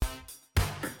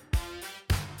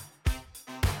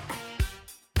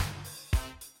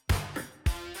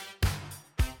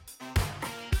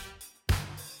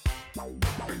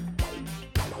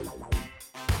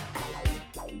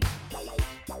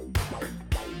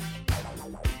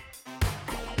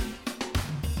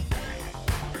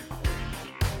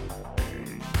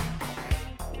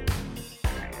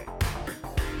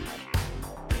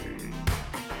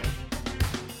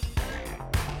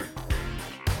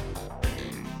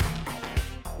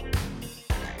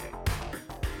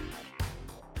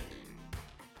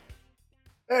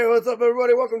Hey, what's up,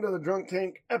 everybody? Welcome to the Drunk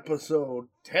Tank episode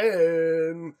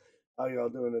 10. How y'all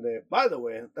doing today? By the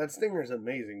way, that stinger is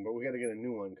amazing, but we got to get a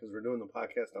new one because we're doing the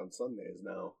podcast on Sundays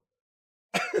now.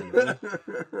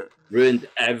 Ruined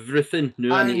everything.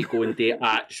 Now I need to go I and do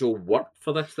actual work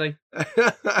for this thing.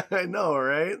 I know,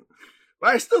 right? But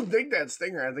I still dig that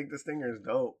stinger. I think the stinger is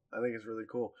dope. I think it's really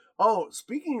cool. Oh,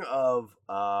 speaking of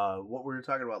what we were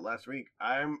talking about last week,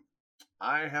 I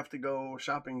have to go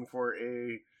shopping for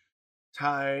a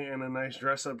tie and a nice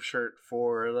dress up shirt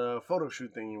for the photo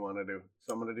shoot thing you want to do.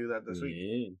 So I'm gonna do that this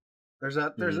week. There's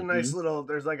a nice little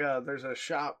there's a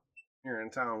shop here in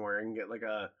town where you can get like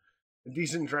a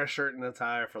decent dress shirt and a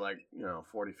tie for like,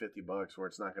 $40-50 where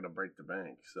it's not gonna break the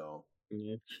bank. So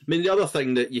Yeah. I mean, the other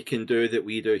thing that you can do that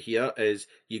we do here is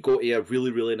you go to a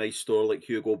really, really nice store like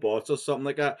Hugo Boss or something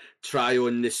like that, try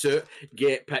on the suit,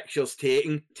 get pictures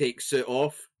taken, take suit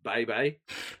off, bye-bye.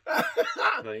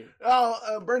 Right.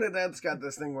 Bernadette's got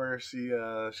this thing where she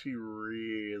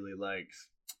really likes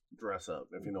dress up,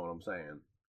 if you know what I'm saying.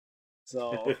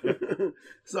 So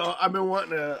so I've been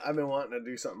wanting to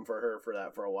do something for her for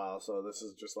that for a while. So this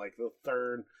is just like the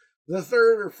third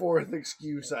or fourth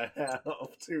excuse I have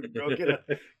to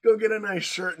go get a nice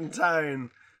shirt and tie,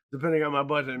 and depending on my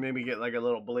budget, maybe get like a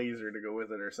little blazer to go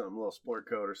with it or something, a little sport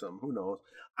coat or something. Who knows?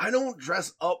 I don't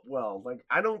dress up well. Like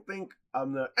I don't think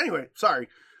I'm the anyway. Sorry.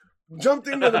 Jumped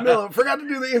into the middle. Forgot to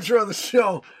do the intro of the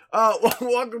show.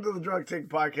 Welcome to the Drunk Tank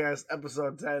Podcast,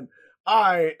 episode 10.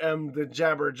 I am the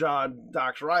jabber-jawed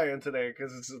Dox Ryan today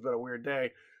because this has been a weird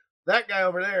day. That guy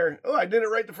over there, I did it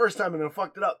right the first time and then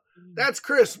fucked it up. That's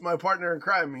Chris, my partner in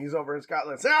crime. He's over in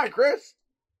Scotland. Say hi, Chris.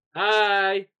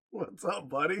 Hi. What's up,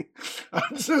 buddy?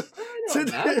 I'm just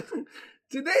today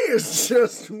is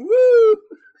just woo.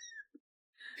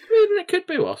 I mean, it could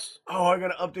be worse. Oh, I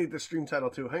gotta update the stream title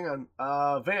too. Hang on.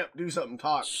 Vamp, do something.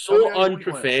 Talk. So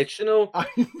unprofessional.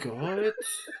 God.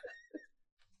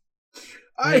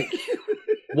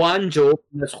 One job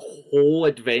in this whole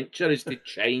adventure is to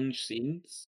change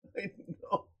scenes. I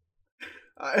know.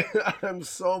 I'm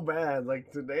so bad. Like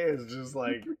today is just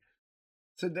like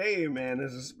today, man.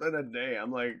 Has just been a day.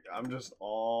 I'm just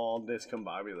all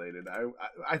discombobulated.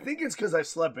 I think it's because I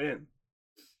slept in.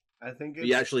 I think it's...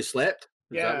 You actually slept.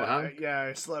 Is that what happened? Yeah,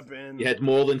 I slept in. You had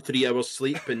more than 3 hours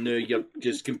sleep, and now you're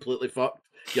just completely fucked.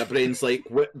 Your brain's like,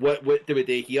 what do we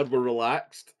do here? We're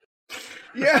relaxed.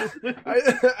 Yeah,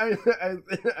 I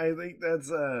think that's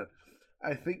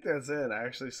it. I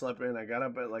actually slept in. I got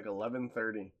up at like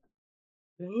 11:30.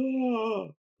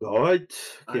 Oh God,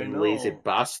 you lazy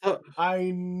bastard!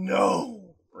 I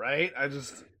know, right? I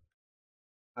was.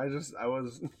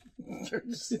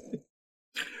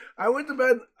 I went to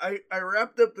bed. I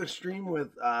wrapped up the stream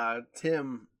with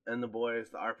Tim and the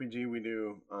boys, the RPG we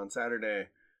do on Saturday,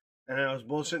 and I was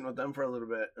bullshitting with them for a little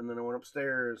bit, and then I went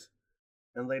upstairs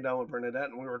and laid down with Bernadette,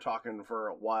 and we were talking for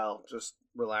a while, just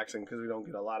relaxing because we don't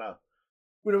get a lot of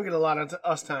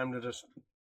us time to just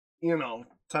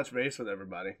touch base with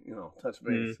everybody, touch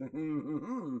base,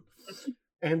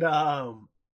 and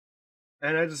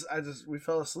I just we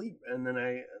fell asleep, and then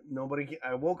I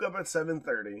woke up at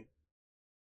 7:30.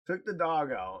 Took the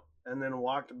dog out, and then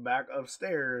walked back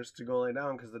upstairs to go lay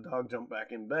down because the dog jumped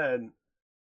back in bed,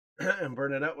 and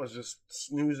Bernadette was just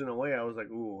snoozing away. I was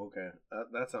like, ooh, okay,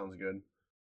 that sounds good.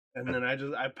 And then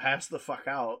I passed the fuck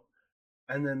out,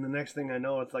 and then the next thing I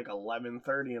know, it's like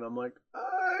 11:30, and I'm like,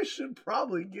 I should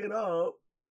probably get up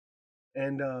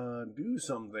and do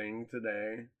something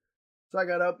today. So I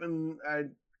got up and I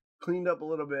cleaned up a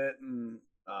little bit, and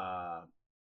I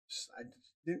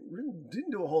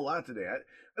didn't do a whole lot today.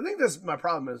 I think that's my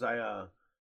problem is I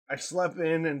slept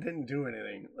in and didn't do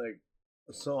anything.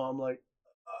 So I'm like,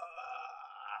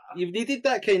 You've needed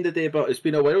that kind of day, but it's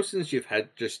been a while since you've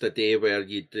had just a day where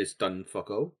you just done fuck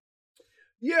all.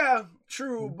 Yeah,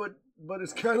 true, but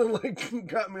it's kind of like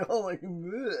got me all like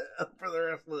for the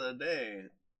rest of the day.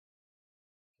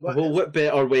 But well, what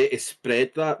better way to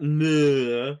spread that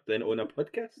than on a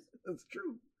podcast? That's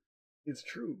true. It's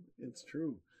true. It's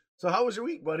true. So how was your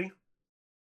week, buddy?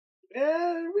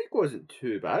 The week wasn't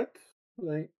too bad.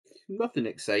 Like nothing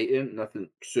exciting, nothing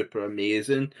super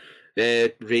amazing.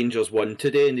 Rangers won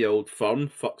today in the Old Firm.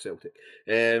 Fuck Celtic.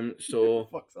 So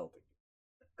fuck Celtic.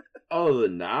 Other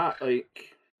than that,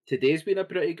 like today's been a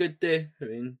pretty good day. I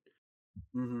mean,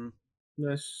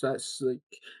 that's like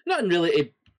nothing really to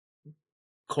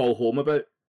call home about.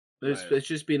 It's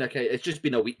just been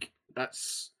a week.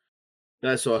 That's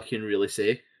all I can really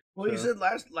say. Well, you said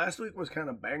last week was kind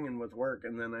of banging with work,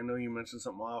 and then I know you mentioned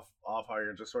something off how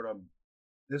you're just sort of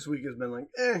this week has been like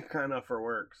kind of for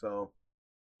work. So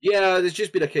yeah, there's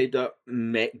just been a kind of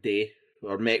mech day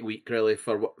or Mech Week really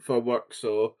for work.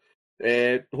 So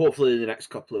hopefully in the next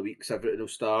couple of weeks everything will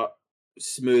start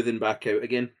smoothing back out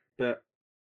again. But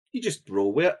you just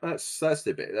roll with it. That's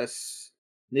the bit. That's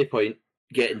no point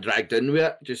getting dragged in with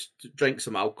it. Just drink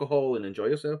some alcohol and enjoy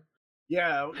yourself.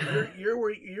 Yeah,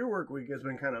 your work week has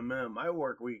been kind of meh. My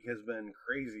work week has been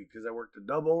crazy because I worked a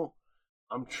double.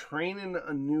 I'm training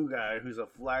a new guy who's a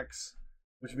flex,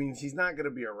 which means he's not going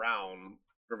to be around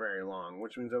for very long.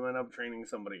 Which means I'm end up training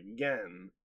somebody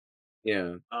again.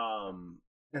 Yeah.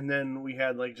 And then we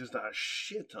had like just a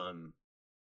shit ton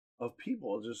of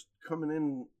people just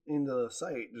coming into the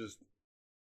site.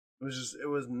 It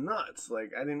was nuts.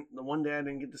 Like the one day I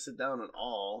didn't get to sit down at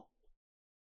all.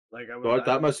 Like God,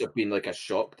 that must have been like a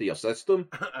shock to your system.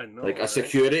 I know, like a right?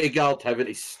 security guard having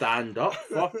to stand up.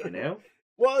 Fucking hell.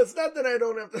 Well, it's not that I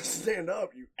don't have to stand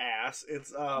up, you ass.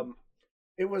 It's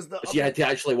it was the. So you had to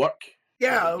actually work.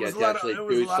 Yeah, it was a lot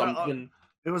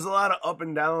of up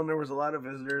and down. There was a lot of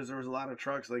visitors. There was a lot of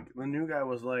trucks. Like the new guy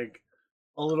was like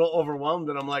a little overwhelmed,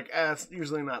 and I'm like, it's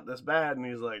usually not this bad. And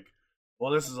he's like,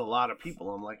 well, this is a lot of people.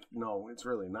 I'm like, no, it's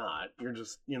really not. You're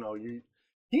just,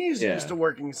 he's used to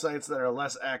working sites that are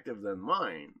less active than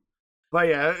mine. But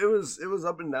yeah, it was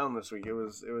up and down this week. It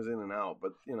was in and out.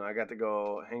 But I got to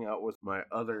go hang out with my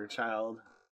other child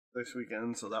this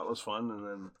weekend, so that was fun. And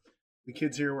then the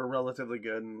kids here were relatively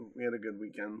good, and we had a good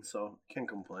weekend, so can't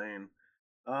complain.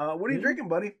 What are you drinking,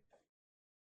 buddy?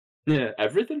 Yeah,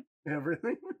 everything.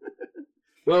 Everything.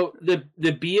 Well,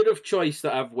 the beer of choice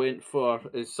that I've went for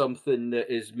is something that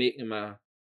is making my.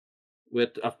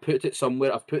 I've put it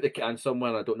somewhere. I've put the can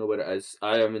somewhere. And I don't know where it is.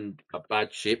 I am in a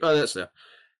bad shape. Oh, that's there.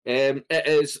 It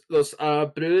is. There's a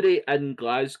brewery in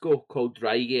Glasgow called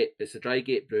Drygate. It's a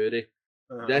Drygate brewery.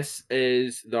 This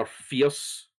is their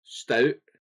Fierce Stout,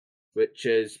 which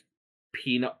is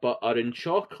peanut butter and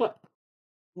chocolate.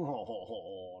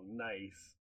 Oh,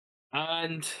 nice.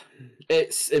 And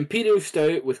it's Imperial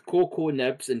Stout with cocoa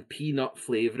nibs and peanut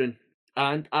flavouring.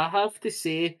 And I have to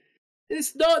say,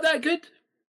 it's not that good.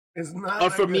 It's not. Or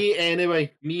for me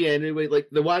anyway. Like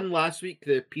the one last week,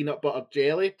 the peanut butter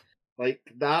jelly, like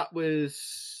that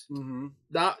was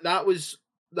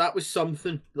that was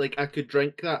something. Like I could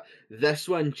drink that. This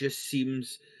one just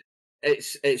seems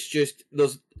it's just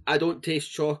I don't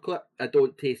taste chocolate. I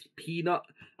don't taste peanut.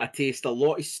 I taste a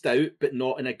lot of stout, but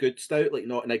not in a good stout, like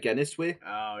not in a Guinness way.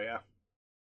 Oh yeah.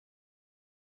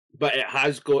 But it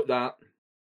has got that.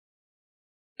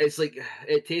 It's like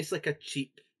it tastes like a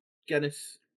cheap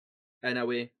Guinness in a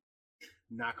way.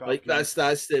 Knockoff. Like Guinness.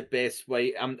 That's the best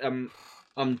way. I'm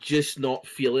just not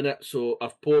feeling it. So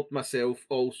I've poured myself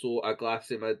also a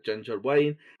glass of my ginger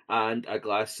wine and a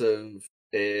glass of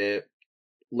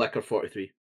Liquor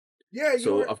 43. Yeah,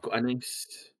 I've got a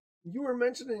nice. You were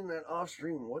mentioning that off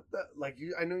stream. What the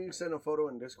I know you sent a photo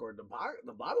in Discord.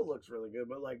 The bottle looks really good,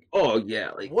 but like. Oh yeah,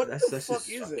 like what this the fuck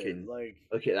is it? Like,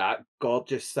 look at that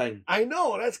gorgeous thing. I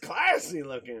know that's classy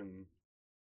looking.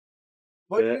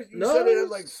 But you said it had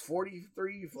like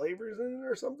 43 flavors in it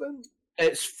or something.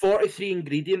 It's 43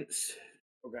 ingredients.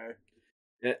 Okay.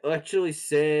 It literally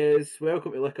says,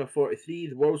 "Welcome to Liquor 43,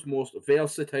 the world's most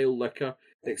versatile liquor.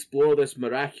 Explore this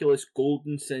miraculous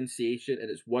golden sensation and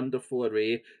its wonderful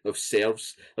array of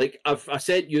serves." Like I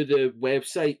sent you the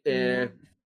website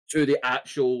to the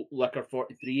actual Liquor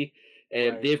 43.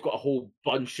 Right. They've got a whole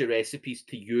bunch of recipes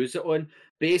to use it on.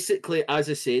 Basically, as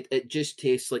I said, it just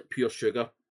tastes like pure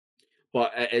sugar,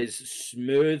 but it is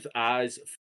smooth as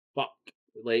fuck.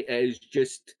 Like it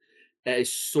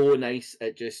is so nice.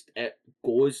 It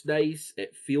goes nice.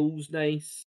 It feels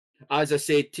nice. As I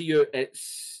said to you,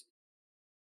 it's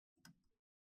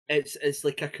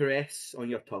like a caress on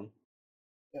your tongue.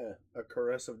 Yeah, a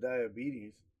caress of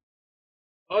diabetes.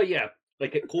 Oh yeah,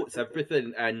 like it coats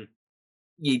everything, and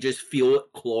you just feel it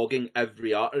clogging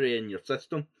every artery in your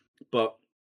system. But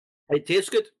it tastes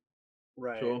good,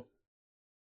 right? So,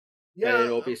 yeah, and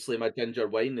then obviously my ginger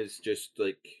wine is just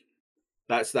like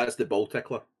that's the ball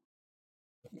tickler.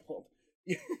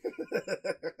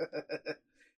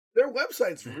 Their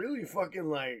website's really fucking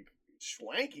like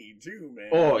swanky too, man.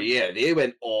 Oh yeah, they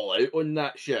went all out on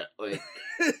that shit. Like,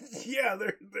 yeah,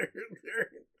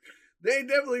 they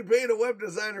definitely paid a web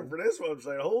designer for this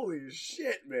website. Holy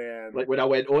shit, man! Like when I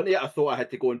went on it, I thought I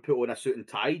had to go and put on a suit and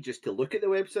tie just to look at the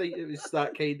website. It was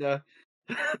that kind of.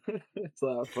 It's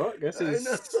like, fuck, this is.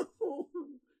 I know.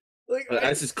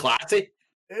 This is classy.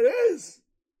 It is.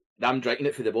 I'm drinking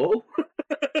it for the bottle.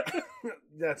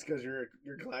 That's because you're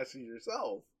classy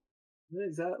yourself.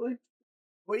 Exactly.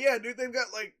 Well, yeah, dude, they've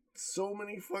got like so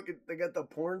many fucking. They got the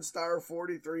Porn Star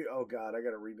 43. Oh god, I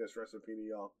gotta read this recipe to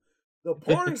y'all. The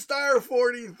Porn Star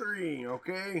 43,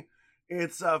 okay,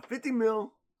 It's 50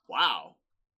 mil. Wow.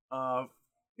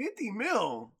 50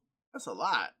 mil. That's a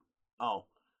lot. Oh,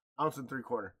 ounce and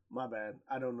 3/4. My bad.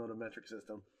 I don't know the metric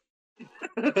system.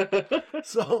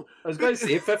 So I was going to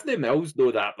say 50 mils,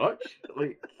 no that much.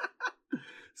 Like,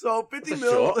 so 50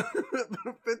 mil,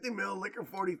 50 mil liquor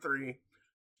 43,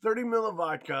 30 mil of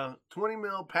vodka, 20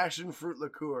 mil passion fruit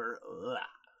liqueur,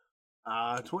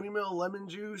 20 mil lemon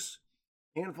juice,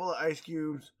 handful of ice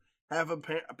cubes, half a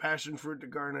passion fruit to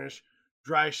garnish,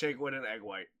 dry shake with an egg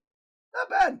white. Not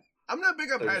bad. I'm not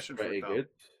big on passion fruit though. Good.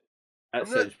 That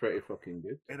sounds pretty fucking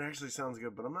good. It actually sounds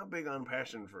good, but I'm not big on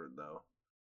passion fruit though.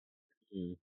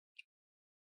 Mm.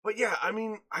 But yeah, I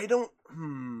mean, I don't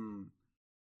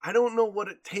know what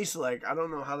it tastes like. I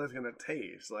don't know how that's gonna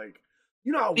taste. Like,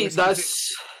 you know how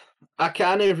I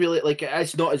can't really like.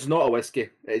 It's not a whiskey.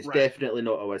 It's definitely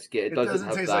not a whiskey. It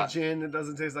doesn't taste like gin. It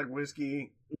doesn't taste like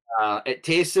whiskey. It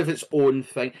tastes of its own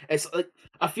thing. It's like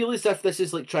I feel as if this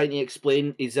is like trying to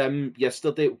explain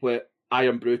yesterday what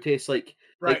Iron Brew tastes like.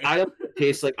 Right. Like Iron Brew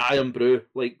tastes like Iron Brew.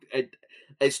 Like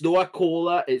it's no a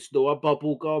cola. It's no a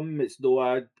bubble gum. It's no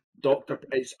a Dr.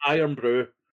 It's Iron Brew.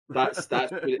 That's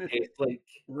what it tastes like.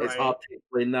 Right. It's hard to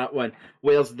explain that one.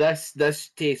 Whereas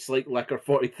this tastes like Liquor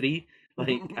 43.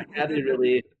 Like I can't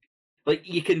really like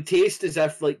you can taste as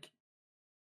if like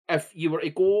if you were to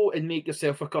go and make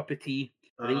yourself a cup of tea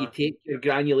and then you take your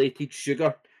granulated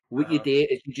sugar, what you do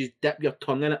is you just dip your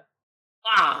tongue in it.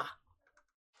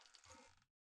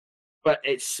 But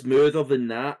it's smoother than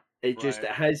that. It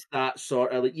has that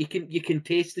sort of like you can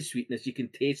taste the sweetness, you can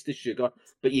taste the sugar,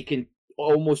 but you can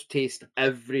almost taste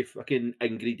every fucking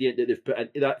ingredient that they've put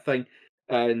into that thing.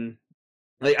 And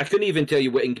like I couldn't even tell you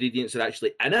what ingredients are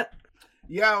actually in it.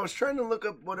 Yeah, I was trying to look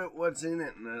up what's in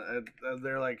it, and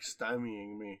they're like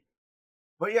stymieing me.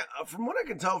 But yeah, from what I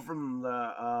can tell from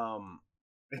the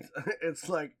it's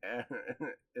like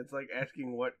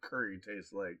asking what curry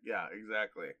tastes like. Yeah,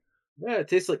 exactly. Yeah, it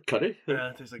tastes like curry.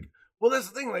 Yeah, it tastes like. Well, that's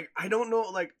the thing. Like, I don't know.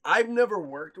 Like, I've never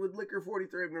worked with Liquor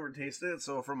 43. I've never tasted it.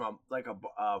 So, from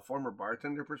a former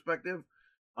bartender perspective,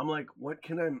 I'm like, what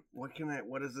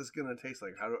is this gonna taste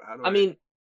like? How do I mean,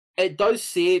 it does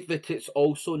say that it's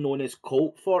also known as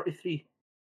Colt 43.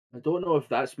 I don't know if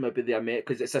that's maybe the American,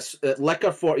 because it's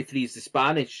Liquor 43 is the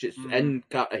Spanish. It's in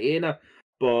Cartagena,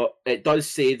 but it does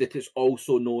say that it's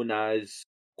also known as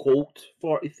Colt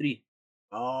 43.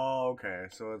 Oh, okay.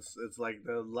 So it's like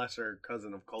the lesser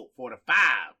cousin of Colt 45.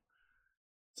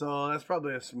 So that's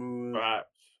probably a smooth. Perhaps.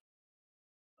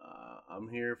 I'm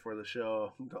here for the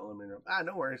show. Don't let me know.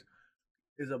 No worries.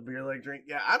 Is a beer like drink?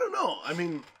 Yeah, I don't know. I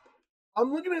mean,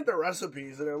 I'm looking at the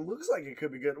recipes and it looks like it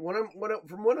could be good.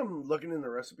 From what I'm looking in the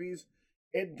recipes,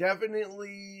 it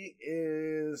definitely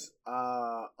is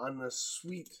on the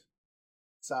sweet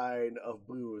side of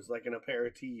booze, like an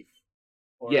aperitif.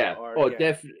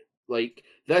 Definitely. Like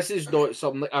this is not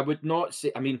something I would not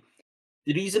say. I mean,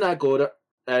 the reason I got it,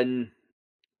 and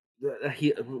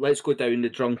let's go down the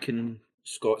drunken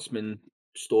Scotsman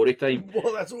story time.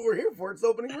 Well, that's what we're here for. It's the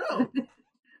opening round.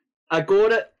 I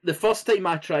got it the first time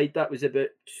I tried that was about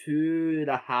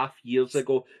 2.5 years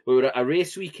ago. We were at a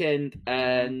race weekend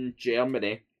in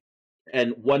Germany,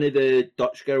 and one of the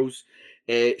Dutch girls,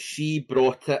 she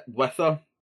brought it with her.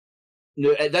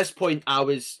 No, at this point, I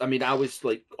was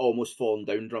like almost falling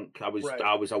down drunk. I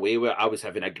was away with it. I was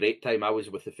having a great time. I was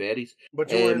with the fairies.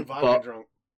 But you weren't vodka drunk.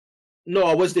 No,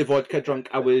 I wasn't vodka drunk.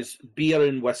 I was beer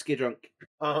and whiskey drunk.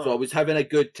 So I was having a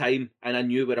good time, and I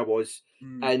knew where I was.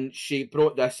 And she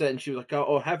brought this in, and she was like,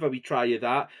 "Oh, have a wee try of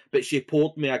that." But she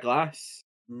poured me a glass,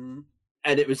 and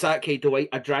it was that kind of like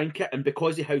I drank it, and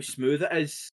because of how smooth it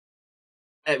is,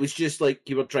 it was just like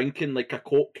you were drinking like a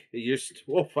Coke. You just,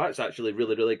 that's actually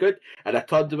really, really good. And I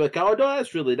turned to her, oh, no,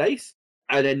 that's really nice.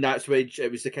 And then that's when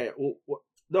it was the kind of,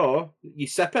 no, you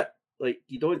sip it. Like,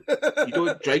 you don't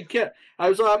drink it. I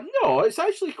was like, no, it's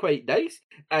actually quite nice.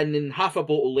 And then half a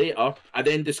bottle later, I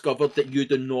then discovered that you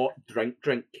do not drink.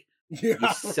 Yeah,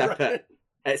 you sip it.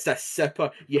 It's a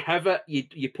sipper. You have it,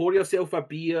 you pour yourself a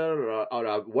beer or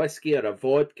a whiskey or a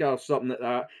vodka or something like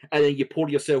that, and then you pour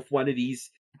yourself one of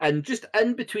these. And just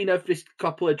in between every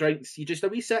couple of drinks, you just a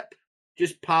wee sip,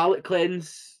 just palate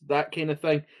cleanse, that kind of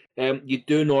thing. You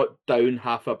do not down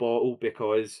half a bottle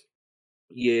because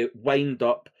you wind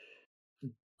up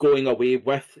going away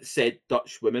with said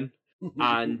Dutch woman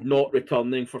and not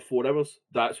returning for 4 hours.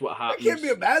 That's what happens. That can't be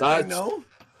a bad thing, though.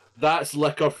 That's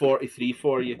Liquor 43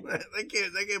 for you.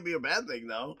 That can't be a bad thing,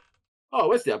 though. Oh, it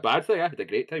wasn't a bad thing. I had a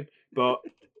great time. But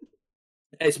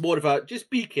it's more of a, just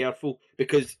be careful,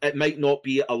 because it might not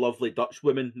be a lovely Dutch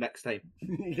woman next time.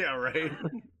 Yeah, right.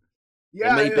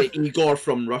 Yeah, it might be Igor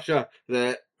from Russia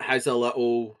that has a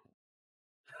little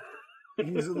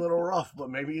He's a little rough, but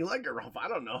maybe you like it rough. I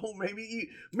don't know. Maybe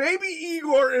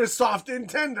Igor is soft and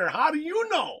tender. How do you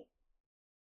know?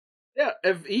 Yeah,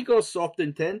 if Igor's soft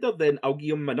and tender, then I'll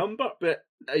give him my number. But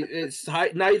it's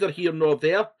neither here nor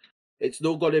there. It's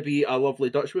not going to be a lovely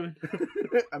Dutch woman.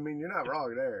 I mean, you're not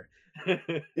wrong there.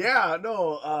 Yeah,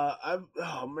 no.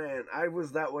 Oh man, I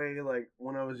was that way like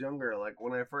when I was younger. Like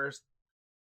when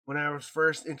I was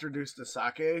first introduced to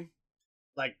sake,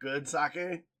 like good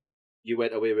sake. You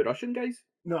went away with Russian guys?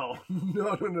 No.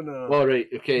 All right,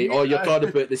 okay. You're talking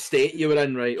about the state you were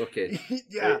in, right? Okay.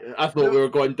 Yeah. I thought we were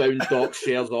going down Doc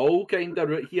Shares all kind of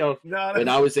route here. No, when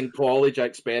I was in college, I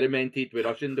experimented with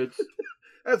Russian dudes.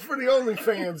 That's for the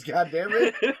OnlyFans,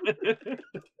 goddammit.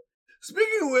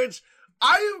 Speaking of which,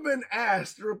 I have been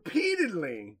asked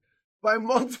repeatedly by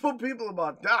multiple people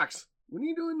about Docs, when are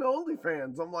you doing the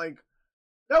OnlyFans? I'm like,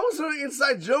 that was an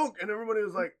inside joke, and everybody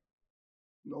was like,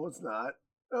 no, it's not.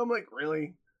 And I'm like,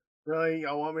 really? Really?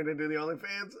 Y'all want me to do the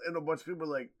OnlyFans? And a bunch of people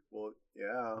are like, well,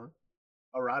 yeah.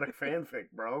 Erotic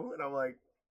fanfic, bro. And I'm like,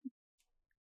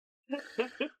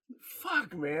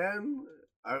 fuck, man.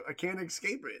 I can't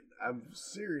escape it. I'm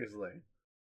seriously.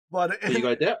 But you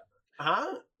got that?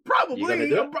 Huh?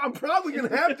 Probably. I'm probably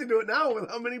gonna have to do it now with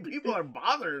how many people are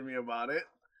bothering me about it.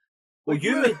 Well,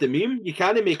 you made the meme. You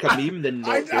can't make a meme then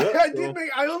not do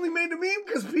it. I only made the meme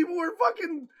because people were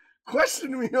fucking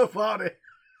questioning me about it.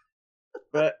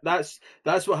 But that's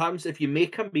what happens if you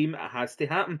make a meme. It has to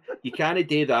happen. You can't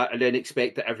do that and then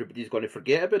expect that everybody's going to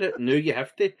forget about it. No, you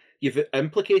have to. You've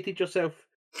implicated yourself.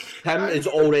 Tim is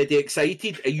already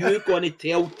excited. Are you going to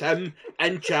tell Tim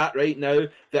in chat right now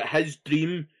that his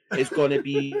dream is going to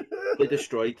be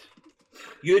destroyed?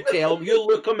 You tell him. You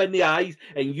look him in the eyes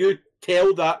and you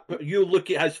tell that. You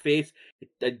look at his face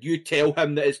and you tell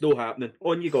him that it's not happening.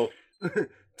 On you go.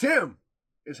 Tim,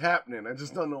 it's happening. I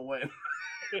just don't know when.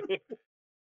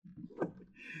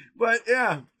 But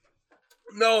yeah,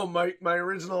 no, my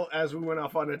original, as we went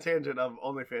off on a tangent of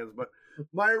OnlyFans, but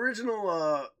my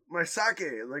original my sake,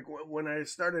 like when I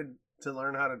started to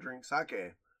learn how to drink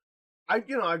sake, I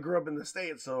grew up in the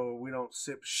States, so we don't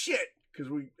sip shit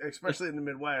because we, especially in the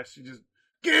Midwest, you just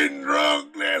getting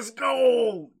drunk, let's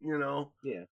go,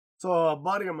 Yeah. So a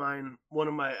buddy of mine, one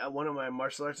of my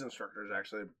martial arts instructors,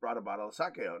 actually brought a bottle of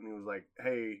sake out, and he was like,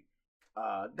 "Hey,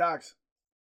 Docs,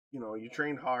 you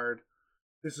trained hard.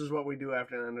 This is what we do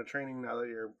after the end of training now that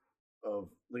you're of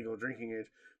legal drinking age.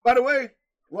 By the way,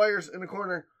 lawyers in the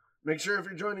corner, make sure if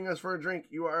you're joining us for a drink,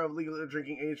 you are of legal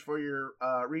drinking age for your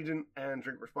region and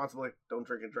drink responsibly. Don't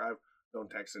drink and drive. Don't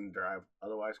text and drive.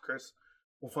 Otherwise, Chris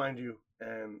will find you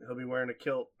and he'll be wearing a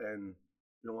kilt and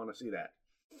you don't want to see that."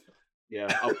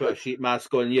 Yeah, I'll put a sheet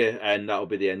mask on you and that'll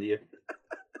be the end of you.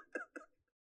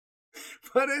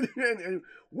 But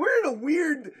we're in a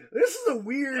weird. This is a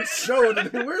weird show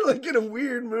today. We're like in a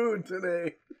weird mood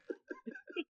today.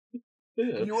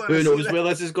 Yeah. Who knows where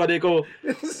this is going to go?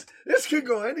 This could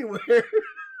go anywhere.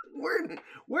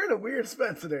 We're in a weird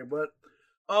spot today, but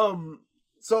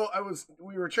so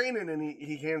we were training and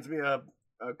he hands me a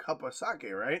cup of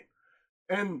sake, right?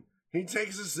 And he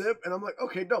takes a sip and I'm like,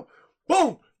 okay, dope.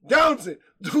 Boom, downs it.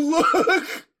 The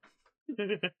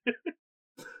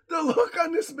look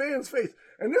on this man's face.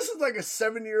 And this is like a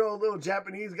 7-year-old little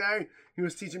Japanese guy. He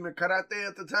was teaching me karate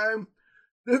at the time.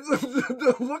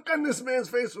 The look on this man's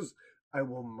face was, I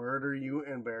will murder you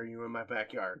and bury you in my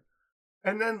backyard.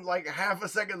 And then like half a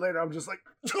second later, I'm just like,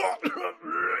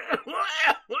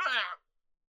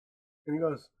 and he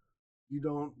goes, you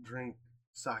don't drink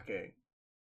sake.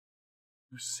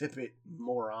 You sip it,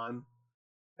 moron.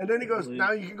 And then he goes,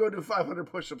 now you can go do 500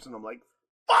 push-ups. And I'm like,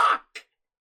 fuck!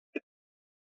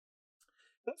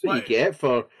 That's what you get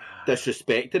for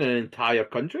disrespecting an entire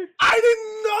country. I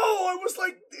didn't know. I was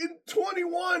like in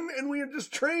 21 and we had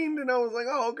just trained and I was like,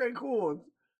 oh, okay, cool.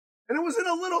 And it was in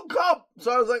a little cup.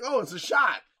 So I was like, oh, it's a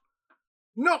shot.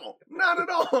 No, not at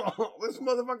all. This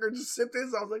motherfucker just sipped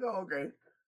this. I was like, oh, okay.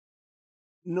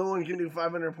 No one can do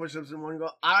 500 push-ups in one go.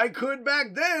 I could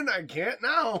back then. I can't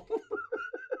now.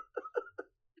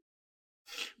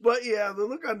 But yeah, the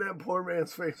look on that poor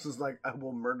man's face was like, I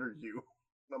will murder you.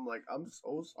 I'm like, I'm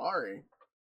so sorry.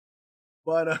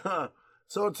 But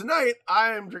so tonight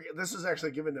I am drinking. This is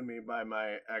actually given to me by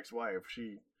my ex-wife.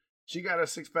 She got a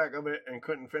 6-pack of it and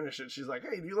couldn't finish it. She's like,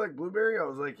 hey, do you like blueberry? I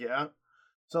was like, yeah.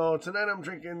 So tonight I'm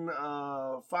drinking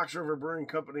Fox River Brewing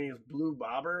Company's Blue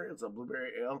Bobber. It's a blueberry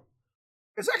ale.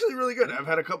 It's actually really good. I've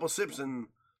had a couple sips and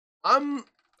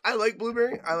I like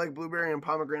blueberry. I like blueberry and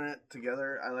pomegranate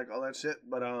together. I like all that shit.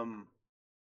 But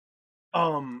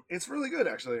it's really good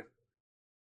actually.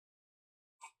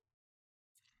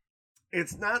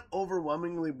 It's not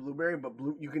overwhelmingly blueberry, but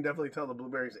you can definitely tell the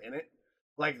blueberries in it.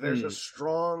 Like there's a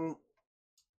strong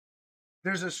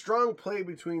play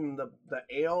between the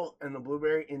ale and the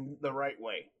blueberry in the right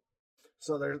way.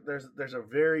 So there's a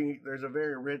very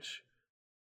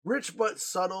rich but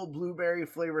subtle blueberry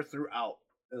flavor throughout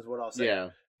is what I'll say. Yeah.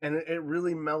 And it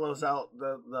really mellows out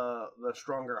the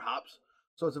stronger hops.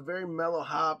 So it's a very mellow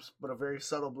hops, but a very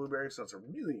subtle blueberry. So it's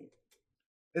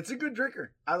a good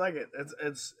drinker. I like it.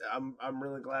 I'm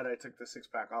really glad I took the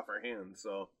 6-pack off our hands.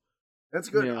 So that's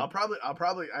good. Yeah. I'll probably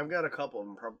I've got a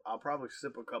couple. I'll probably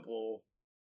sip a couple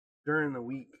during the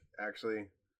week actually,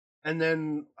 and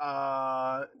then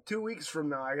 2 weeks from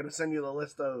now I got to send you the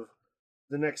list of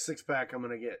the next 6-pack I'm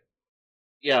gonna get.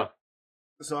 Yeah.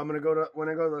 So I'm gonna when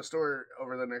I go to the store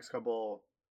over the next couple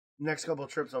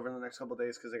trips over the next couple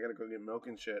days because I gotta go get milk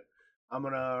and shit. I'm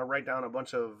gonna write down a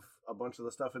bunch of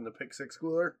the stuff in the Pick 6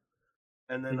 cooler,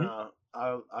 and then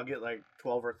I'll get like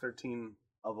 12 or 13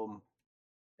 of them,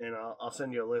 and I'll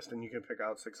send you a list, and you can pick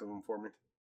out 6 of them for me.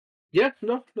 Yeah,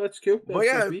 no, that's cool. But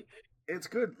yeah, it's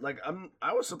good. Like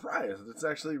I was surprised. It's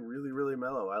actually really, really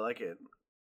mellow. I like it.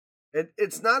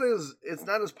 It's not as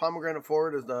pomegranate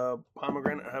forward as the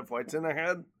pomegranate Hefeweizen I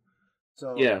had.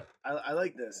 So yeah, I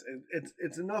like this.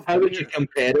 It's enough. How would you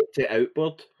compare it to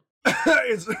Outboard?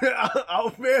 It's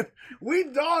man. We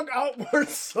dog Outboard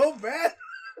so bad.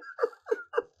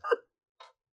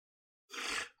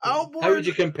 Outboard. How would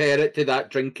you compare it to that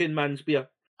drinking man's beer?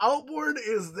 Outboard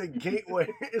is the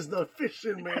gateway, is the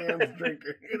fishing man's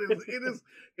drinker.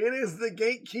 It is the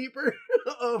gatekeeper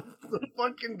of the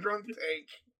fucking drunk tank.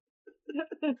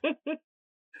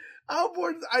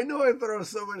 Outboard, I know I throw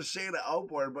so much shade at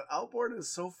Outboard, but Outboard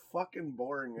is so fucking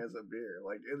boring as a beer.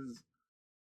 Like, it is,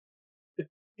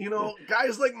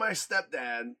 guys like my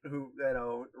stepdad, who,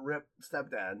 rip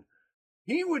stepdad,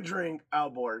 he would drink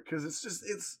Outboard because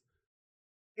it's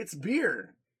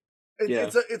beer.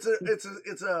 It's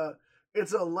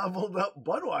a leveled up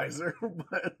Budweiser,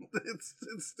 but it's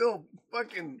still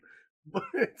fucking, but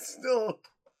it's still,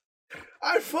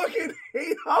 I fucking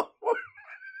hate Outboard.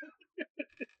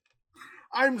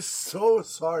 I'm so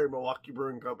sorry, Milwaukee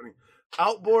Brewing Company.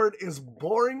 Outboard is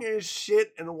boring as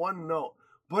shit in one note,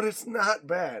 but it's not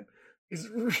bad. It's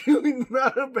really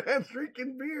not a bad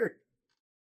drinking beer.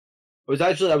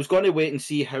 I was going to wait and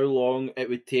see how long it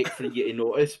would take for you to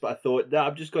notice, but I thought,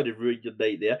 I'm just going to ruin your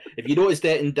night there. If you noticed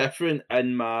anything different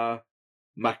in my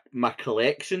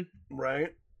collection.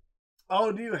 Right.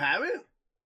 Oh, do you have it?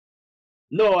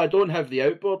 No, I don't have the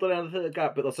Outboard or anything like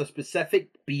that, but there's a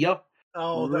specific beer.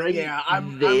 Oh, right yeah.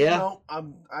 I'm not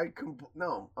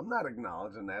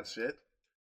acknowledging that shit.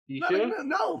 You sure?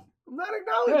 No, I'm not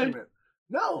acknowledging it.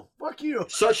 No, fuck you.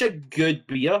 Such a good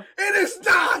beer. It is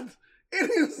not. It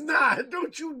is not.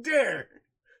 Don't you dare.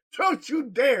 Don't you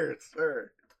dare,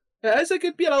 sir. It is a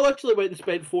good beer. I literally went and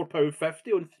spent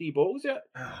 £4.50 on 3 bottles yet.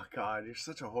 Oh, God, you're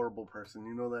such a horrible person.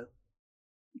 You know that?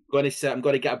 I'm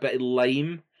going to get a bit of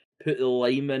lime, put the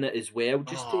lime in it as well,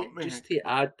 just to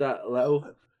add that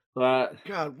little...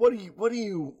 God, what are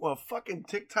you, a fucking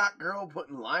TikTok girl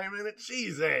putting lime in it?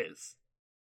 Jesus.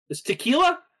 It's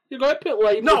tequila? You're going to put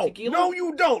lime in tequila? No,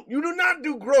 you don't. You do not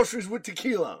do groceries with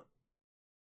tequila.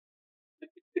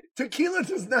 Tequila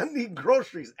does not need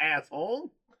groceries,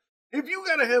 asshole. If you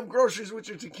gotta have groceries with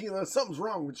your tequila, something's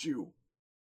wrong with you.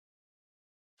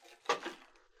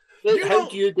 How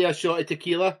do you do a shot of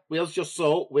tequila? Where's your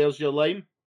salt? Where's your lime?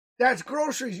 That's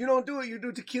groceries. You don't do it. You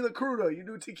do tequila crudo. You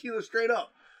do tequila straight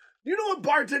up. You know what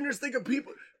bartenders think of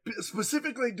people,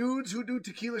 specifically dudes who do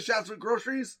tequila shots with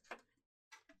groceries?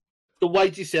 So why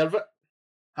do you serve it?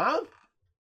 Huh?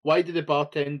 Why did the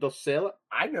bartender sell it?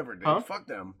 I never did. Huh? Fuck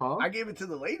them. Huh? I gave it to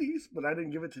the ladies, but I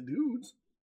didn't give it to dudes.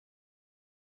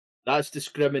 That's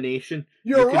discrimination.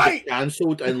 You're right. Be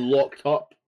cancelled and locked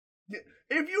up.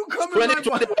 If you come in my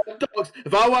dogs,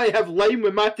 if I want to have lime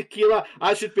with my tequila,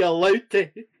 I should be allowed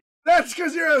to. That's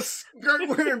because you're a skirt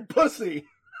wearing pussy.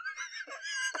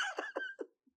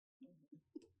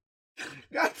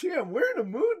 Goddamn, we're in a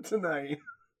mood tonight.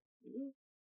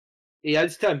 He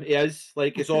is, Tim. He is.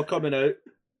 Like, it's all coming out.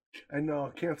 I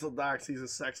know. Cancel Docs. He's a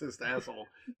sexist asshole.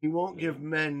 He won't give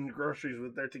men groceries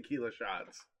with their tequila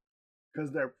shots.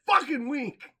 Because they're fucking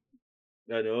weak.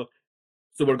 I know.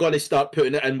 So we're going to start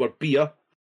putting it in with beer.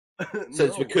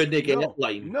 Since we couldn't get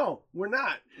lime. No, we're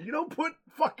not. You don't put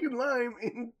fucking lime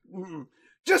in.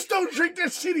 Just don't drink that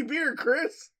shitty beer,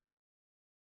 Chris.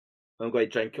 I'm going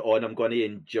to drink it on. I'm going to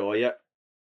enjoy it.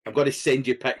 I'm going to send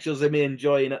you pictures of me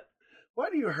enjoying it. Why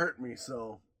do you hurt me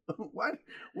so? Why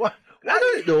I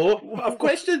don't know. I've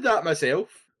questioned that myself.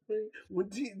 Do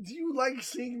you like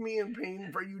seeing me in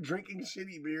pain for you drinking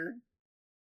shitty beer?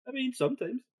 I mean,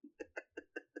 sometimes.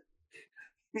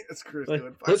 It's Chris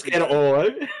doing. Let's get it all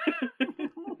out.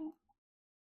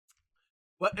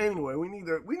 But anyway, we need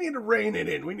to rein it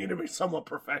in. We need to be somewhat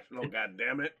professional. God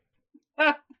damn it!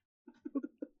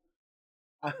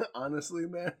 Honestly,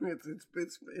 man,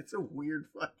 it's a weird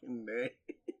fucking day.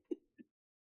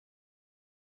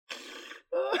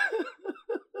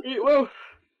 Well,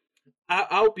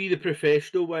 I'll be the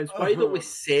professional ones. Why don't we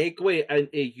segue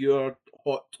into your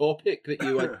hot topic that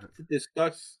you want to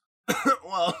discuss?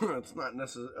 Well, it's not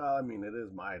necessarily. I mean, it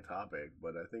is my topic,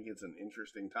 but I think it's an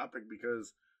interesting topic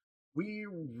because we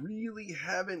really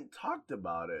haven't talked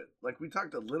about it. Like, we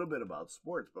talked a little bit about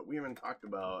sports, but we haven't talked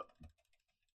about,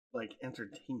 like,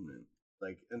 entertainment.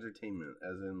 Like, entertainment,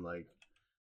 as in, like,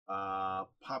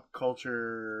 pop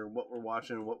culture, what we're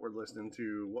watching, what we're listening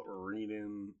to, what we're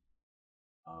reading.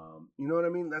 You know what I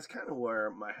mean? That's kind of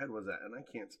where my head was at, and I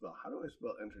can't spell. How do I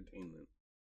spell entertainment?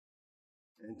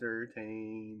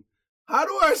 How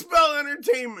do I spell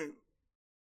entertainment?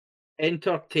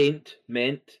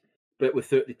 Entertainment, but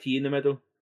without the T in the middle.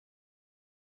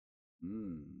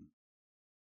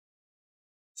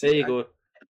 There you go.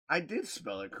 I did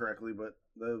spell it correctly, but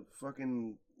the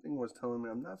fucking thing was telling me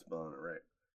I'm not spelling it right.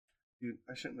 Dude,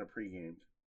 I shouldn't have pre-gamed.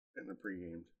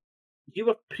 You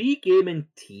were pre-gaming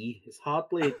T. It's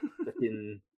hardly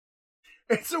fucking...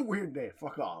 It's a weird day.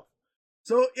 Fuck off.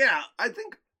 So yeah, I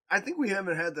think we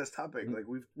haven't had this topic. Like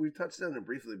we've touched on it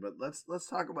briefly, but let's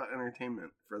talk about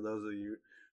entertainment for those of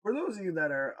you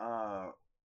that are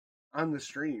on the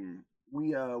stream.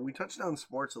 We touched on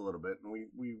sports a little bit, and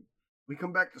we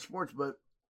come back to sports, but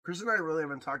Chris and I really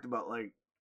haven't talked about like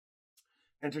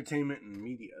entertainment and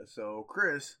media. So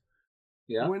Chris,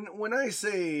 yeah, when I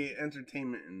say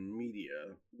entertainment and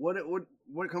media, what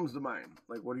comes to mind?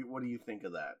 Like what do you think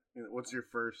of that? What's your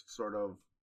first sort of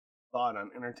thought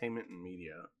on entertainment and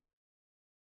media?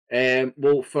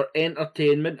 Well, for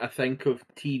entertainment, I think of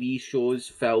TV shows,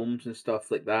 films, and stuff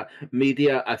like that.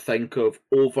 Media, I think of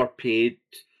overpaid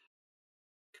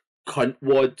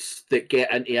cuntwads that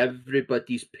get into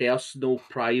everybody's personal,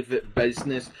 private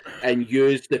business and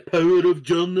use the power of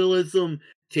journalism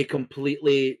to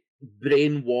completely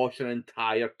brainwash an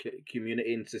entire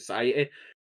community and society.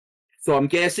 So I'm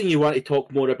guessing you want to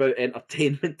talk more about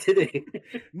entertainment today.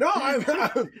 No,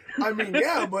 I mean,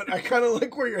 yeah, but I kind of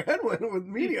like where your head went with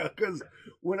media, because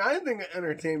when I think of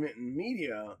entertainment and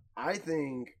media, I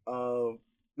think of,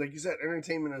 like you said,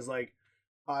 entertainment is like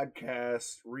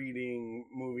podcasts, reading,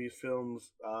 movies,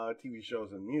 films, TV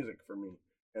shows, and music for me,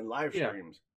 and live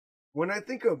streams. When I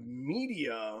think of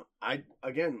media,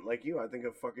 again, like you, I think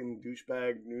of fucking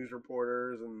douchebag news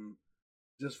reporters and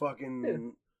just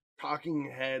fucking talking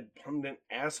head pundit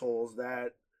assholes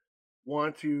that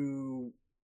want to,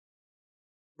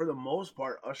 for the most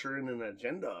part, usher in an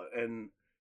agenda, and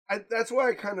that's why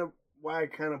I kind of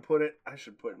put it. I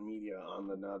should put media on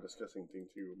the now discussing thing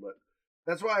too, but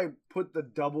that's why I put the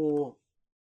double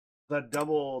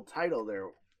title there,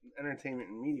 entertainment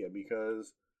and media,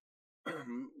 because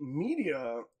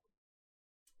media,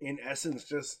 in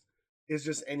essence, is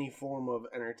just any form of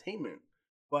entertainment.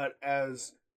 But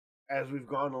as we've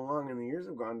gone along and the years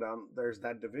have gone down, there's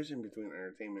that division between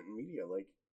entertainment and media. Like,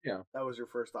 yeah, that was your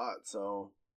first thought.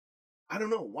 So I don't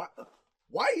know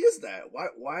why is that?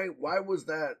 Why was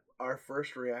that our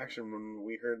first reaction when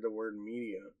we heard the word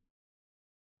media?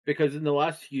 Because in the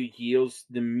last few years,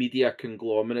 the media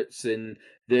conglomerates and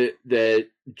the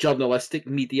journalistic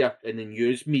media and the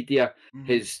news media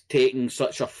has taken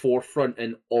such a forefront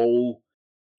in all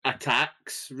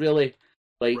attacks, really.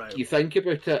 Like, you think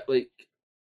about it, like,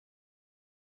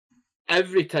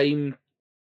 every time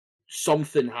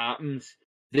something happens,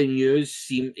 the news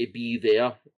seem to be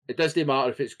there. It doesn't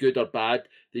matter if it's good or bad,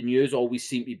 the news always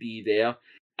seem to be there.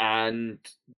 And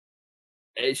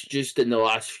it's just in the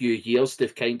last few years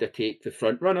they've kind of take the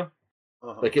front runner.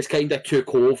 Like, it's kind of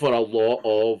took over a lot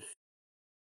of,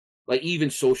 like, even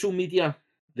social media.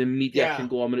 The media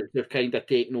conglomerates have kind of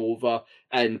taken over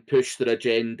and pushed their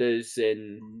agendas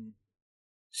and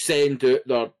send out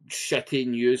their shitty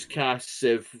newscasts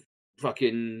of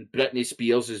fucking Britney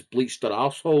Spears has bleached her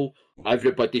arsehole.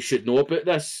 Everybody should know about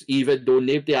this, even though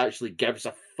nobody actually gives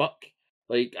a fuck.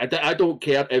 Like, I don't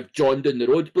care if John down the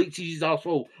road bleaches his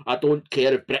arsehole. I don't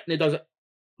care if Britney does it.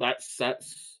 That's I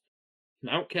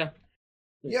don't care.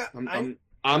 Yeah,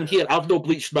 I'm here. I've no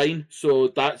bleached mine, so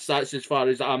that's as far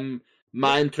as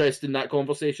my interest in that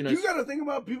conversation is. You got to think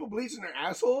about people bleaching their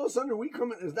asshole. Sunday we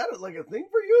come in. Is that like a thing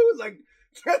for you? Like,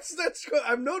 that's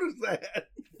I've noticed that. I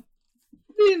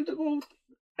mean, well,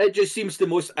 it just seems the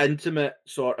most intimate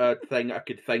sort of thing I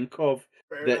could think of.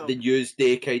 Fair that enough. The news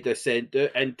day kind of sent out.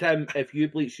 And Tim, if you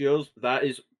bleach yours, that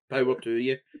is power to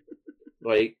you.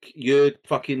 Like, you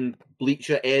fucking bleach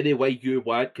it any way you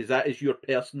want, because that is your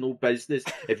personal business.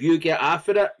 If you get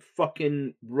after it,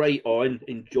 fucking right on.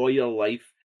 Enjoy your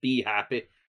life. Be happy.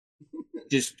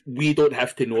 Just, we don't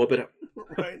have to know about it.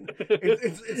 Right?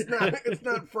 It's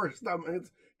not first.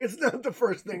 It's not the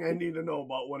first thing I need to know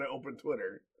about when I open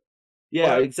Twitter.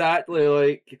 Yeah, exactly.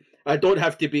 Like, I don't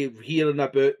have to be hearing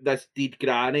about this deed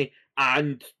granny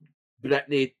and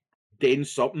Britney doing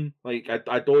something. Like,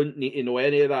 I don't need to know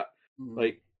any of that.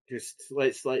 Like, just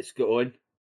let's go on.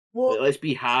 Well, let's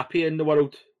be happy in the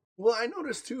world. Well, I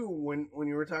noticed too when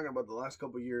you were talking about the last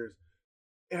couple of years.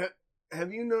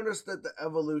 Have you noticed that the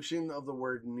evolution of the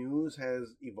word news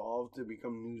has evolved to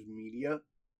become news media?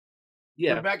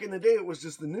 Yeah. But back in the day, it was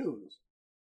just the news.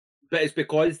 But it's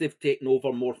because they've taken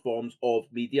over more forms of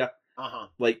media.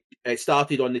 Like, it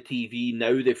started on the TV.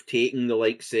 Now they've taken the,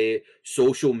 like, say,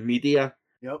 social media.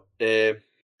 Yep.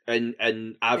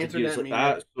 And avenues like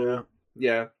that. So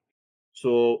yeah.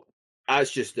 So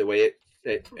that's just the way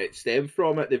it stemmed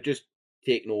from it. They've just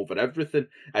taken over everything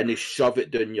and they shove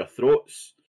it down your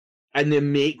throats. And they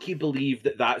make you believe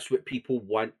that that's what people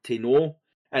want to know.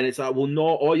 And it's like, well, no,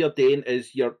 all you're doing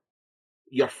is you're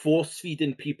force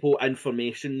feeding people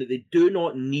information that they do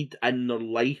not need in their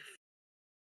life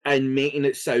and making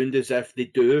it sound as if they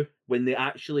do when they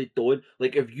actually don't.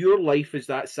 Like, if your life is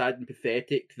that sad and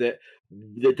pathetic that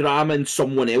the drama in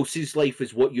someone else's life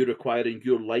is what you require in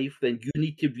your life, then you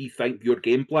need to rethink your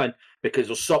game plan, because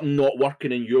there's something not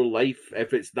working in your life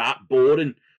if it's that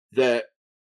boring that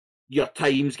your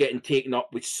time's getting taken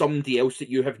up with somebody else that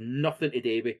you have nothing to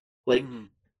do with. Like,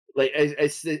 like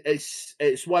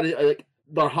it's one of, like,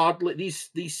 they're hardly,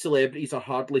 these celebrities are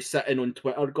hardly sitting on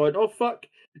Twitter going, oh fuck,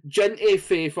 Ginty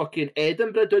fae fucking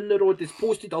Edinburgh down the road has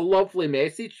posted a lovely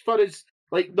message for us.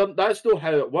 Like, that's not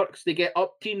how it works. They get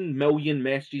up 10 million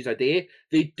messages a day.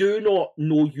 They do not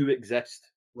know you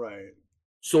exist. Right.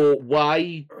 So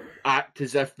why act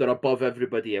as if they're above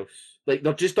everybody else? Like,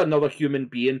 they're just another human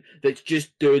being that's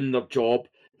just doing their job.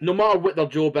 No matter what their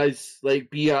job is, like,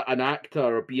 be it an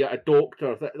actor or be it a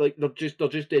doctor, like, they're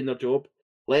just doing their job.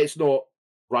 Let's not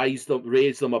raise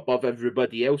them above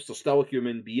everybody else. They're still a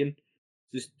human being.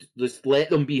 Just let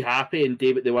them be happy and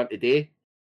do what they want to do.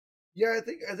 Yeah,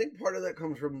 I think part of that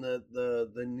comes from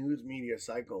the news media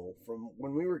cycle. From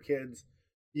when we were kids,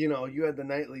 you know, you had the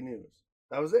nightly news.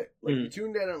 That was it. Like, you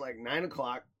tuned in at like 9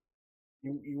 o'clock.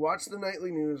 You watched the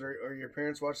nightly news, or your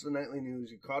parents watched the nightly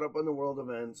news. You caught up on the world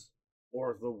events,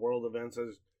 or the world events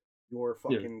as your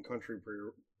fucking country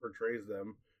portrays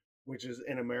them, which is,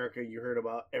 in America, you heard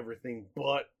about everything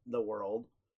but the world.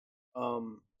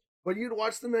 But you'd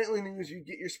watch the nightly news, you'd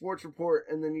get your sports report,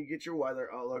 and then you get your weather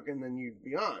outlook, and then you'd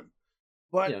be on.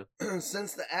 But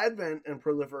since the advent and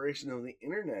proliferation of the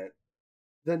internet,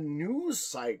 the news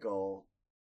cycle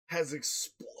has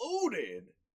exploded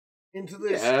into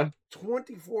this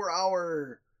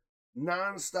 24-hour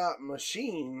nonstop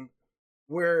machine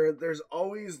where there's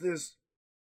always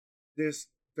there's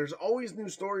always new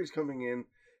stories coming in.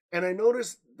 And I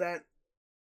noticed that,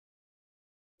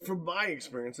 from my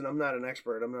experience, and I'm not an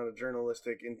expert, I'm not a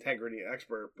journalistic integrity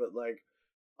expert, but like,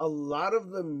 a lot of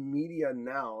the media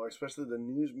now, especially the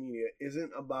news media,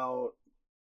 isn't about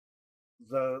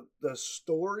the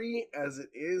story as it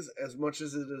is, as much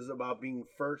as it is about being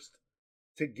first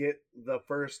to get the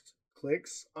first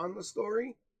clicks on the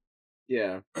story.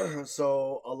 Yeah.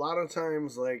 So a lot of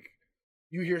times, like,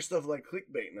 you hear stuff like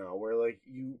clickbait now, where, like,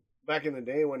 you, back in the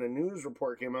day when a news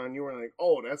report came on, you were like,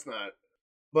 oh, that's not.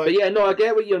 But yeah, no, I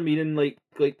get what you're meaning. Like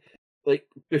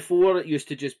before, it used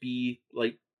to just be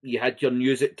like, you had your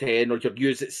news at 10 or your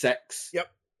news at 6. Yep.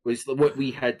 Was what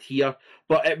we had here.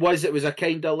 But it was a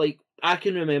kind of like, I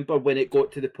can remember when it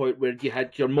got to the point where you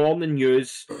had your morning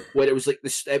news, where it was like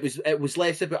this. It was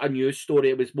less about a news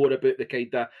story. It was more about the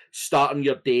kind of starting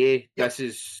your day. Yep.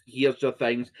 Here's your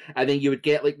things, and then you would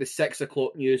get like the 6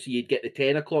 o'clock news. So you'd get the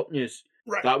 10 o'clock news.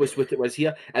 Right. That was what it was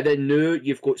here. And then now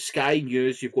you've got Sky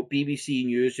News, you've got BBC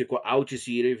News, you've got Al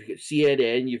Jazeera, you've got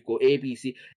CNN, you've got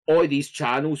ABC. All these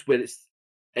channels where it's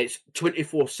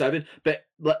 24/7. But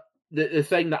the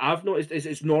thing that I've noticed is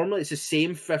it's normally the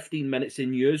same 15 minutes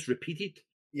in news repeated.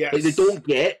 Yes. Like, they don't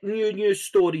get new news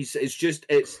stories.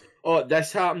 It's oh,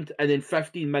 this happened, and then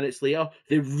 15 minutes later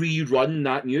they rerun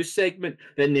that news segment.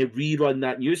 Then they rerun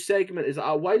that news segment. Is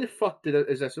why the fuck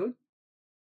is this on?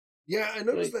 Yeah, I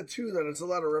noticed that too. That it's a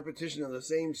lot of repetition of the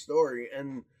same story.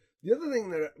 And the other thing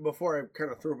that, before I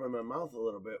kind of threw up in my mouth a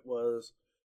little bit, was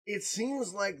it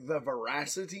seems like the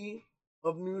veracity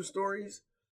of news stories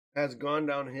has gone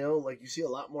downhill. Like, you see a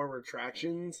lot more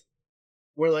retractions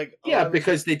where, like,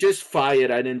 because they just fire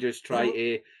in and just try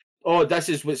to oh, this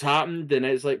is what's happened, and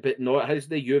it's like, but no, it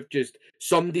hasn't. You've just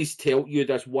somebody's told you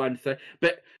this one thing.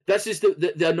 But this is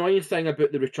the annoying thing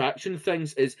about the retraction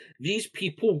things is these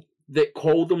people that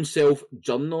call themselves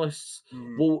journalists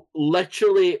will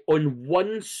literally on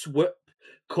one swoop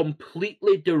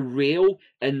completely derail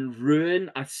and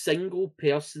ruin a single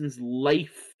person's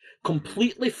life,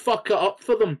 completely fuck it up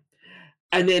for them,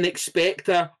 and then expect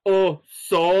oh,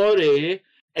 sorry,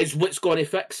 is what's going to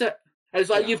fix it. It's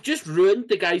like, you've just ruined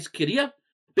the guy's career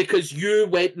because you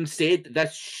went and said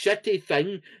this shitty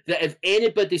thing that if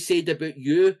anybody said about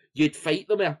you, you'd fight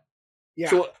them with. Yeah.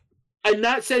 So, in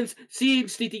that sense, see,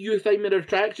 instead of you finding a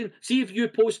retraction, see if you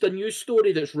post a news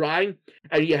story that's wrong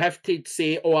and you have to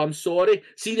say, oh, I'm sorry,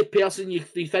 see the person you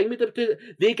think with them,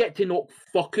 they get to knock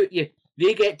fuck at you.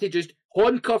 They get to just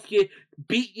handcuff you,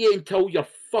 beat you until you're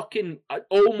fucking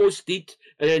almost dead,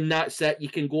 and then that's it. You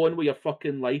can go on with your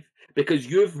fucking life because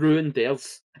you've ruined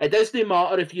theirs. It doesn't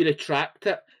matter if you retract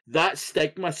it. That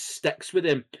stigma sticks with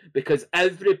them because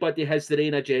everybody has their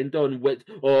own agenda on what,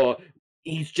 or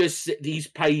he's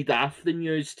paid off the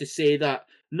news to say that.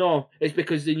 No, it's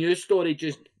because the news story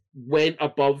just went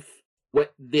above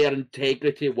what their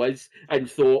integrity was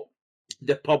and thought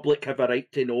the public have a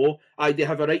right to know. They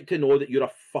have a right to know that you're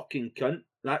a fucking cunt.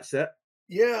 That's it.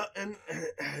 Yeah, and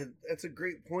that's a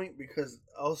great point because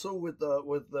also with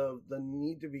the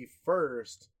need to be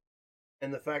first,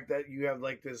 and the fact that you have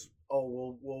like this,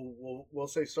 oh, we'll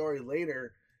say sorry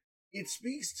later. It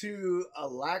speaks to a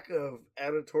lack of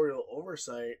editorial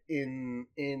oversight in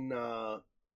the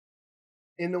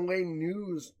way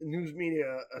news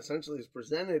media essentially is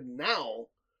presented now,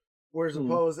 whereas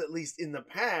opposed, at least in the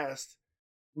past,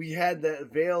 we had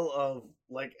that veil of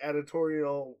like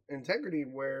editorial integrity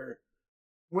where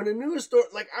when a news story,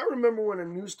 like I remember when a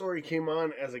news story came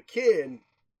on as a kid,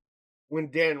 when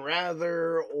Dan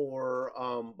Rather or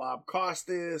Bob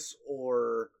Costas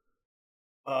or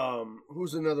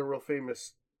who's another real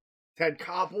famous, Ted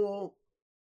Koppel,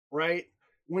 right?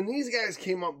 When these guys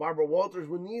came up, Barbara Walters,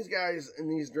 when these guys and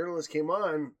these journalists came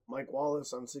on, Mike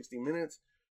Wallace on 60 Minutes,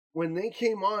 when they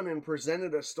came on and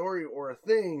presented a story or a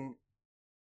thing,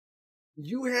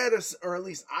 you had or at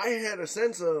least I had a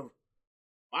sense of,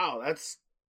 wow, that's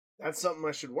something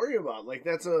I should worry about. Like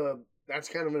that's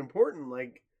kind of important.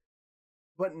 Like,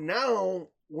 but now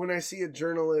when I see a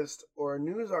journalist or a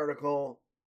news article,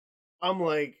 I'm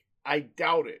like, I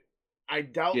doubt it. I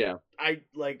doubt. Yeah.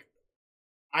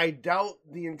 I doubt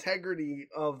the integrity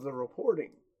of the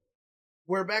reporting.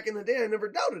 Where back in the day, I never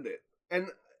doubted it, and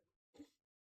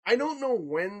I don't know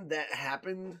when that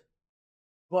happened,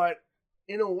 but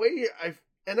in a way, I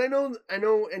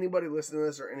know anybody listening to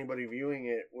this or anybody viewing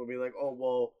it will be like, oh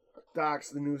well, Docs,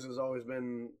 the news has always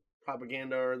been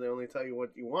propaganda, or they only tell you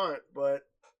what you want, but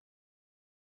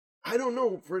I don't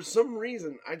know. For some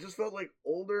reason, I just felt like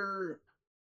older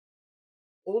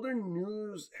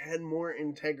news had more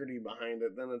integrity behind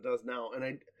it than it does now,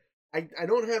 and I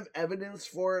don't have evidence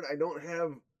for it. I don't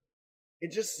have.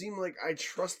 It just seemed like I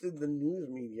trusted the news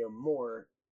media more,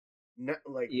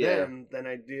 then than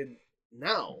I did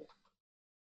now.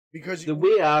 Because the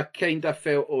way I kind of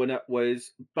felt on it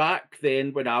was back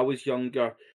then when I was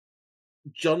younger,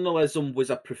 journalism was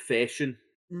a profession.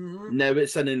 Mm-hmm. Now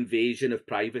it's an invasion of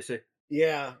privacy.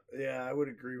 Yeah, I would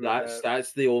agree with that.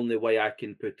 That's the only way I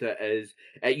can put it. Is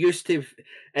it used to,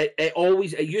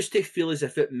 it used to feel as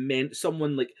if it meant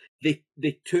someone like they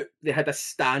had a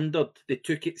standard, they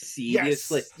took it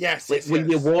seriously. Yes. Like when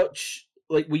you watch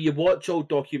old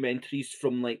documentaries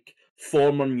from like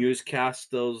former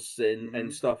newscasters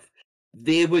and stuff,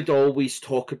 they would always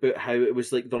talk about how it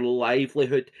was like their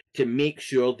livelihood to make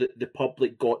sure that the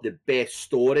public got the best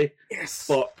story. Yes.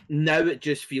 But now it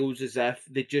just feels as if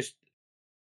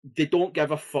they don't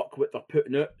give a fuck what they're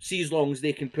putting out. See, as long as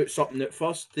they can put something out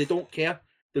first, they don't care.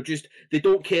 They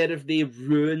don't care if they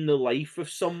ruin the life of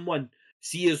someone.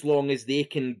 See, as long as they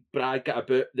can brag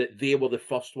about that they were the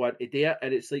first one to do it.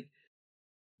 And it's like,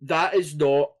 that is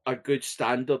not a good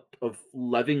standard of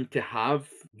living to have.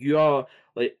 You are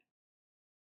like,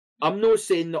 I'm not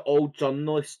saying that all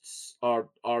journalists are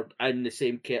in the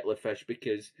same kettle of fish,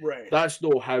 because that's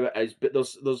not how it is. But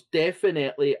there's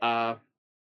definitely a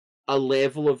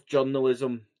level of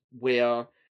journalism where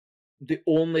the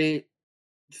only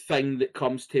thing that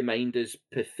comes to mind is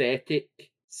pathetic,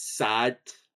 sad,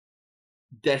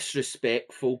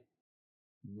 disrespectful,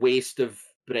 waste of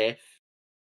breath.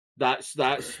 That's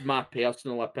my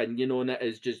personal opinion on it.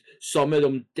 Is just some of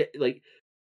them, like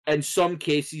in some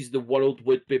cases, the world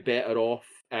would be better off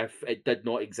if it did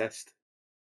not exist.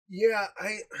 Yeah,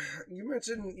 you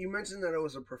mentioned that it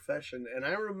was a profession, and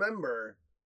I remember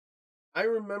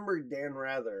Dan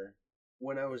Rather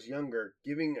when I was younger,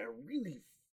 giving a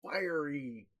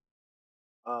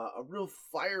real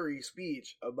fiery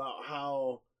speech about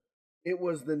how it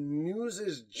was the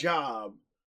news's job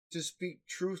to speak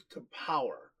truth to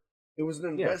power. It was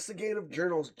an investigative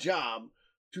journal's job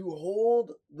to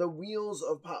hold the wheels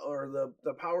of power, or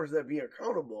the powers that be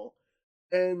accountable.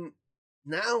 And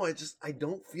now I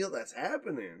don't feel that's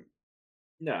happening.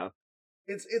 No.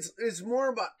 It's more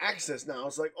about access now.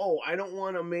 It's like, oh, I don't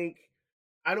want to make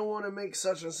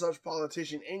such and such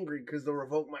politician angry because they'll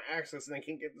revoke my access and I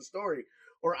can't get the story.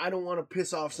 Or I don't want to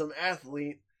piss off some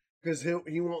athlete because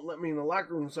he won't let me in the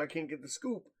locker room so I can't get the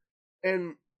scoop.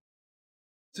 And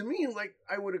to me, like,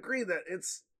 I would agree that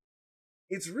it's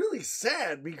really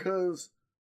sad because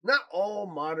not all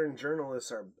modern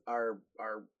journalists are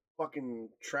fucking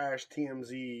trash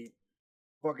TMZ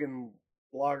fucking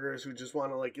bloggers who just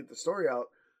want to like get the story out.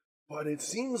 But it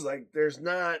seems like there's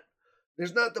not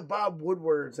the Bob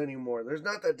Woodwards anymore. There's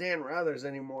not the Dan Rathers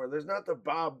anymore. There's not the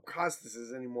Bob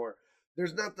Costases anymore.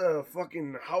 There's not the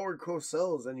fucking Howard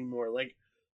Cosell's anymore. Like,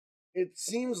 it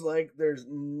seems like there's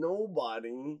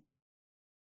nobody,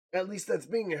 at least that's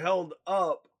being held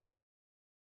up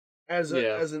as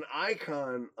an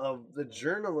icon of the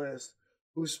journalist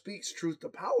who speaks truth to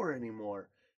power anymore.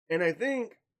 And I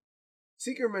think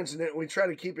Seeker mentioned it, and we try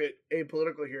to keep it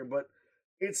apolitical here, but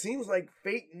it seems like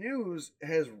fake news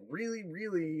has really,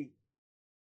 really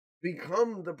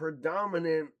become the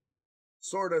predominant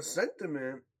sort of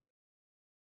sentiment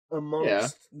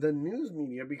amongst the news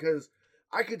media, because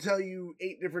I could tell you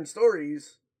 8 different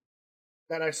stories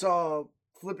that I saw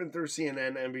flipping through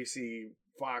CNN, NBC,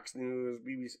 Fox News,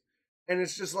 BBC, and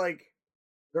it's just like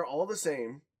they're all the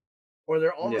same, or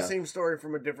they're all the same story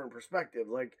from a different perspective.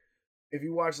 Like, if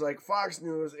you watch like Fox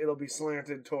News, it'll be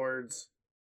slanted towards,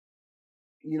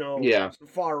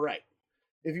 far right.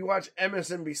 If you watch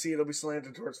MSNBC, it'll be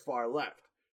slanted towards far left.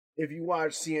 If you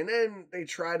watch CNN, they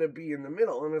try to be in the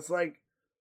middle, and it's like,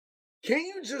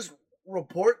 can't you just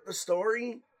report the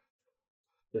story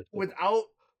without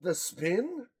the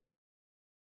spin?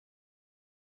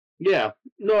 Yeah,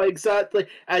 no, exactly.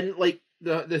 And like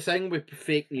the thing with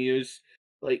fake news,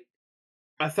 like,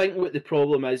 I think what the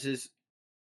problem is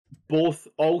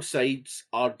all sides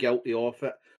are guilty of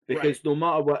it, because no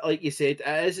matter what, like you said,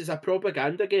 it's a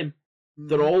propaganda game.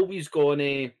 Mm-hmm. You're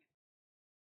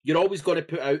always gonna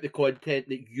put out the content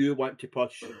that you want to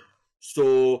push.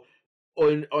 So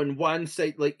on one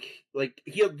side, like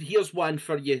here's one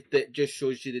for you that just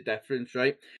shows you the difference,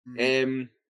 right? Mm-hmm.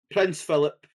 Prince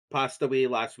Philip passed away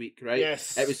last week, right?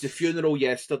 Yes. It was the funeral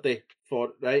yesterday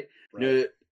right? Now,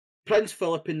 Prince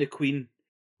Philip and the Queen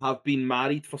have been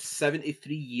married for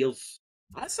 73 years.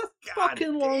 That's a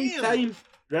fucking long time,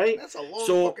 right? That's a long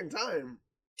fucking time.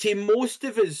 To most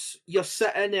of us, you're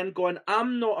sitting there and going,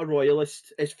 I'm not a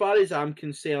royalist. As far as I'm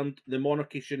concerned, the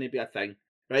monarchy shouldn't be a thing,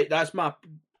 right? That's my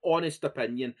honest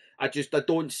opinion. I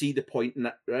don't see the point in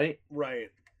it, right? Right.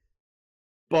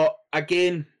 But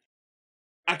again,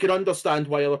 I can understand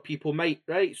why other people might,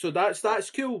 right? So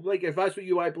that's cool. Like, if that's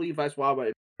what I believe, that's what I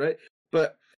want, right?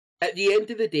 But at the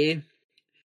end of the day,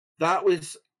 that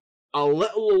was a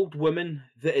little old woman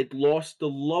that had lost the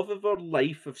love of her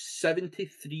life of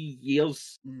 73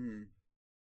 years. Mm.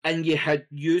 And you had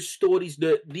news stories.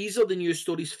 These are the news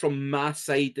stories from my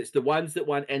side. It's the ones that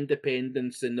want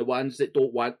independence and the ones that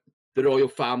don't want the royal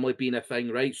family being a thing,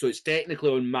 right? So it's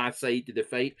technically on my side of the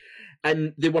fight.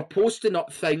 And they were posting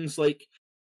up things like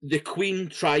the Queen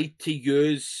tried to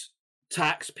use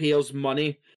taxpayers'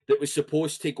 money that was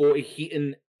supposed to go to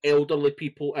heating elderly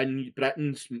people in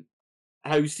Britain's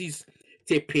houses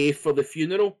to pay for the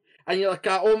funeral. And you're like,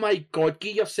 oh my God,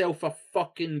 give yourself a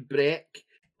fucking break.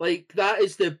 Like, that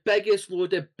is the biggest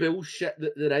load of bullshit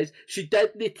that there is. She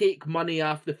didn't take money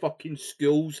off the fucking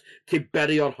schools to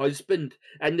bury her husband.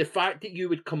 And the fact that you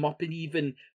would come up and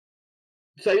even...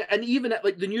 And even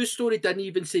like the news story didn't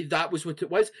even say that was what it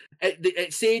was.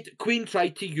 It said Queen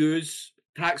tried to use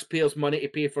taxpayers' money to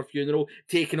pay for funeral,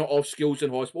 taking it off schools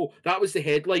and hospital. That was the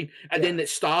headline. And then it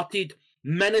started,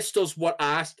 ministers were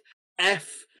asked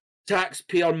if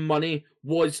taxpayer money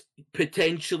was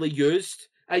potentially used.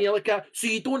 And you're like, so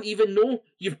you don't even know.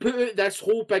 You've put out this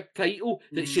whole big title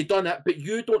that she done it, but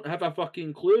you don't have a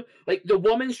fucking clue. Like, the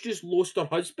woman's just lost her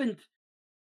husband.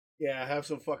 Yeah, have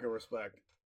some fucking respect.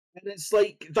 And it's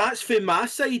like, that's for my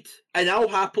side. And I'll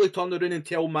happily turn around and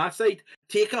tell my side,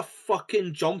 take a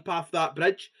fucking jump off that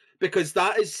bridge, because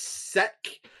that is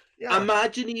sick. Yeah.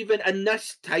 Imagine even in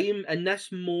this time, in this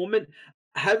moment,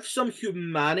 have some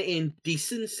humanity and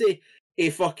decency. A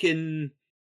fucking...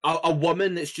 A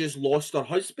woman that's just lost her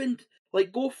husband.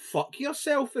 Like, go fuck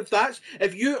yourself.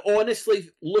 If you honestly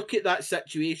look at that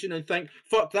situation and think,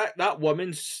 fuck, that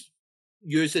woman's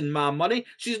using my money.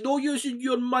 She's no using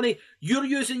your money. You're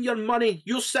using your money.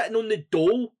 You're sitting on the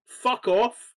dole. Fuck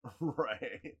off.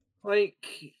 Right.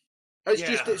 Like,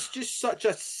 it's just such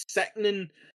a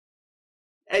sickening.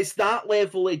 It's that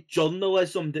level of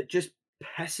journalism that just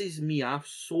pisses me off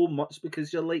so much,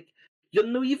 because you're like, you're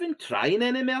not even trying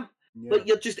anymore. Yeah. Like,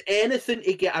 you're just anything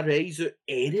to get a rise out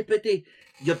anybody,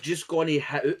 you're just going to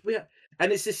hit out with it.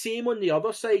 And it's the same on the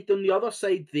other side. On the other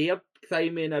side, they're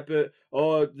climbing about,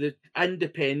 the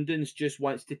independence just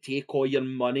wants to take all your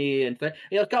money and things.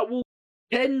 You're like, well,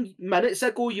 10 minutes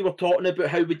ago you were talking about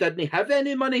how we didn't have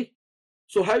any money.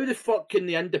 So how the fuck can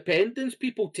the independence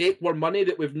people take more money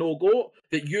that we've no got,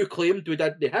 that you claimed we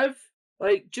didn't have?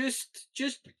 Like, just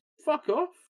fuck off.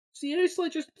 Seriously,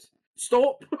 just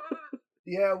stop.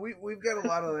 Yeah, we've got a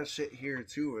lot of that shit here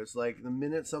too. It's like the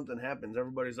minute something happens,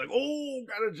 everybody's like, "Oh,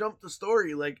 gotta jump the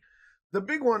story." Like the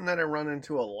big one that I run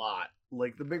into a lot.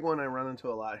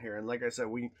 Here, and like I said,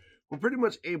 we're pretty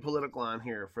much apolitical on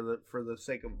here for the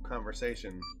sake of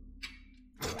conversation.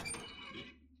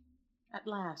 At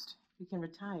last, we can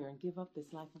retire and give up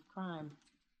this life of crime.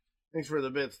 Thanks for the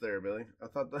bits there, Billy. I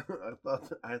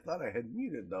thought I had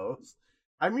muted those.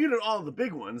 I muted all the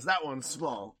big ones. That one's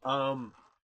small.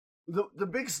 The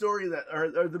big story that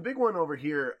or the big one over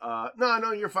here.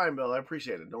 No, you're fine, Bill. I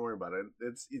appreciate it. Don't worry about it.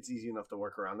 It's easy enough to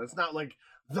work around. It's not like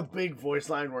the big voice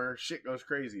line where shit goes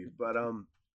crazy. But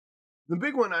the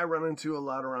big one I run into a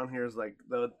lot around here is like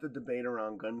the debate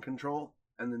around gun control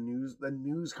and the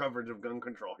news coverage of gun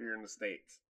control here in the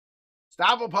States.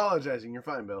 Stop apologizing. You're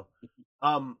fine, Bill.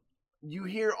 You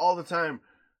hear all the time,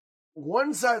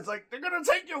 one side's like, they're gonna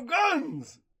take your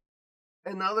guns,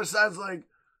 and the other side's like,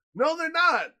 no, they're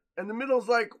not. And the middle's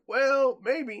like, well,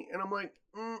 maybe. And I'm like,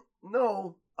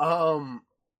 no.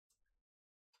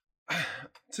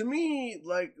 To me,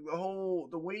 like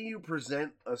the way you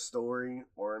present a story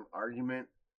or an argument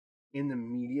in the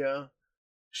media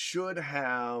should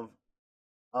have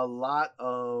a lot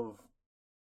of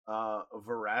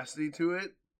veracity to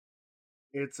it.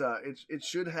 It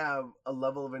should have a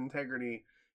level of integrity,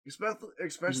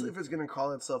 especially if it's going to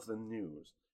call itself the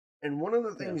news. And one of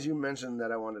the things you mentioned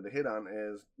that I wanted to hit on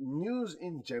is news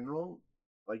in general,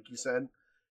 like you said,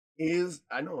 is,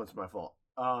 I know it's my fault.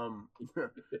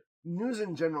 News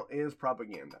in general is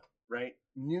propaganda, right?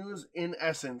 News in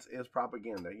essence is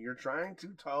propaganda. You're trying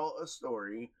to tell a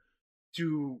story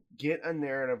to get a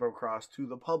narrative across to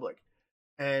the public.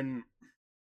 And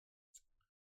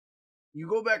you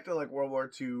go back to like World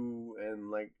War II and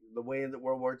like the way that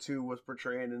World War II was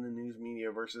portrayed in the news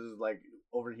media versus like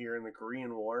over here in the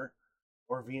Korean War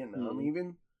or Vietnam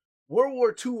even. World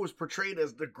War II was portrayed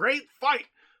as the great fight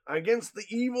against the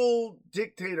evil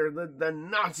dictator, the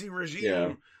Nazi regime.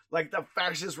 Yeah. Like the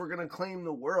fascists were going to claim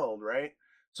the world, right?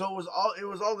 So it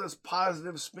was all this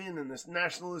positive spin and this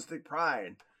nationalistic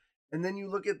pride. And then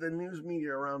you look at the news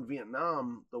media around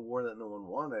Vietnam, the war that no one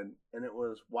wanted, and it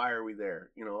was, why are we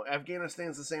there? You know,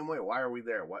 Afghanistan's the same way. Why are we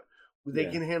there? What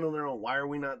they can handle their own. Why are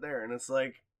we not there? And it's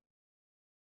like,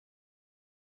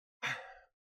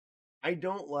 I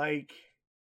don't like.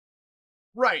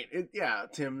 Right?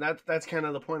 Tim. That's kind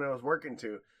of the point I was working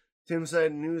to. Tim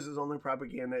said news is only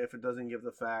propaganda if it doesn't give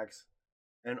the facts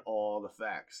and all the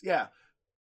facts. Yeah,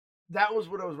 that was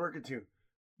what I was working to.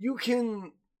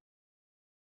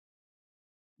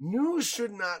 News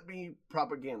should not be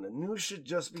propaganda. News should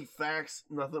just be facts,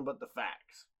 nothing but the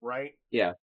facts, right?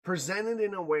 Yeah. Presented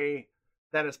in a way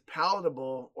that is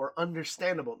palatable or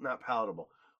understandable, not palatable,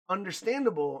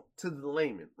 understandable to the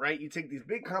layman, right? You take these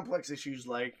big complex issues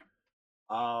like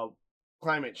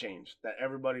climate change that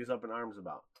everybody's up in arms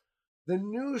about. The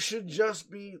news should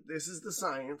just be, this is the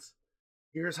science,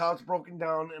 here's how it's broken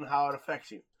down and how it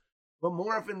affects you. But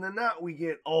more often than not, we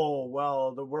get, oh,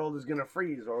 well, the world is going to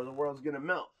freeze or the world's going to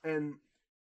melt. And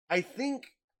I think,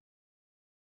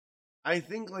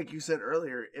 like you said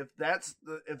earlier, if that's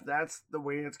the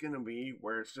way it's going to be,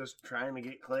 where it's just trying to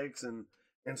get clicks and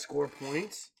score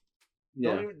points,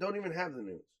 don't even have the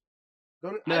news.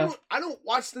 I don't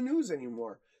watch the news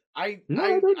anymore. I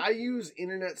use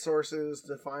internet sources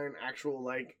to find actual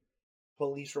like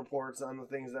police reports on the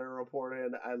things that are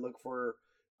reported. I look for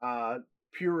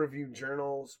peer-reviewed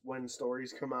journals when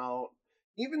stories come out.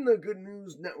 Even the Good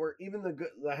News Network, even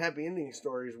the happy ending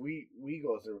stories we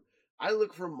go through, I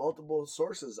look for multiple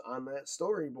sources on that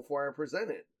story before I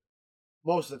present it.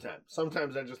 Most of the time.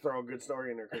 Sometimes I just throw a good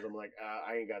story in there because I'm like,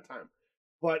 I ain't got time.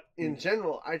 But in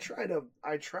general, I try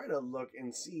to look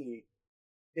and see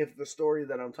if the story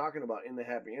that I'm talking about in the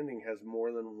happy ending has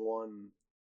more than one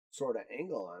sort of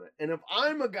angle on it. And if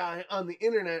I'm a guy on the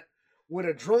internet with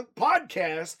a drunk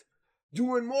podcast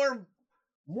doing more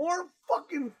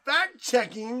fucking fact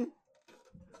checking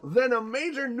than a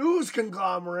major news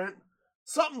conglomerate,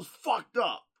 something's fucked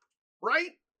up,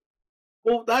 right?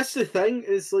 Well, that's the thing.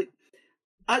 Is like,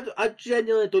 I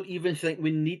genuinely don't even think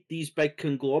we need these big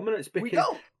conglomerates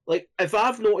because, like, if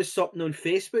I've noticed something on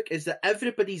Facebook, is that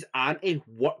everybody's anti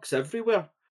works everywhere.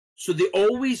 So they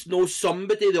always know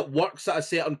somebody that works at a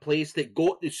certain place that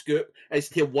got the scoop as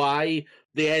to why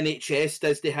the NHS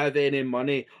doesn't have any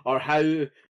money or how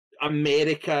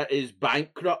America is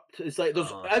bankrupt. It's like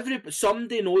there's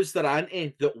somebody knows their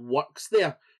auntie that works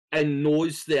there and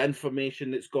knows the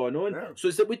information that's going on. Yeah. So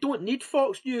it's that we don't need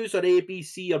Fox News or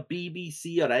ABC or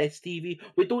BBC or STV.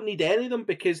 We don't need any of them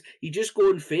because you just go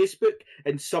on Facebook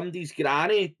and somebody's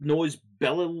granny knows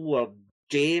Bill or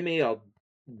Jamie or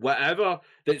whatever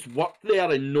that's worked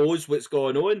there and knows what's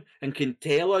going on and can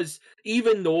tell us,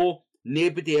 even though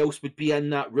nobody else would be in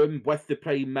that room with the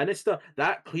Prime Minister.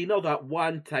 That cleaner, that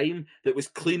one time that was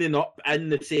cleaning up in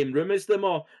the same room as them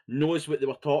all, knows what they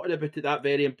were talking about at that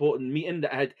very important meeting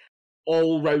that had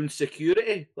all-round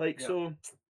security. So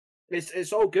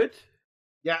it's all good.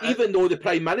 Yeah, even though the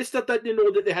Prime Minister didn't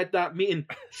know that they had that meeting,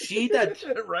 she did.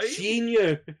 Right? She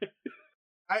knew.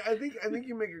 I think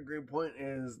you make a great point.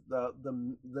 Is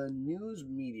the news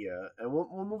media, and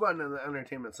we'll move on to the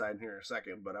entertainment side here in a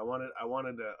second. But I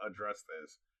wanted to address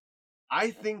this.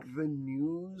 I think the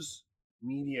news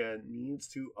media needs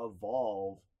to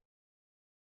evolve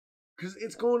because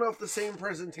it's going off the same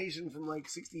presentation from like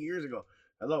 60 years ago.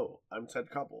 Hello, I'm Ted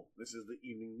Koppel. This is the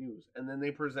evening news, and then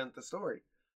they present the story.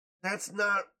 That's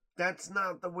not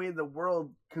the way the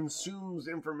world consumes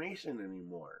information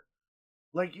anymore.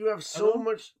 Like, you have so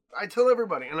much. I tell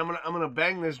everybody, and I'm gonna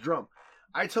bang this drum.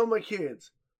 I tell my kids,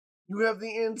 you have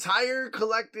the entire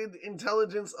collected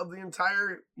intelligence of the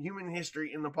entire human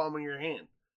history in the palm of your hand.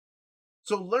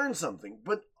 So learn something,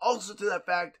 but also to that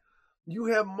fact, you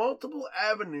have multiple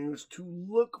avenues to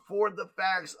look for the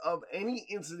facts of any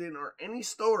incident or any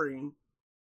story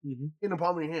in the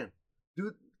palm of your hand.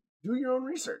 Do your own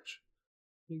research.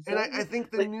 Exactly. And I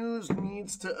think the news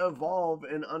needs to evolve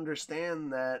and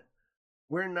understand that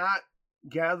we're not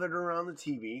gathered around the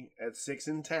TV at 6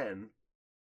 and 10.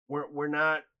 We're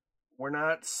not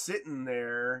sitting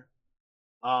there.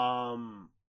 We're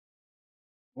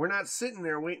not sitting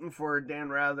there waiting for Dan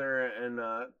Rather and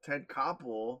Ted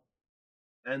Koppel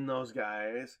and those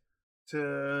guys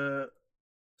to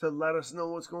let us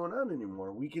know what's going on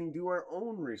anymore. We can do our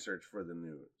own research for the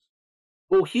news.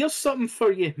 Well, here's something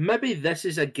for you. Maybe this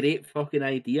is a great fucking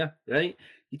idea, right?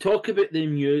 You talk about the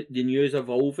news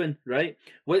evolving, right?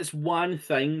 What's one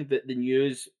thing that the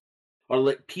news or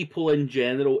like people in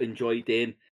general enjoy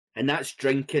doing? And that's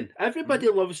drinking. Everybody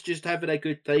loves just having a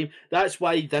good time. That's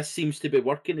why this seems to be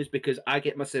working, is because I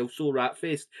get myself so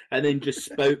rat-faced and then just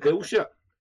spout bullshit.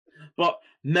 But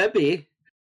maybe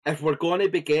if we're going to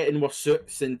be getting our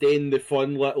suits and doing the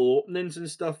fun little openings and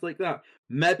stuff like that,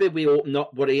 maybe we open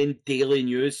up our own daily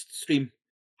news stream.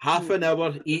 Half an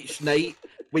hour each night.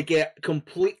 We get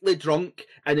completely drunk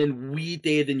and then we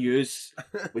do the news.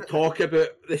 We talk about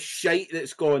the shite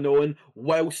that's going on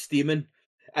while steaming,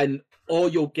 and all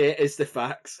you'll get is the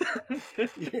facts.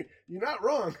 You're not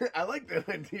wrong. I like that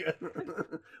idea.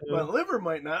 My liver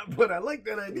might not, but I like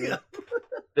that idea.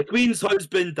 The Queen's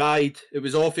husband died. It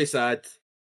was awfully sad.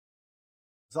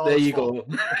 There you go.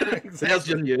 Exactly. There's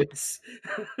your news.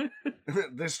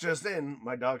 This just in,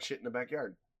 my dog shit in the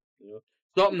backyard. Yeah.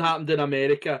 Something happened in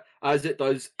America, as it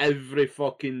does every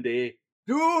fucking day.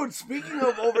 Dude, speaking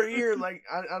of over here, like,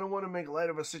 I don't want to make light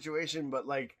of a situation, but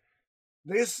like,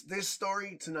 this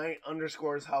story tonight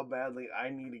underscores how badly I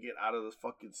need to get out of this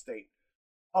fucking state.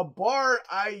 A bar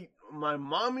my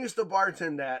mom used to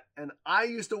bartend at, and I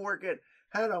used to work at,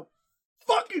 had a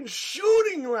fucking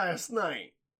shooting last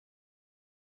night.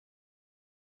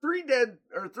 3 dead,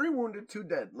 or 3 wounded, 2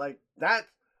 dead. Like, that.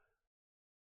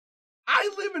 I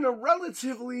live in a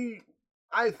relatively,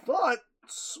 I thought,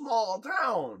 small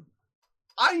town.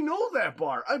 I know that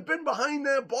bar. I've been behind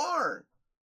that bar.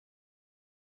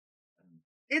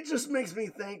 It just makes me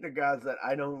thank the gods that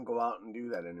I don't go out and do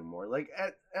that anymore. Like,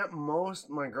 at most,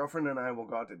 my girlfriend and I will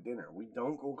go out to dinner. We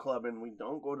don't go clubbing. We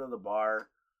don't go to the bar.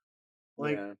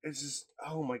 Like, It's just,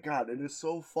 oh my god, it is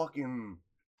so fucking,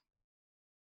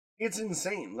 it's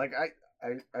insane. Like,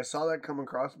 I saw that come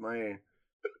across my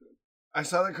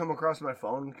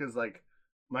phone because, like,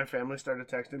 my family started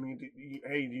texting me,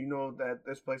 hey, do you know that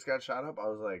this place got shot up? I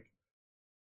was like,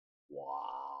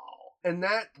 wow. And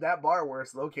that bar where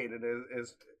it's located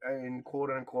is in quote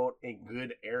unquote a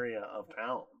good area of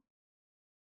town.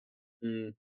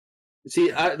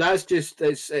 See, that's just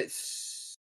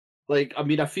it's like, I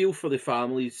mean, I feel for the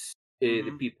families,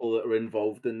 the people that are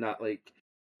involved in that. Like,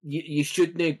 you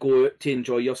shouldn't go out to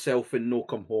enjoy yourself and no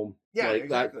come home. Yeah, like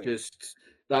exactly.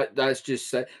 That's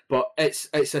just it. But it's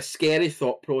a scary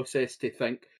thought process to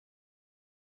think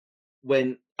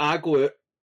when I go out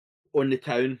on the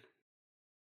town.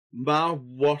 My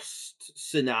worst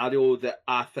scenario that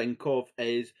I think of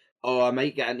is, oh, I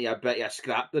might get into a bit of a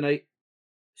scrap tonight.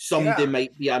 Somebody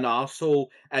might be an arsehole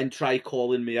and try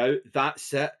calling me out.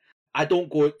 That's it. I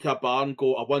don't go out to a bar and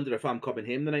go, I wonder if I'm coming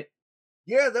home tonight.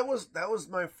 Yeah, that was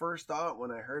my first thought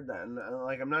when I heard that. And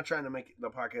like, I'm not trying to make the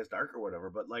podcast dark or whatever,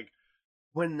 but like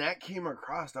when that came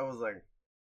across, I was like,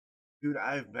 dude,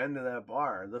 I've been to that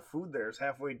bar. The food there is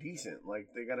halfway decent. Like,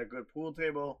 they got a good pool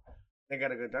table, they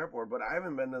got a good dartboard, but I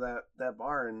haven't been to that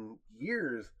bar in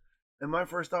years. And my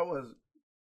first thought was,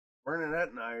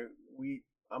 Bernadette and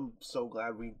I'm so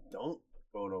glad we don't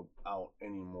go out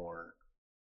anymore.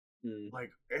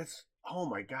 Like, it's, oh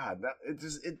my god, that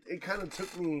it kind of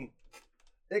took me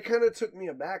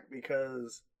aback,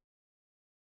 because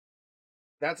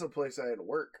that's a place I had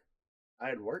worked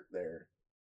there.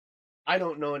 I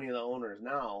don't know any of the owners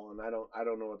now, and I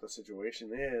don't know what the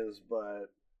situation is,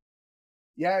 but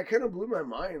yeah, it kind of blew my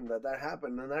mind that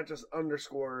happened, and that just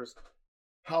underscores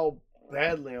how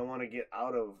badly I want to get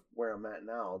out of where I'm at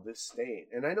now, this state.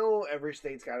 And I know every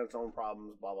state's got its own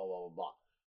problems, blah blah blah blah blah.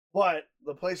 But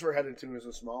the place we're headed to is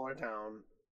a smaller town.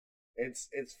 It's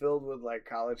filled with like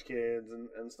college kids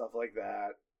and stuff like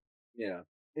that. Yeah.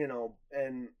 You know,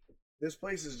 and this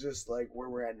place is just like where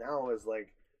we're at now is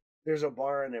like there's a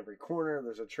bar in every corner,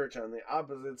 there's a church on the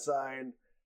opposite side.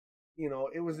 You know,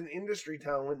 it was an industry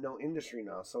town with no industry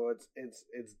now, so it's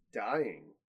dying.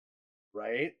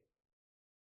 Right?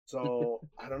 So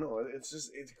I don't know, it's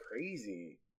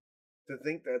crazy to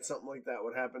think that something like that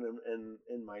would happen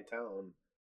in my town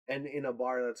and in a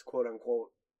bar that's quote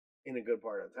unquote in a good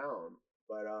part of town.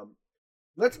 But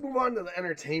let's move on to the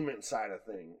entertainment side of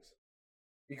things,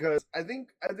 because I think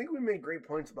we made great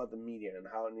points about the media and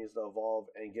how it needs to evolve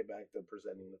and get back to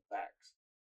presenting the facts.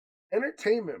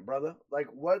 Entertainment, brother. Like,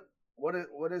 what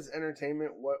is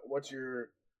entertainment? What are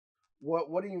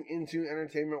you into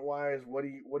entertainment wise? What do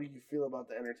you feel about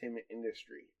the entertainment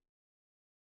industry?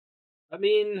 I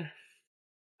mean,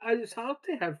 it's hard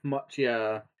to have much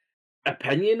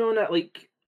opinion on it. Like,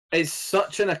 it's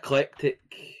such an eclectic,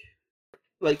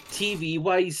 like, TV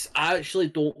wise, I actually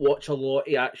don't watch a lot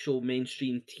of actual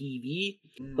mainstream TV.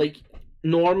 Like,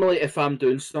 normally if I'm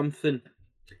doing something,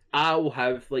 I'll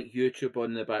have like YouTube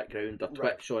on in the background or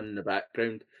Twitch on in the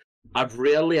background. I've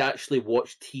rarely actually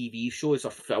watched TV shows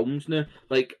or films now.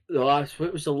 Like, what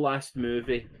was the last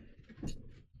movie?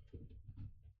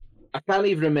 I can't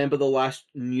even remember the last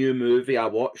new movie I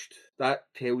watched. That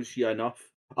tells you enough.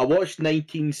 I watched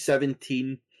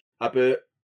 1917 about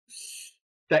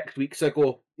 6 weeks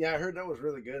ago. Yeah, I heard that was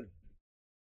really good.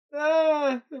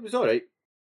 It was alright.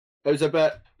 It was a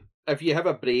bit, if you have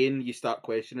a brain, you start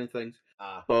questioning things.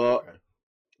 But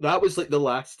that was like the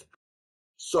last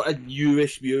sort of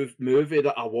newish movie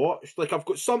that I watched. Like, I've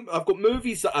got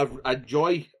movies that I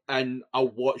enjoy and I'll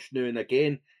watch now and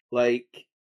again. Like,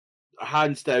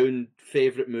 hands down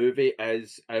favorite movie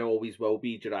is, and always will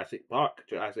be, Jurassic Park.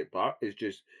 Jurassic Park is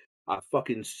just a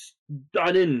fucking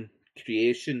stunning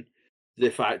creation.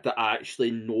 The fact that I actually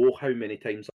know how many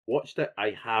times I watched it,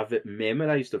 I have it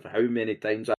memorized of how many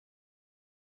times I.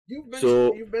 You've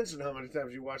mentioned how many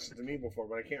times you watched it to me before,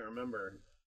 but I can't remember.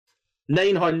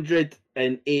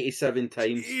 987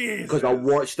 times, because I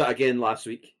watched it again last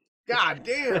week. God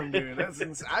damn, dude, that's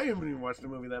insane. I haven't even watched the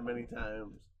movie that many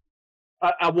times.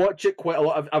 I watch it quite a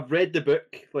lot. I've read the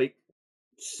book like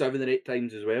 7 or 8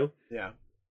 times as well. Yeah.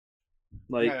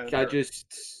 Like, yeah,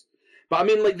 but I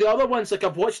mean, like, the other ones, like,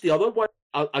 I've watched the other one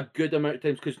a good amount of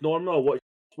times, because normally I'll watch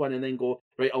one and then go,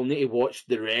 right, I'll need to watch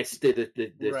the rest of the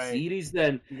series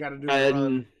then. You gotta do the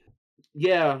run.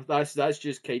 Yeah, that's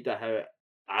just kind of how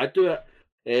I do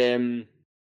it.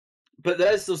 But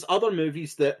there's other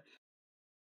movies that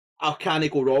I can't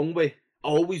go wrong with.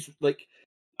 I'll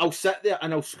sit there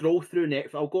and I'll scroll through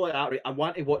Netflix. I'll go like that, right, I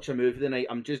want to watch a movie tonight.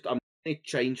 I'm going to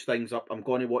change things up. I'm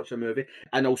going to watch a movie.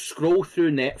 And I'll scroll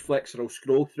through Netflix or I'll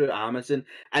scroll through Amazon.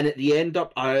 And at the end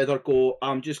up, I either go,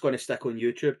 I'm just going to stick on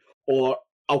YouTube, or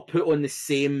I'll put on the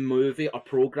same movie or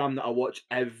program that I watch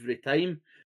every time,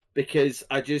 because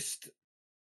I just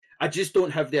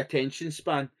don't have the attention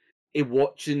span of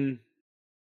watching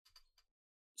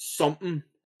something.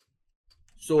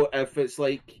 So if it's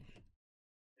like,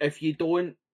 if you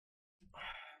don't,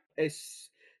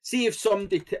 see if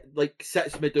somebody like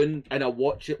sits me down and I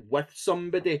watch it with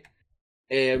somebody,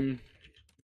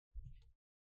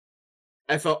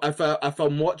 if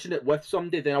I'm watching it with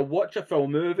somebody, then I'll watch a full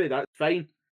movie. That's fine.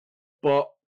 But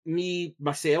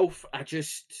myself, I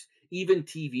just, even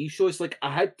TV shows, like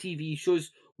I had TV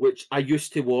shows which I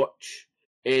used to watch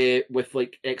with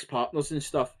like ex-partners and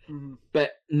stuff,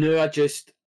 but now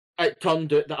it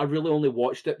turned out that I really only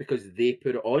watched it because they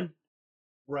put it on.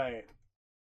 Right.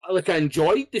 Like I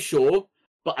enjoyed the show,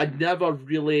 but I never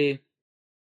really.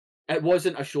 It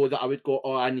wasn't a show that I would go,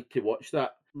 oh, I need to watch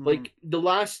that. Like the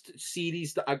last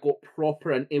series that I got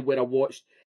proper into, where I watched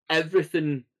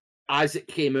everything as it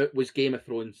came out, was Game of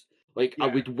Thrones. Like I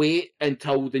would wait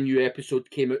until the new episode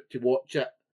came out to watch it.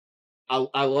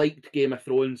 I liked Game of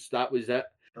Thrones. That was it.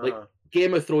 Like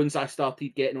Game of Thrones, I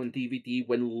started getting on DVD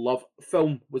when Love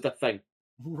Film was a thing.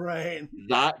 Right.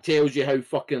 That tells you how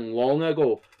fucking long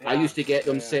ago. I used to get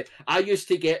them sent. I used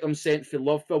to get them sent for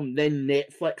Love Film, then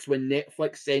Netflix, when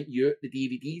Netflix sent you out the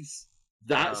DVDs.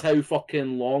 That's how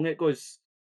fucking long it goes.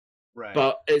 Right.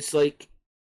 But it's like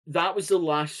that was the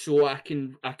last show I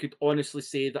could honestly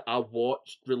say that I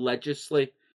watched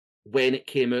religiously when it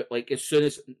came out. Like as soon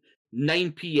as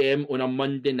 9 p.m. on a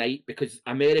Monday night, because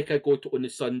America go to on the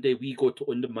Sunday, we go to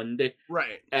on the Monday.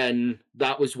 Right. And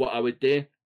that was what I would do.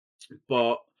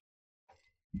 But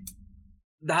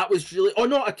that was really... Oh,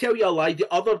 no, I tell you a lie.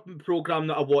 The other program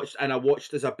that I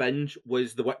watched as a binge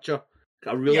was The Witcher.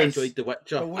 I really enjoyed The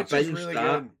Witcher. I binged really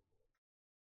that. Good.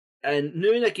 And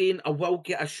now and again, I will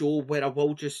get a show where I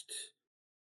will just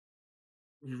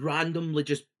randomly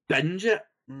just binge it.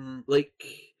 Like...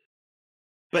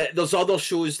 But there's other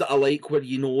shows that I like where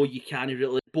you can't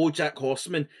really... BoJack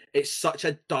Horseman, it's such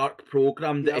a dark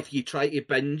program that if you try to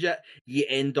binge it, you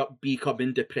end up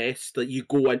becoming depressed. That you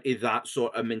go into that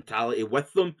sort of mentality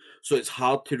with them, so it's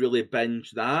hard to really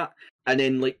binge that. And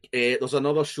then like there's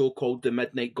another show called The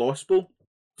Midnight Gospel,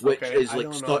 which is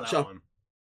like such a...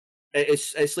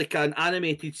 It's like an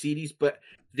animated series, but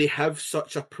they have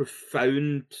such a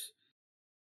profound...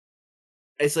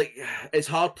 It's like, it's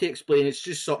hard to explain. It's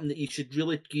just something that you should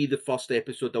really give the first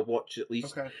episode a watch at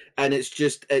least. Okay. And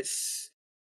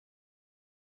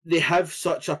they have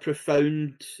such a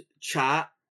profound chat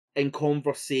and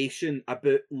conversation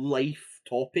about life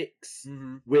topics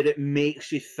where it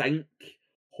makes you think,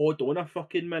 hold on a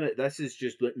fucking minute, this is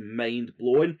just like mind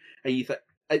blowing. And you think,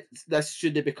 this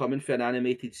should be coming for an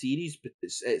animated series, but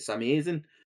it's amazing.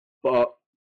 But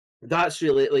that's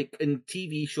really, like, in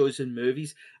TV shows and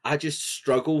movies, I just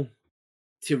struggle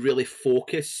to really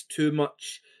focus too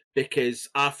much, because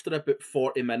after about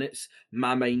 40 minutes,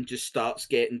 my mind just starts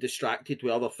getting distracted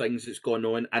with other things that's going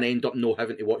on, and I end up not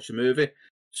having to watch the movie.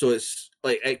 So it's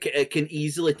like, it can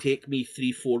easily take me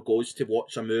 3-4 goes to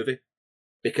watch a movie,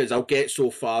 because I'll get so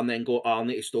far and then go, oh, I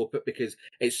need to stop it because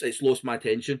it's lost my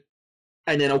attention.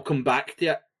 And then I'll come back to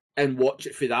it and watch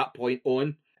it from that point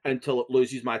on until it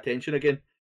loses my attention again.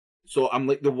 So I'm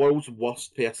like the world's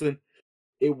worst person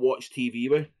to watch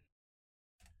TV with.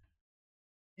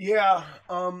 Yeah,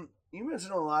 you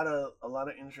mentioned a lot of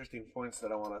interesting points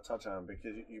that I want to touch on,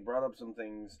 because you brought up some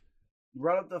things. You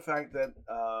brought up the fact that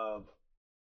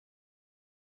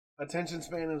attention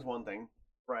span is one thing,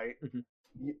 right?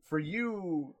 For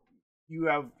you're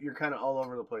kind of all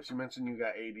over the place. You mentioned you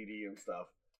got ADD and stuff.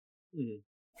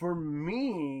 For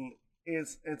me,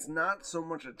 it's not so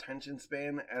much attention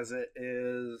span as it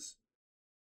is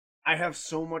I have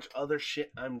so much other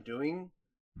shit I'm doing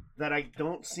that I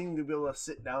don't seem to be able to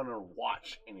sit down and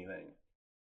watch anything.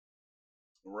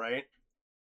 Right?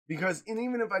 Because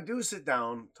even if I do sit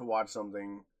down to watch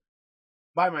something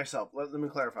by myself, let me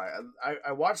clarify.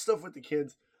 I watch stuff with the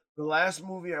kids. The last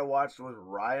movie I watched was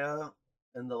Raya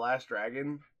and the Last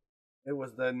Dragon. It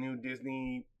was the new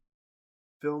Disney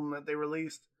film that they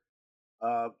released.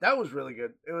 That was really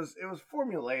good. It was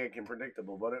formulaic and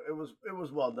predictable, but it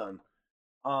was well done.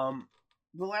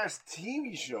 The last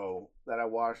TV show that I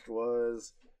watched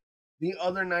was the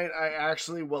other night.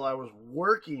 While I was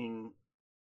working,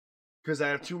 because I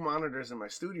have 2 monitors in my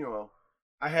studio,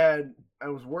 I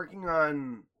was working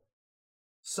on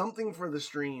something for the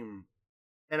stream,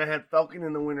 and I had Falcon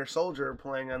and the Winter Soldier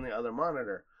playing on the other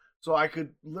monitor, so I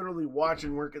could literally watch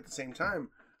and work at the same time.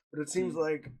 But it seems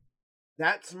like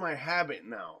that's my habit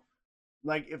now.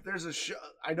 Like, if there's a show,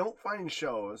 I don't find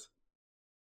shows,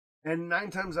 and 9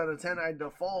 times out of 10, I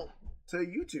default to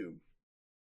YouTube,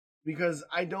 because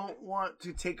I don't want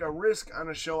to take a risk on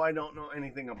a show I don't know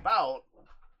anything about.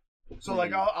 So,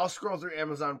 like, I'll scroll through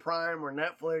Amazon Prime or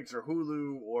Netflix or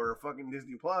Hulu or fucking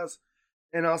Disney Plus,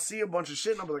 and I'll see a bunch of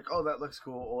shit, and I'll be like, oh, that looks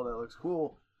cool. Oh, that looks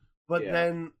cool. But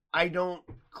then I don't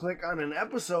click on an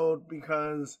episode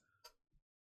because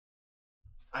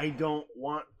I don't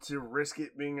want to risk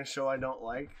it being a show I don't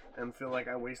like and feel like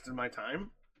I wasted my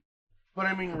time. But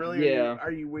I mean, really, Yeah.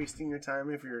 are you wasting your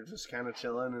time if you're just kind of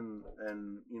chilling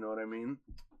and you know what I mean?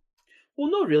 Well,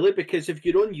 not really, because if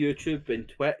you're on YouTube and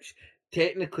Twitch,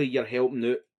 technically you're helping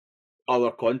out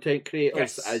other content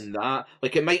creators and that.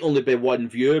 Like, it might only be one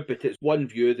view, but it's one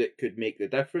view that could make the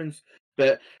difference.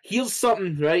 But here's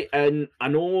something, right? And I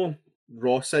know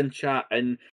Ross in chat,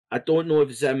 and I don't know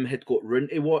if Zim had got round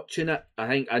to watching it.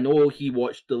 I know he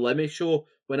watched the Lemmy Show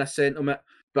when I sent him it,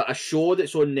 but a show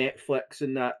that's on Netflix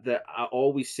and that I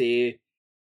always say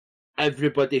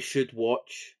everybody should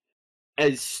watch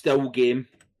is Still Game.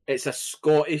 It's a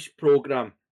Scottish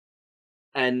programme,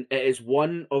 and it is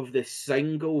one of the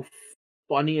single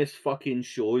funniest fucking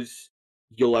shows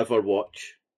you'll ever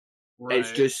watch. Right.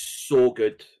 It's just so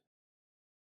good.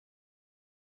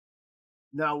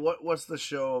 Now, what's the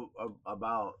show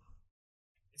about?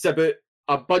 It's about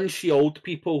a bunch of old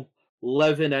people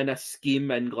living in a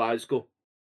scheme in Glasgow,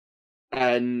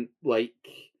 and like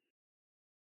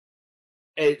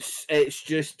it's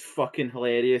just fucking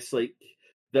hilarious. Like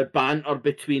the banter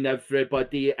between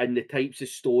everybody and the types of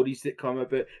stories that come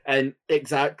about, and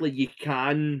exactly you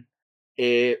can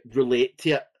relate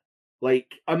to it. Like,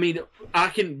 I mean,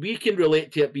 we can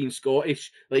relate to it being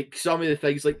Scottish. Like some of the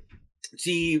things, like,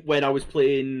 see when I was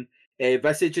playing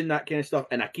Visage and that kind of stuff,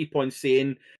 and I keep on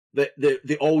saying that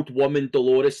the old woman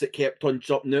Dolores that kept on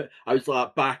jumping out, I was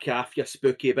like, back off, you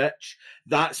spooky bitch.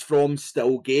 That's from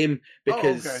Still Game,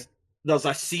 because there's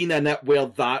a scene in it where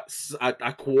that's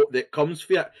a quote that comes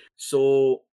for it.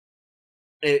 So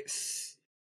it's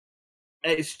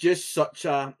just such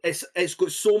a it's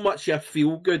got so much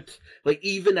feel good. Like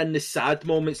even in the sad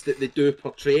moments that they do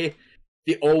portray,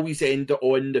 they always end it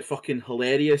on the fucking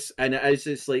hilarious. And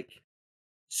it's like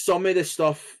some of the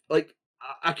stuff, like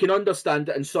I can understand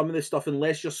it, and some of the stuff,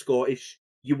 unless you're Scottish,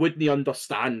 you wouldn't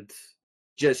understand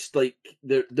just like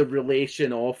the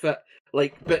relation of it.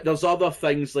 Like, but there's other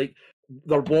things like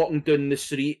they're walking down the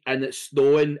street and it's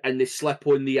snowing and they slip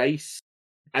on the ice,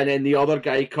 and then the other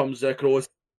guy comes across.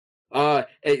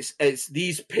 It's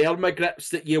these perma grips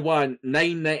that you want,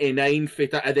 $9.99 for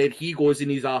it, and then he goes in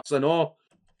his arse and all,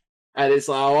 and it's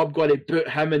like, oh, I'm going to put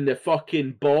him in the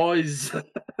fucking boys.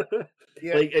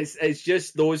 Yeah. Like it's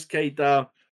just those kind of,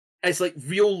 it's like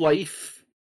real life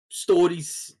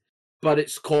stories, but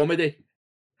it's comedy,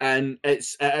 and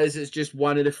it's just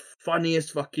one of the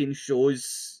funniest fucking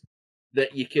shows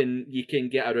that you can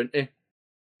get around to.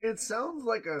 It sounds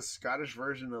like a Scottish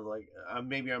version of like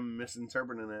maybe I'm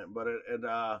misinterpreting it, but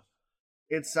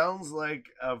it sounds like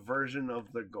a version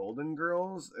of the Golden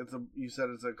Girls. You said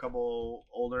it's a couple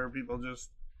older people just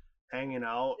hanging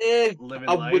out, living life.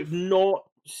 I would not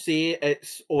say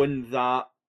it's on that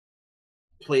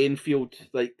playing field.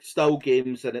 Like Still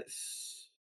Games in its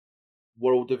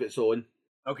world of its own.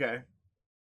 Okay.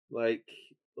 Like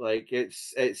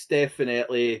it's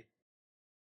definitely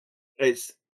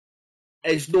it's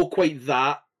not quite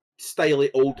that style of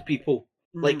old people.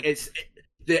 Mm-hmm. Like it's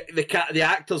the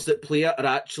actors that play it are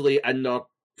actually in their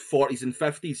 40s and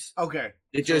 50s. Okay.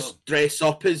 They just dress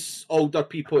up as older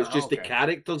people. It's just the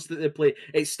characters that they play.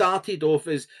 It started off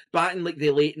as, back in like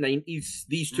the late 90s,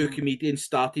 these two comedians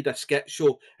started a skit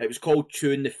show. It was called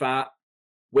Chewing the Fat,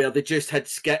 where they just had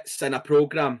skits in a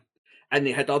programme, and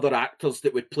they had other actors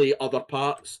that would play other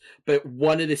parts. But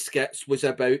one of the skits was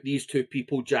about these two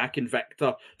people, Jack and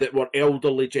Victor, that were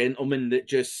elderly gentlemen that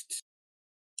just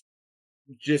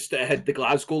had the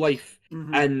Glasgow life.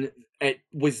 Mm-hmm. And it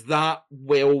was that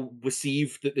well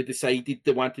received that they decided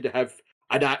they wanted to have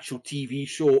an actual TV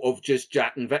show of just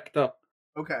Jack and Victor.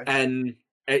 Okay. And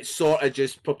it sort of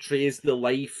just portrays the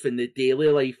life and the daily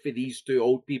life of these two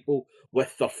old people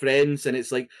with their friends. And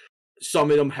it's like some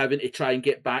of them having to try and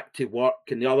get back to work,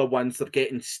 and the other ones are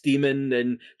getting steaming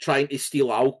and trying to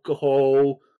steal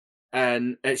alcohol.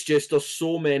 And it's just, there's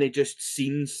so many just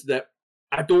scenes that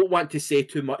I don't want to say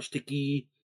too much to give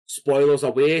spoilers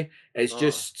away. It's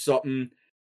just something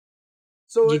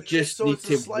you just need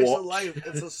to watch.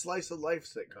 It's a slice of life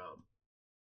sitcom.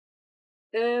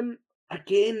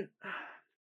 Again,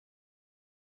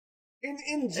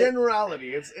 in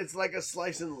generality, it's like a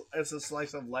slice of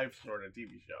life sort of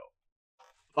TV show.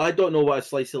 I don't know what a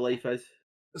slice of life is.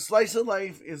 A slice of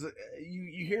life is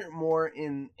you hear it more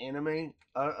in anime.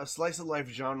 A slice of life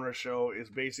genre show is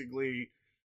basically,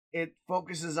 it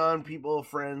focuses on people,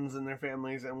 friends, and their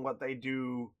families and what they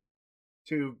do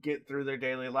to get through their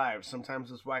daily lives. Sometimes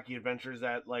it's wacky adventures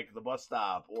at like the bus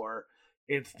stop, or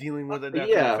it's dealing with a death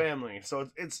in the family. So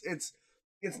it's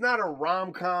not a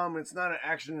rom-com. It's not an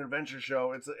action adventure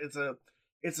show.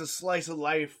 It's a slice of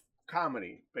life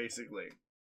comedy, basically.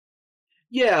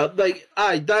 Yeah, like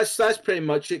that's pretty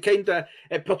much it.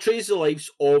 It portrays the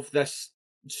lives of this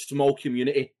small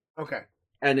community. Okay.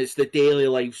 And it's the daily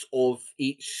lives of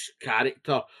each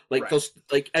character. Like, there's,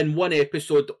 like, in one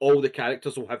episode, all the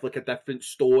characters will have, like, a different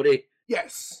story.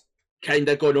 Yes. Kind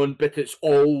of going on, but it's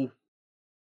all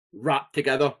wrapped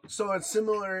together. So it's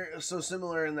similar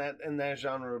in that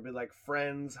genre would be like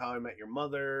Friends, How I Met Your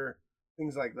Mother,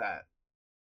 things like that.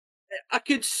 I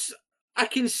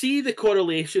can see the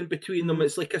correlation between them.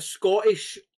 It's like a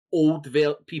Scottish old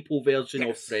people version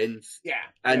of Friends. Yeah.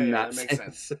 And that makes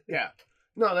sense. Yeah.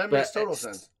 No, that makes total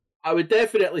sense. I would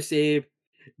definitely say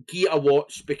give it a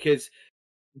watch, because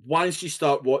once you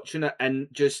start watching it and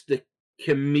just the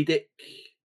comedic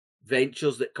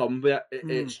ventures that come with it,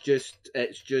 it's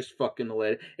just fucking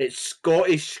hilarious. It's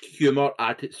Scottish humour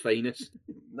at its finest.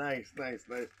 Nice.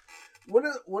 One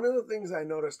of the things I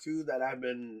noticed too that I've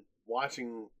been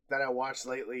watching, that I watched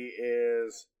lately,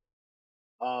 is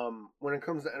when it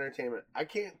comes to entertainment, I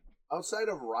can't, outside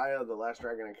of Raya the Last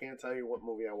Dragon, I can't tell you what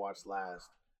movie I watched last.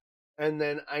 And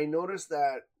then I noticed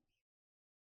that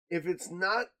if it's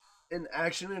not an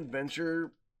action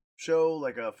adventure show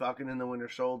like a Falcon and the Winter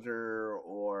Soldier,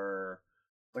 or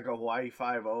like a Hawaii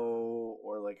Five-0,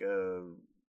 or like a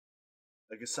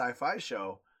sci-fi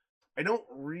show, I don't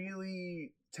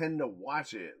really tend to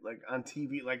watch it like on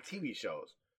TV, like TV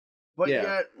shows. But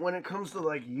yet when it comes to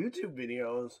like YouTube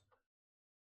videos,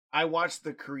 I watch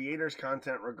the creators'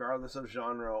 content regardless of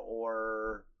genre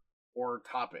or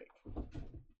topic.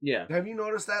 Yeah. Have you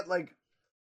noticed that, like,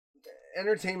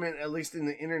 entertainment, at least in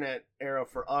the internet era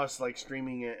for us, like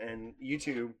streaming it and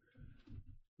YouTube,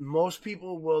 most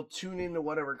people will tune into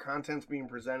whatever content's being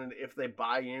presented if they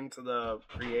buy into the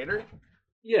creator.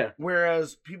 Yeah.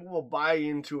 Whereas people will buy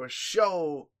into a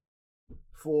show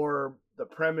for the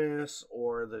premise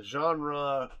or the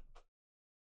genre,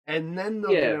 and then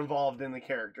they'll get involved in the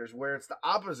characters, where it's the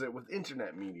opposite with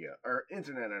internet media or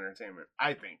internet entertainment,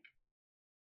 I think.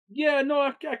 Yeah, no,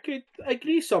 I could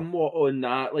agree somewhat on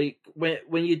that. Like,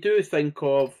 when you do think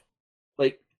of,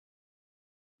 like,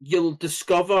 you'll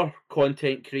discover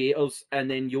content creators and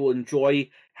then you'll enjoy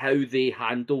how they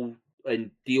handle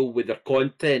and deal with their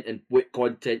content and what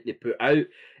content they put out.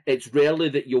 It's rarely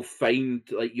that you'll find,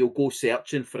 like, you'll go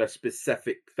searching for a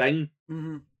specific thing.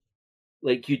 Mm-hmm.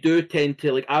 Like, you do tend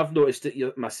to, like, I've noticed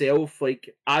it myself,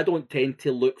 like, I don't tend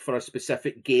to look for a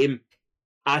specific game.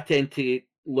 I tend to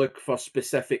look for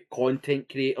specific content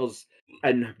creators,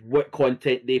 and what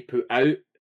content they put out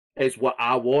is what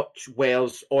I watch.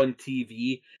 Whereas on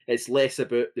TV, it's less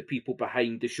about the people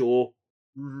behind the show.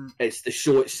 Mm-hmm. It's the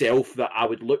show itself that I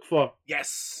would look for.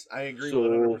 Yes, I agree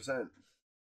 100%.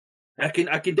 I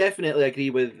can definitely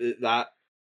agree with that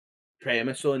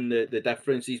premise on the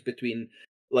differences between,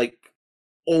 like,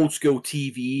 old school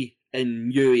TV and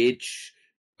new age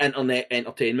internet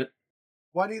entertainment.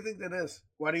 Why do you think that is?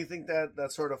 Why do you think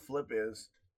that sort of flip is?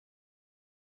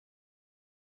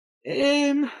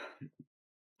 I'm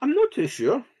not too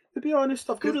sure, to be honest.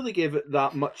 I've not really gave it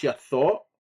that much a thought.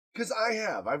 Because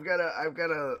I've got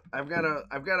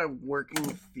a working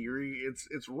theory.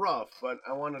 It's rough, but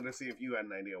I wanted to see if you had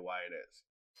an idea why it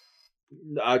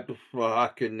is. I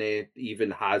couldn't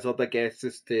even hazard a guess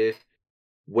as to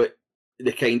what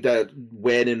the kind of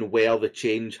when and where the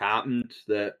change happened.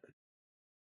 That.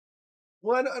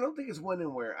 Well, I don't think it's when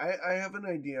and where. I have an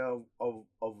idea of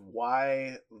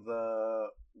why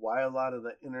a lot of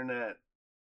the internet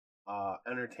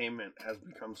entertainment has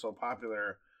become so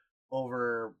popular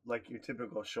over like your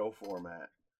typical show format.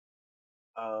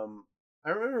 I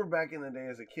remember back in the day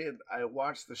as a kid, I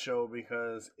watched the show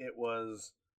because it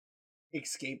was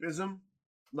escapism.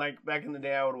 Like back in the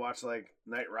day, I would watch like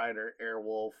Knight Rider,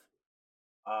 Airwolf,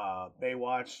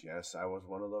 Baywatch. Yes, I was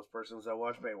one of those persons that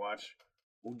watched Baywatch.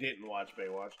 Who didn't watch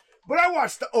Baywatch? But I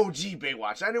watched the OG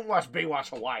Baywatch. I didn't watch Baywatch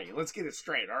Hawaii. Let's get it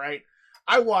straight, all right?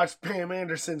 I watched Pam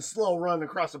Anderson slow run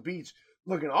across the beach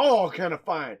looking all kind of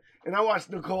fine. And I watched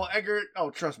Nicole Eggert.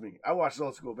 Oh, trust me, I watched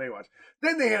old school Baywatch.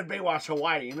 Then they had Baywatch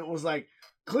Hawaii, and it was like,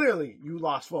 clearly you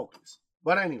lost focus.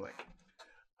 But anyway,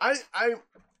 I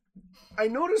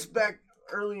noticed back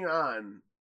early on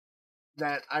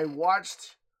that I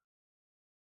watched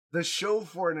the show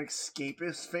for an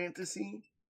escapist fantasy,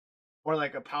 or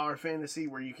like a power fantasy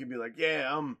where you could be like,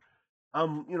 yeah, I'm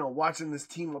watching this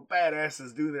team of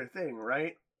badasses do their thing,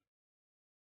 right?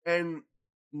 And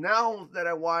now that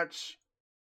I watch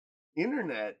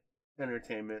internet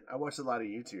entertainment, I watch a lot of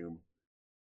YouTube.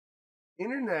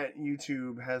 Internet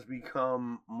YouTube has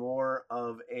become more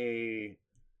of a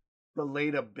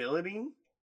relatability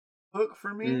hook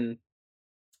for me. Mm.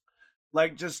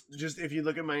 Like just if you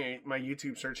look at my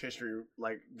YouTube search history,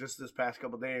 like just this past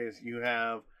couple days, you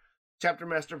have Chapter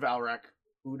Master Valrak,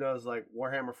 who does like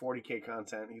Warhammer 40k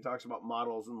content. He talks about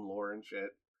models and lore and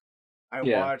shit. I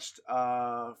Yeah. watched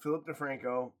Philip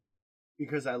DeFranco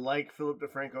because I like Philip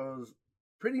DeFranco's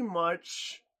pretty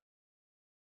much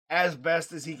as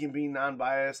best as he can be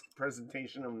non-biased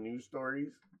presentation of news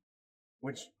stories.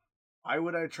 Which, why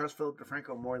would I trust Philip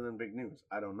DeFranco more than Big News?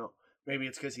 I don't know. Maybe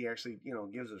it's because he actually,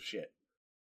 gives a shit.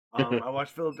 I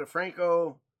watched Philip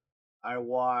DeFranco. I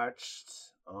watched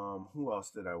who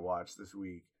else did I watch this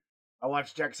week? I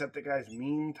watched Jacksepticeye's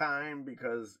Meme Time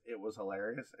because it was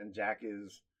hilarious, and Jack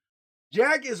is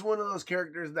one of those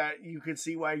characters that you could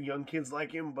see why young kids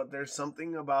like him, but there's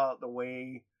something about the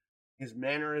way his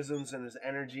mannerisms and his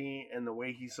energy and the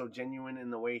way he's so genuine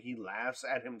and the way he laughs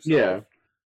at himself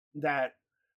that.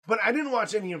 But I didn't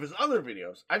watch any of his other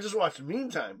videos. I just watched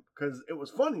Meme Time because it was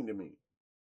funny to me.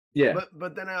 Yeah.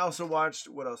 But then I also watched,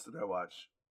 what else did I watch?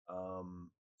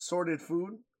 Sorted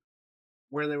Food,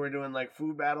 where they were doing like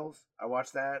food battles. I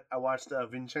watched that. I watched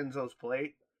Vincenzo's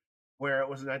Plate, where it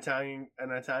was an Italian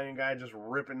guy just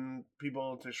ripping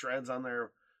people to shreds on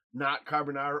their not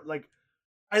carbonara. Like,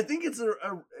 I think it's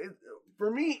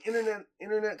for me,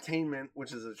 internetainment,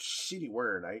 which is a shitty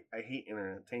word. I hate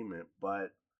internetainment,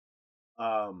 but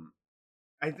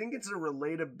I think it's a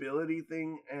relatability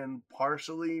thing, and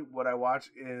partially what I watch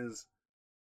is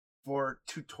for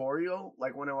tutorial.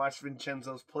 Like when I watch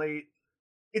Vincenzo's Plate,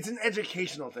 it's an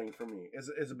educational thing for me.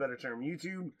 Is a better term.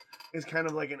 YouTube is kind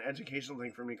of like an educational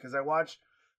thing for me because I watch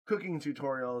cooking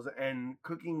tutorials and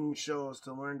cooking shows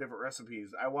to learn different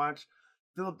recipes. I watch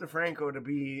Philip DeFranco to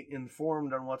be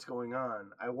informed on what's going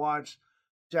on. I watch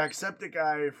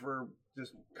Jacksepticeye for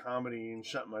just comedy and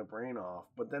shut my brain off.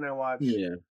 But then I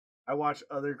watch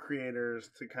other creators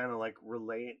to kind of like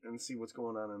relate and see what's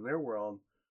going on in their world.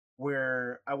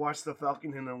 Where I watch The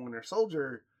Falcon and the Winter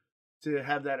Soldier to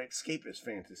have that escapist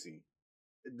fantasy.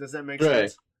 Does that make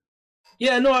sense?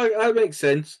 Yeah, no, that makes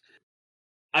sense.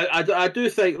 I do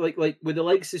think like with the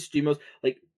likes of streamers,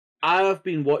 like I've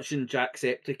been watching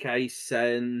Jacksepticeye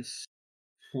since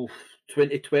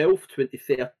 2012,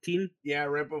 2013. Yeah,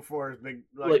 right before his big,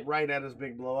 like right at his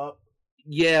big blow up.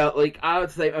 Yeah, like I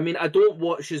mean, I don't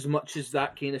watch as much as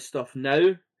that kind of stuff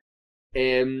now,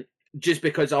 just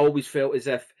because I always felt as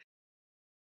if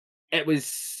it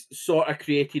was sort of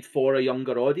created for a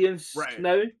younger audience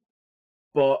now.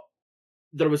 But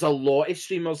there was a lot of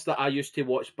streamers that I used to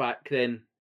watch back then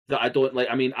that I don't like.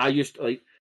 I mean, I used to like.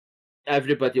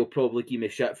 Everybody will probably give me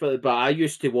shit for it, but I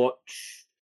used to watch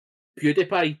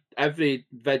PewDiePie. Every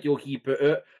video he put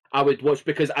out, I would watch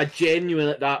because I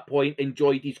genuinely at that point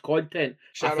enjoyed his content.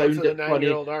 Shout out to the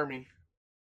 9-year-old army.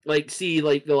 Like, see,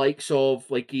 like the likes of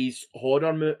like his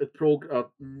horror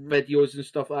videos and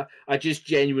stuff like that. I just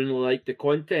genuinely like the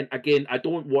content. Again, I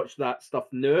don't watch that stuff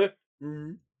now.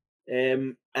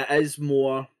 It is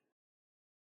more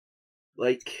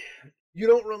like you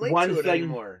don't relate to it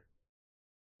anymore.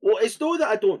 Well, it's not that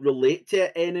I don't relate to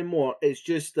it anymore. It's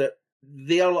just that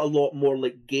they're a lot more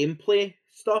like gameplay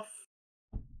stuff,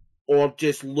 or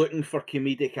just looking for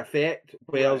comedic effect.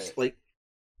 Whereas, like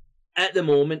at the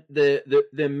moment,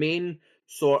 the main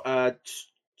sort of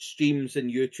streams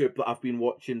in YouTube that I've been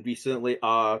watching recently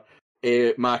are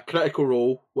my Critical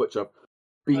Role, which I've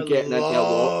been getting into a lot. I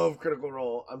love Critical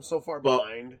Role. I'm so far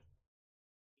behind.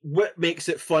 What makes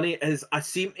it funny is I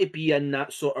seem to be in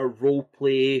that sort of role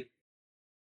play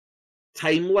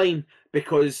timeline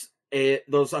because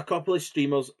there's a couple of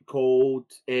streamers called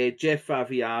Jeff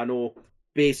Faviano,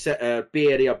 Bay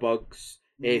Area Bugs,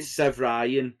 Civ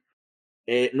Ryan,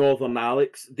 Northern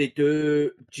Alex. They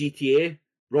do GTA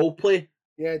roleplay.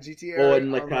 Yeah, GTA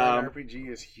on like RPG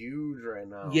is huge right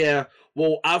now. Yeah,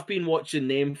 well, I've been watching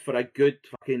them for a good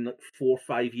fucking like 4 or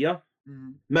 5 years.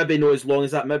 Maybe not as long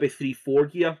as that, maybe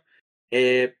 3-4 years.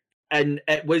 And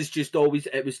it was just always,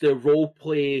 it was the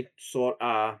roleplay sort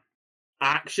of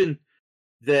action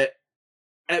that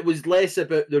it was less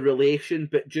about the relation,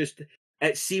 but just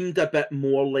it seemed a bit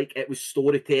more like it was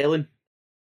storytelling.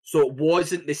 So it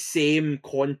wasn't the same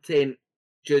content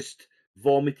just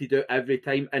vomited out every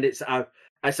time, and it's a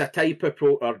type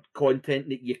of content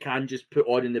that you can just put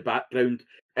on in the background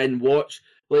and watch.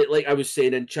 Like I was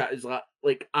saying in chat, is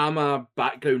like I'm a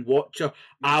background watcher.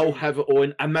 I'll have it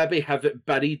on. I maybe have it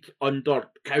buried under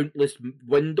countless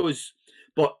windows,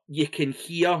 but you can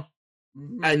hear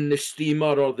in the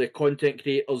streamer or the content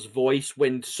creator's voice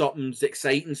when something's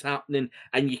exciting's happening,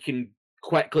 and you can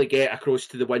quickly get across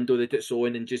to the window that it's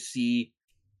on and just see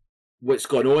what's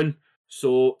going on.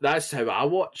 So that's how I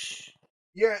watch.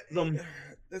 Yeah,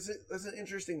 that's an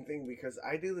interesting thing because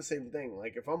I do the same thing.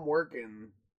 Like if I'm working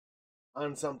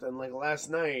on something, like last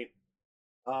night,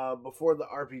 before the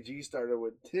RPG started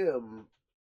with Tim,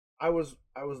 I was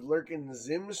lurking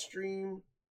Zim stream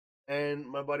and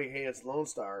my buddy Hey It's Lone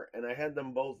Star, and I had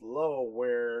them both low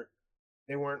where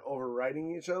they weren't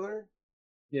overriding each other.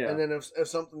 Yeah. And then if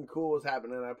something cool was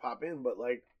happening, I pop in. But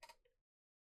like,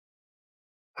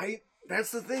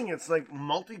 that's the thing. It's like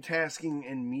multitasking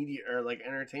in media or like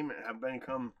entertainment have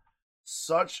become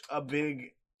such a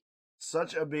big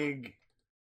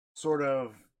sort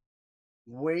of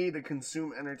way to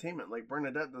consume entertainment. Like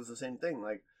Bernadette does the same thing.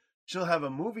 Like she'll have a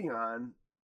movie on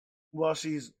while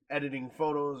she's editing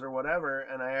photos or whatever,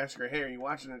 and I ask her, "Hey, are you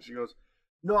watching it?" She goes,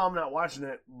 "No, I'm not watching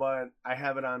it, but I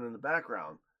have it on in the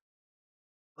background."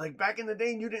 Like back in the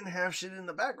day, you didn't have shit in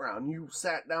the background. You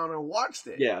sat down and watched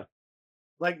it. Yeah.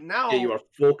 Like now, yeah, you are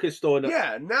focused on it.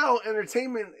 Yeah, now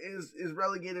entertainment is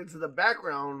relegated to the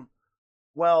background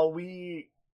while we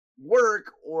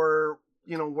work or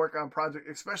work on projects,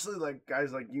 especially like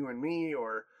guys like you and me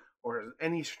or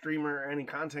any streamer, any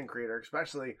content creator,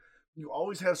 especially. You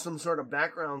always have some sort of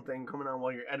background thing coming on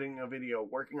while you're editing a video,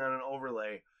 working on an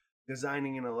overlay,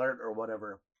 designing an alert or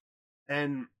whatever.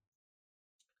 And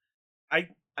I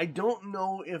don't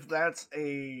know if that's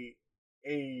a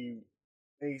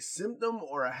symptom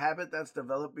or a habit that's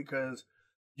developed because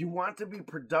you want to be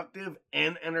productive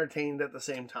and entertained at the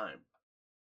same time.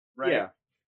 Right? Yeah.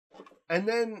 And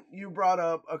then you brought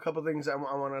up a couple things I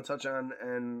want to touch on,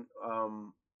 and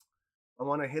I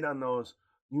want to hit on those.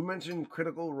 You mentioned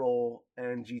Critical Role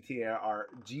and GTA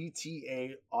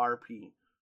RP.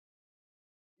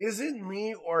 Is it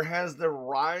me, or has the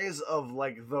rise of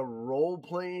like the role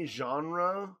play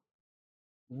genre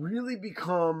really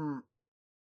become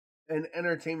an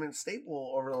entertainment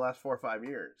staple over the last 4 or 5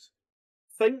 years?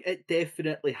 I think it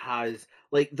definitely has.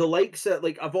 Like the likes that,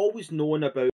 like I've always known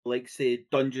about, like say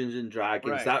Dungeons and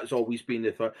Dragons. Right. That's always been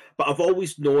the thing. But I've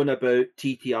always known about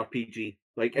TTRPG.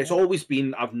 Like it's always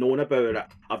been, I've known about it.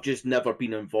 I've just never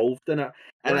been involved in it.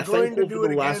 And We're I going think to over do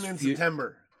the it last again in few,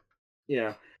 September.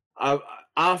 Yeah,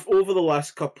 I've over the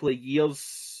last couple of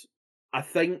years, I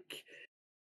think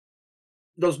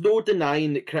there's no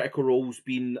denying that Critical Role's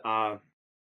been a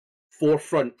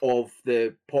forefront of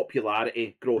the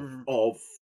popularity growth of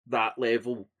that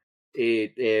level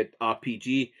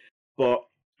RPG. But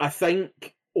I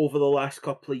think over the last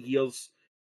couple of years,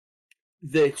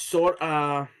 the sort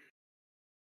of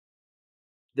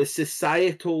the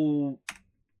societal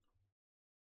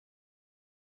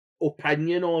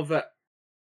opinion of it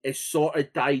is sort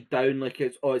of died down. Like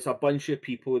it's a bunch of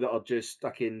people that are just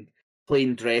fucking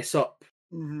playing dress up.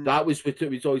 That was what it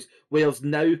was always. Whereas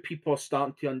now people are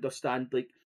starting to understand,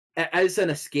 like, it is an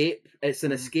escape. It's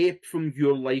an escape from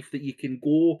your life that you can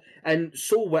go, and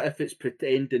so what if it's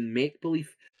pretend and make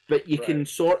believe? But you can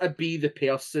sort of be the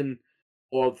person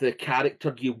or the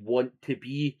character you want to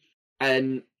be.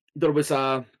 And there was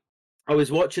I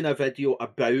was watching a video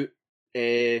about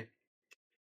the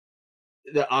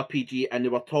RPG, and they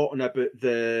were talking about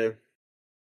the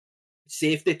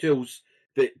safety tools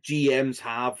that GMs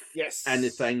have in the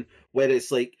thing, where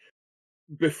it's like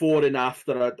before and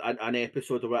after an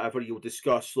episode or whatever, you'll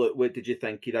discuss, look, what did you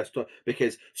think of this?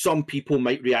 Because some people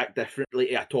might react differently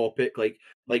to a topic. Like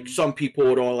some people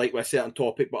are all like with a certain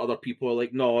topic, but other people are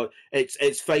like, no,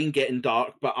 it's fine getting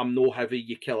dark, but I'm no heavy,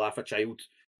 you kill half a child.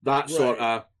 That sort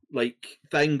of like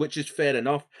thing, which is fair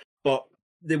enough. But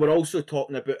they were also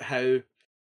talking about how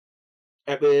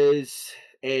it was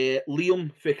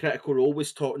Liam for Critical Role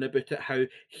was talking about it, how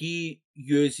he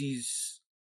uses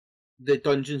the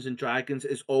Dungeons and Dragons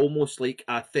is almost like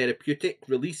a therapeutic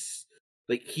release.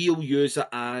 Like he'll use it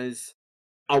as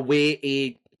a way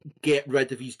to get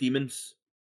rid of his demons.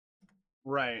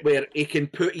 Right. Where he can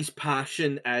put his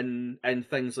passion in and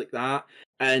things like that.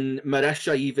 And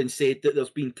Marisha even said that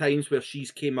there's been times where she's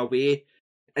came away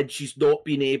and she's not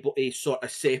been able to sort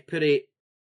of separate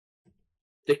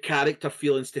the character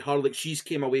feelings to her. Like she's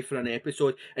came away from an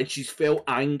episode and she's felt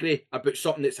angry about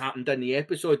something that's happened in the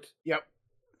episode. Yep.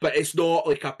 But it's not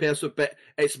like a person, but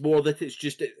it's more that it's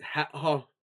just it hit her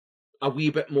a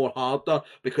wee bit more harder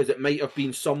because it might have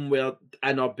been somewhere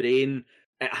in her brain.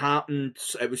 It happened.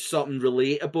 It was something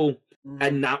relatable,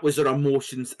 and that was her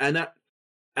emotions in it.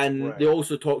 And they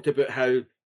also talked about how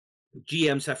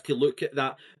GMs have to look at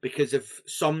that, because if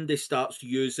somebody starts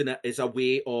using it as a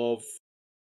way of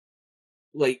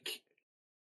like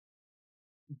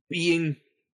being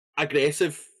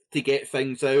aggressive to get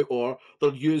things out, or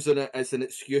they're using it as an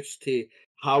excuse to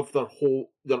have their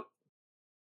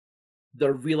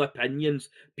real opinions,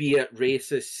 be it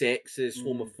racist, sexist,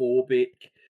 homophobic,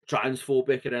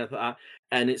 transphobic, or anything like that.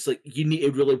 And it's like you need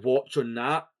to really watch on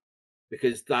that,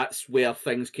 because that's where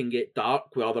things can get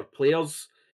dark with other players.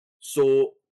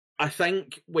 So I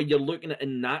think when you're looking at it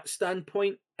in that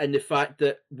standpoint, and the fact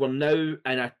that we're now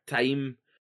in a time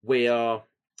where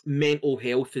mental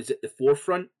health is at the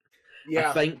forefront.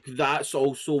 Yeah. I think that's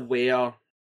also where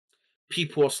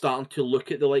people are starting to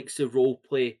look at the likes of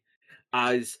roleplay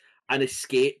as an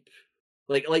escape.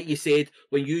 Like you said,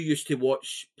 when you used to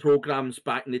watch programs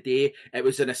back in the day, it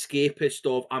was an escapist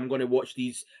of, I'm going to watch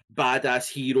these badass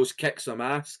heroes kick some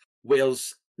ass.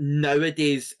 Whereas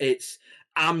nowadays, it's,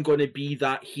 I'm going to be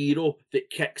that hero that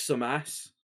kicks some ass.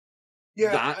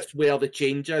 Yeah, that's where the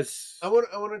change is. I want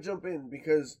to jump in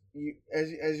because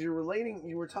as you're relating,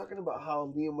 you were talking about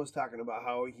how Liam was talking about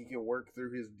how he can work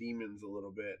through his demons a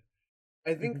little bit.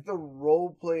 I think the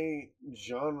role play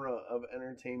genre of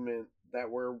entertainment that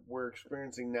we're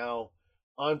experiencing now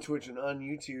on Twitch and on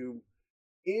YouTube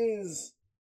is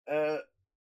a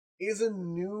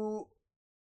new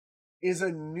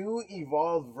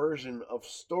evolved version of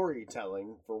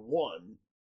storytelling, for one.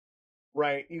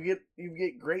 Right, you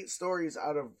get great stories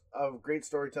out of great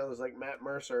storytellers like Matt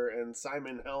Mercer and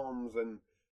Simon Helms and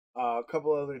a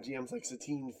couple other GMs like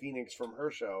Satine Phoenix from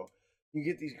her show. You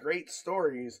get these great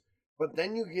stories, but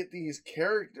then you get these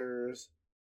characters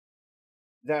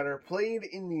that are played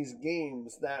in these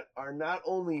games that are not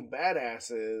only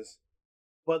badasses,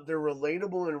 but they're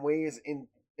relatable in ways in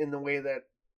the way that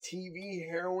TV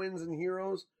heroines and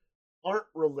heroes aren't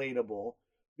relatable.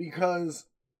 Because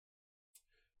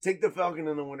take the Falcon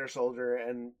and the Winter Soldier,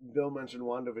 and Bill mentioned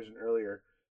WandaVision earlier.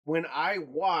 When I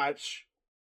watch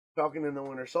Falcon and the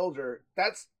Winter Soldier,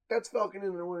 that's Falcon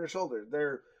and the Winter Soldier.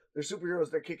 They're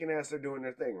superheroes. They're kicking ass. They're doing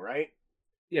their thing, right?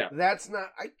 Yeah. That's not.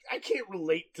 I can't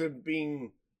relate to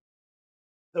being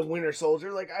the Winter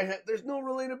Soldier. Like there's no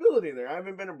relatability there. I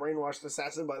haven't been a brainwashed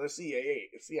assassin by the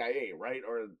CIA, right,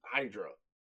 or Hydra.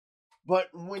 But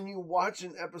when you watch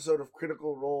an episode of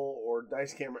Critical Role or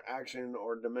Dice Camera Action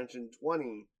or Dimension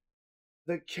 20,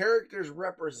 the characters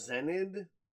represented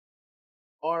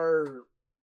are...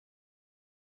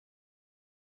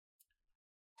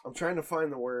 I'm trying to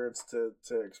find the words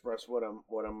to express what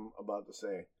I'm about to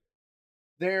say.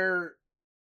 They're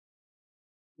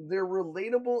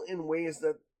relatable in ways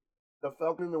that the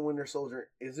Falcon and the Winter Soldier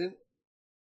isn't,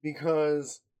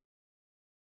 because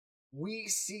we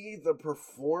see the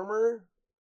performer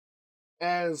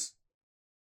as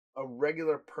a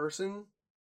regular person,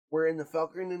 where in the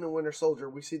Falcon and the Winter Soldier,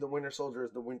 we see the Winter Soldier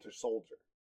as the Winter Soldier.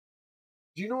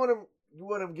 Do you know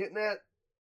what I'm getting at?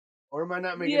 Or am I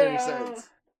not making any sense?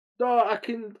 No, I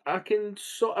can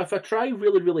sort. If I try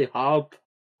really, really hard,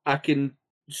 I can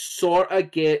sort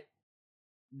of get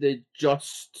the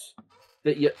just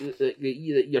that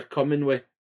you're coming with.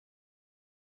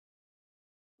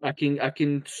 I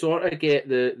can sort of get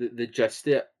the gist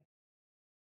of it.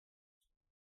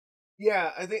 Yeah,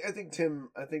 I think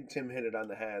Tim hit it on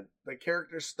the head. The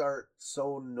characters start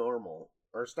so normal,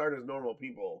 or start as normal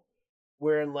people,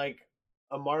 where in like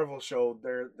a Marvel show,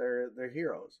 they're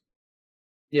heroes.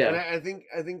 Yeah, and I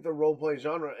think the roleplay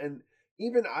genre, and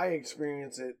even I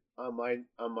experience it on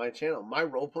my channel. My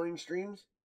role playing streams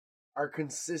are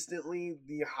consistently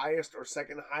the highest or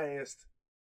second highest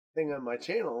thing on my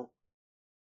channel,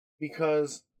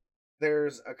 because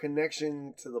there's a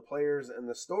connection to the players and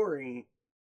the story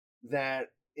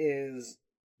that is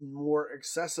more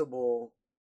accessible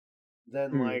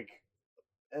than like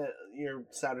your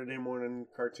Saturday morning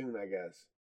cartoon, I guess.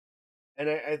 And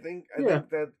I think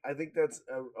that's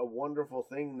a wonderful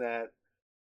thing, that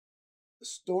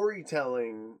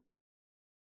storytelling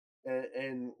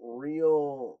and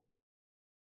real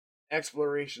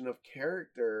exploration of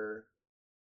character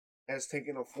has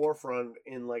taken a forefront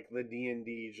in like the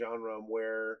D&D genre,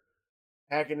 where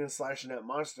hacking and slashing at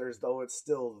monsters, though it's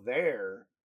still there,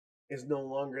 is no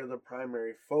longer the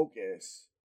primary focus.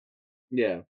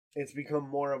 Yeah. It's become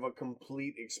more of a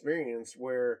complete experience,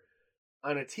 where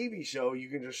on a TV show, you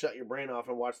can just shut your brain off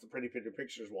and watch the pretty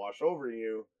pictures wash over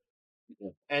you,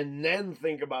 and then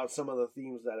think about some of the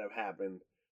themes that have happened.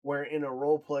 Where in a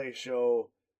role play show,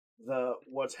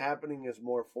 what's happening is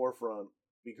more forefront,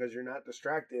 because you're not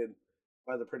distracted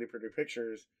by the pretty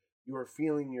pictures. You are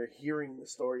feeling, you're hearing the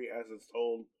story as it's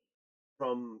told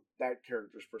from that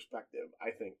character's perspective. I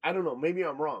think. I don't know. Maybe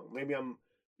I'm wrong. Maybe I'm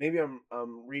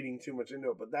reading too much into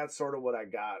it. But that's sort of what I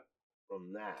got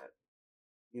from that.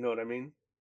 You know what I mean?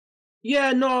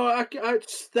 Yeah. No. I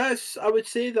would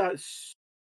say that's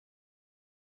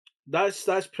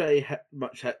pretty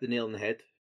much hit the nail on the head.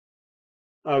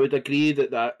 I would agree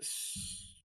that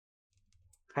that's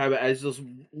how it is. There's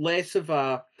less of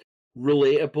a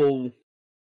relatable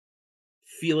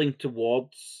feeling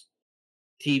towards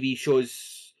TV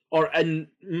shows, or in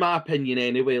my opinion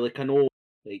anyway. Like, I know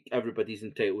Like, everybody's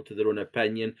entitled to their own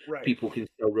opinion. Right. People can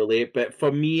still relate. But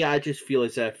for me, I just feel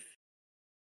as if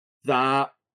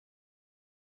that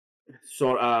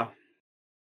sort of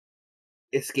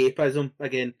escapism,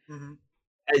 again,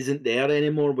 isn't there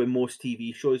anymore with most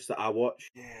TV shows that I watch.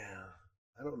 Yeah.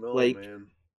 I don't know, Like, man.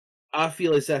 I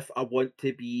feel as if I want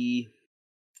to be...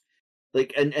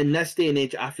 Like, in this day and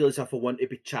age, I feel as if I want to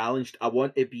be challenged. I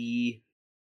want to be...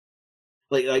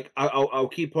 Like I'll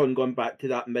keep on going back to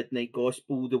that Midnight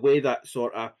Gospel, the way that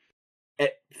sort of...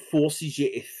 It forces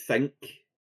you to think.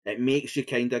 It makes you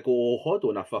kind of go, oh, hold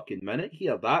on a fucking minute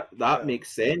here. That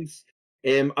makes sense.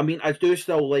 I mean, I do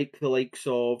still like the likes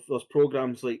of... There's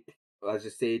programs like, as I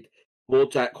said,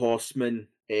 BoJack Horseman,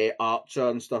 Archer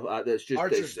and stuff like that. That's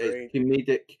just it's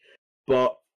comedic,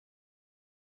 but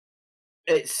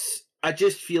I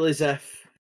just feel as if,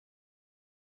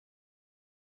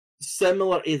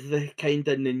 similar to the kind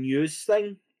of the news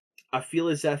thing, I feel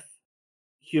as if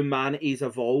humanity's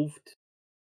evolved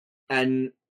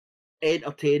and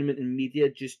entertainment and media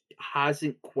just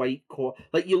hasn't quite caught.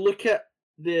 Like, you look at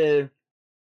the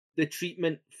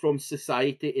treatment from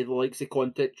society to the likes of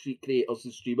content creators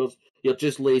and streamers. You're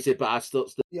just lazy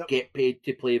bastards that get paid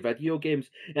to play video games.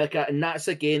 And that's,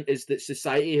 again, is that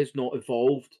society has not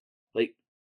evolved. Like,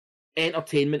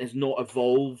 entertainment has not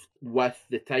evolved with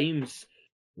the times.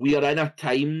 We are in a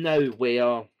time now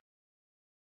where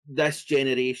this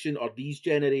generation, or these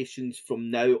generations from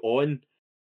now on,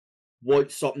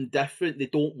 want something different. They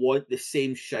don't want the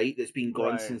same shite that's been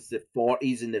gone since the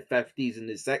 40s and the 50s and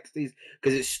the 60s,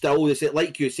 because it's still the same.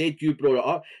 Like you said, you brought it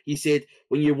up. You said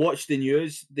when you watch the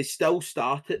news, they still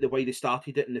start it the way they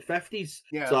started it in the 50s.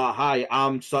 Yeah. So, hi,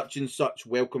 I'm such and such.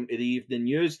 Welcome to the evening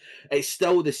news. It's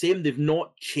still the same. They've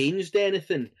not changed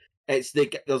anything. There's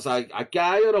a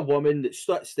guy or a woman that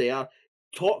sits there,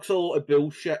 talks a lot of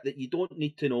bullshit that you don't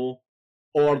need to know.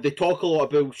 Or they talk a lot of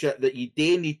bullshit that you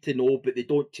do need to know, but they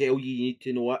don't tell you need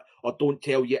to know it, or don't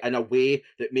tell you in a way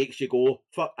that makes you go,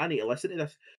 fuck, I need to listen to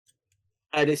this.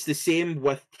 And it's the same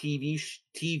with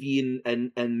TV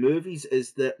and movies,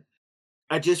 is that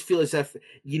I just feel as if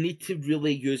you need to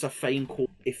really use a fine comb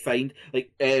to find,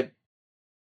 like,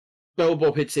 Bill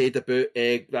Bob had said about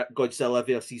that Godzilla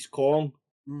vs. Kong.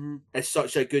 It's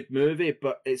such a good movie,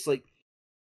 but it's like,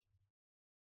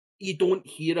 you don't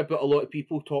hear about a lot of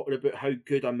people talking about how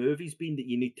good a movie's been that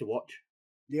you need to watch.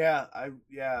 Yeah, I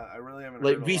really haven't.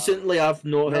 Like, recently, I've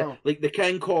not heard, like, the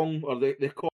King Kong or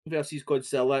the Kong versus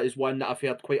Godzilla is one that I've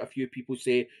heard quite a few people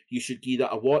say you should give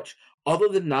that a watch. Other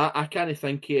than that, I can't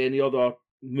think of any other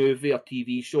movie or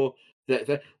TV show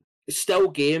that Still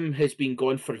Game has been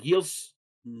gone for years.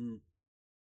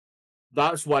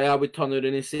 That's why I would turn around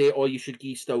and say, oh, you should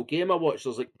give Still Game a watch.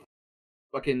 There's like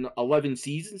fucking 11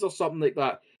 seasons or something like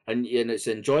that. And it's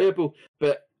enjoyable.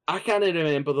 But I can't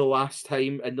remember the last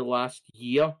time in the last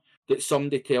year that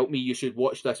somebody told me you should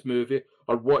watch this movie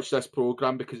or watch this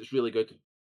program because it's really good.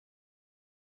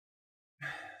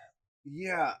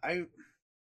 Yeah,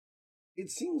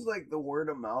 it seems like the word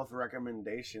of mouth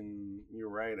recommendation, you're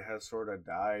right, has sort of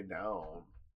died down.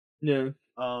 Yeah.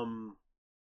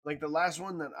 Like, the last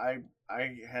one that I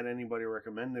had anybody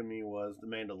recommend to me was The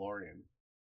Mandalorian.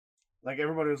 Like,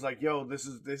 everybody was like, yo, this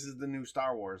is the new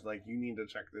Star Wars. Like, you need to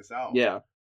check this out. Yeah.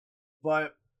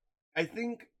 But I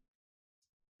think,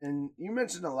 and you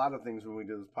mentioned a lot of things when we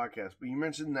did this podcast, but you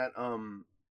mentioned that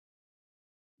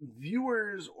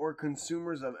viewers or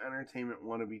consumers of entertainment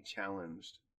want to be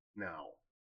challenged now.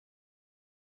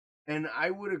 And I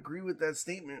would agree with that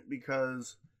statement,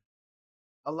 because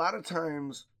a lot of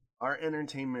times our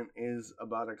entertainment is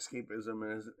about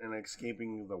escapism and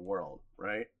escaping the world,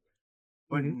 right?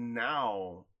 But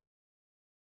now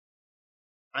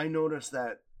I notice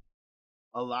that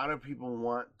a lot of people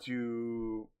want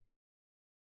to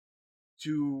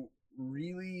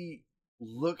really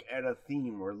look at a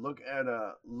theme or look at a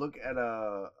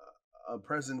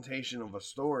presentation of a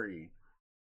story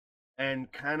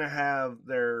and kind of have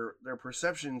their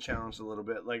perception challenged a little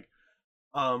bit. Like,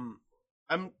 I'm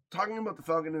talking about The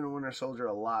Falcon and the Winter Soldier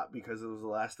a lot because it was the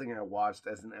last thing I watched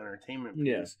as an entertainment piece.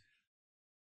 Yeah.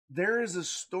 There is a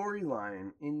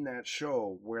storyline in that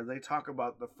show where they talk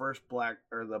about the first black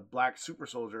super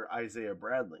soldier, Isaiah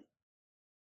Bradley,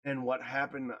 and what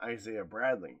happened to Isaiah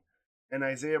Bradley. And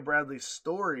Isaiah Bradley's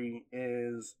story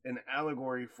is an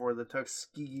allegory for the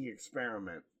Tuskegee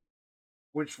experiment,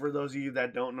 which, for those of you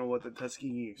that don't know what the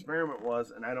Tuskegee experiment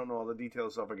was, and I don't know all the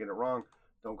details, so if I get it wrong,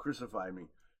 don't crucify me.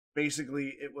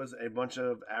 Basically, it was a bunch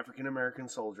of African American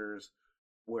soldiers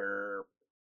were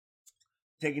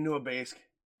taken to a base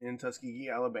in Tuskegee,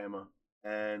 Alabama,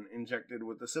 and injected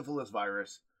with the syphilis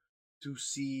virus to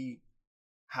see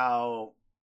how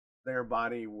their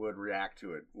body would react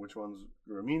to it, which ones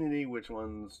grew immunity, which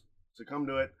ones succumb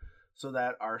to it, so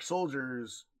that our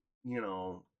soldiers,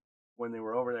 when they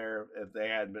were over there,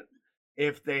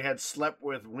 if they had slept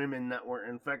with women that were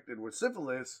infected with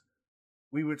syphilis,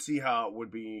 we would see how it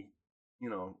would be,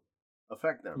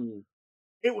 affect them. Hmm.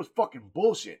 It was fucking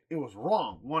bullshit. It was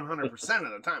wrong 100% of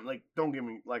the time. Like, don't get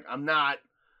me, like, I'm not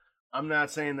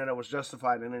saying that it was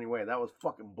justified in any way. That was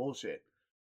fucking bullshit.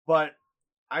 But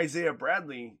Isaiah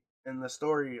Bradley in the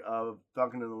story of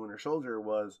Falcon and the Winter Soldier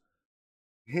was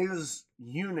his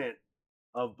unit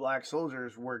of black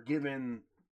soldiers were given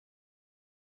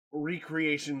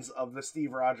recreations of the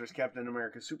Steve Rogers Captain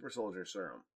America Super Soldier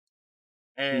Serum.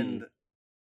 And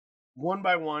one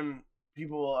by one,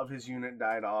 people of his unit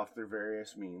died off through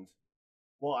various means.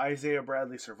 Well, Isaiah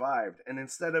Bradley survived. And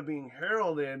instead of being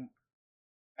heralded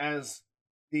as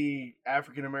the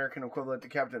African American equivalent to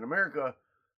Captain America,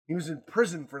 he was in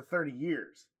prison for 30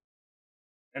 years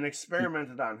and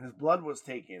experimented on. His blood was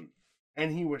taken,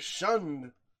 and he was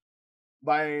shunned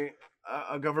by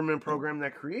a government program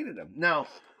that created him. Now,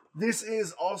 this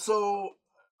is also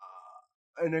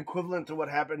an equivalent to what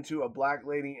happened to a black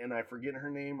lady, and I forget her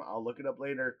name. I'll look it up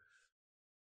later.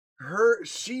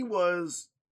 She was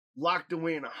locked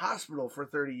away in a hospital for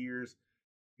 30 years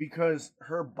because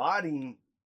her body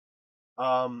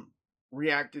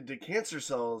reacted to cancer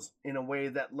cells in a way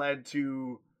that led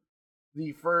to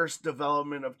the first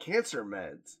development of cancer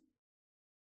meds.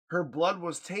 Her blood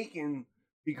was taken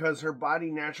because her body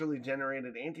naturally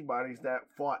generated antibodies that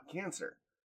fought cancer.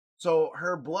 So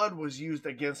her blood was used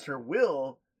against her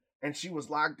will, and she was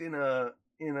locked in a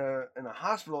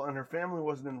hospital, and her family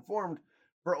wasn't informed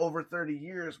for over 30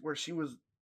 years, where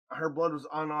her blood was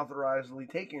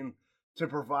unauthorizedly taken to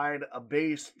provide a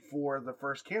base for the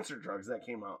first cancer drugs that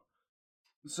came out.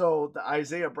 So the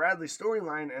Isaiah Bradley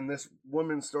storyline and this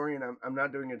woman's story, and I'm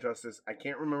not doing it justice. I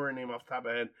can't remember her name off the top of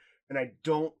my head, and I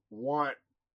don't want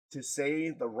to say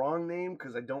the wrong name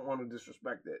because I don't want to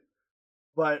disrespect it.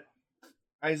 But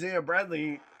Isaiah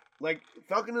Bradley, like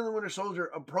Falcon and the Winter Soldier,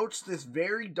 approached this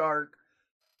very dark,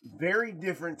 very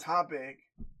different topic,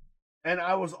 and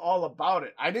I was all about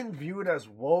it. I didn't view it as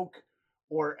woke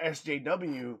or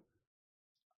SJW.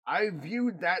 I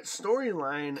viewed that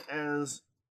storyline as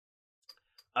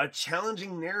a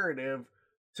challenging narrative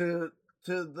to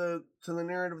the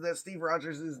narrative that Steve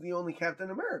Rogers is the only Captain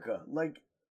America. Like,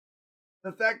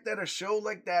 the fact that a show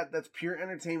like that's pure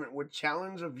entertainment would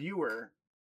challenge a viewer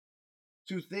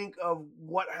to think of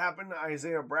what happened to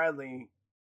Isaiah Bradley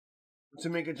to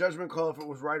make a judgment call if it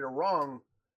was right or wrong.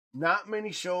 Not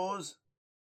many shows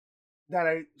that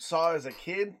I saw as a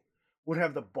kid would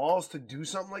have the balls to do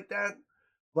something like that,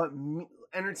 but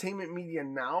entertainment media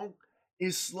now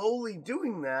is slowly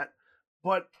doing that.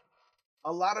 But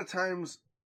a lot of times,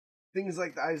 things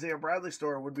like the Isaiah Bradley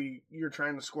story would be you're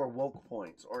trying to score woke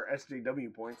points or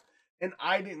SJW points, and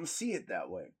I didn't see it that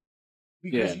way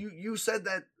because you said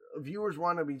that viewers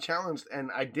want to be challenged,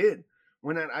 and I did.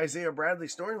 When that Isaiah Bradley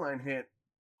storyline hit,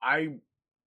 I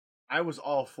was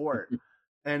all for it.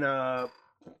 And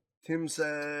Tim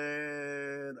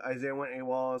said Isaiah went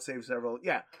AWOL and saved several.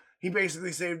 Yeah, he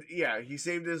basically saved. Yeah, he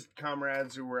saved his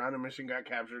comrades who were on a mission, got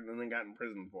captured, and then got in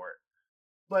prison for it.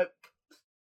 But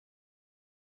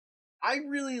I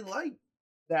really like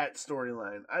that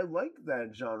storyline. I like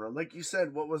that genre. Like you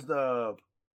said, what was the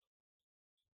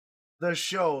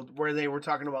show where they were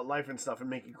talking about life and stuff and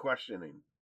making questioning?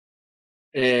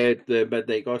 The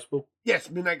Midnight Gospel. Yes,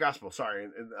 Midnight Gospel. Sorry.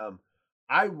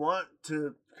 I want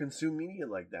to consume media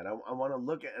like that. I want to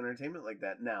look at entertainment like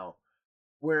that now.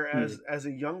 Whereas as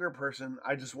a younger person,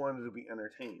 I just wanted to be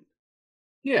entertained.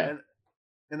 Yeah.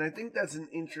 And I think that's an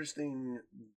interesting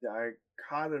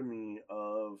dichotomy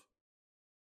of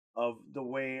the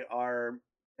way our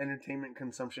entertainment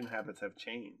consumption habits have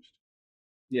changed.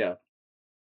 Yeah.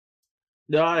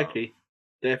 No, I agree.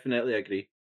 Definitely agree.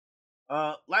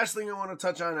 Last thing I want to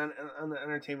touch on the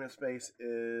entertainment space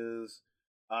is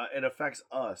it affects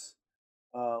us.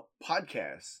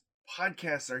 Podcasts.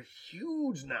 Podcasts are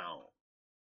huge now.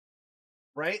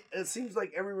 Right? It seems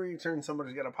like everywhere you turn,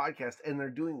 somebody's got a podcast, and they're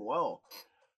doing well.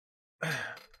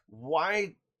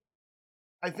 Why?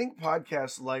 I think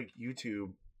podcasts like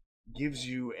YouTube gives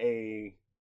you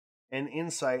an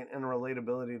insight and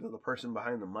relatability to the person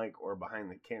behind the mic or behind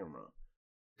the camera.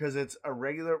 Because it's a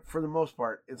regular, for the most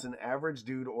part, it's an average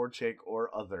dude or chick or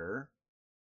other,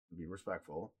 to be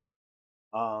respectful,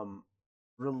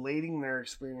 relating their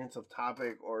experience of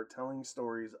topic or telling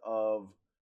stories of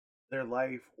their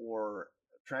life or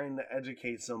trying to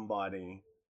educate somebody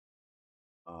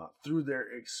through their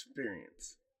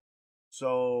experience.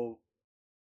 So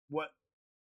what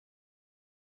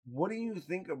What do you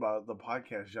think about the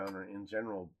podcast genre in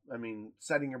general? I mean,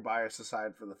 setting your bias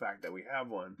aside for the fact that we have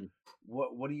one,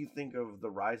 what do you think of the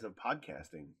rise of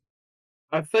podcasting?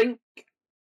 I think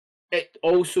it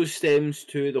also stems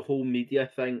to the whole media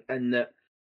thing, in that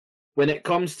when it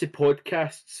comes to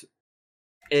podcasts,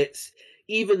 it's,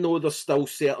 even though there's still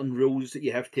certain rules that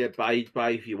you have to abide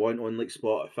by if you want on like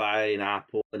Spotify and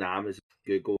Apple and Amazon,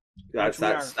 Google, that's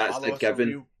the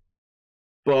given.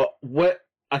 But what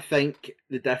I think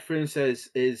the difference is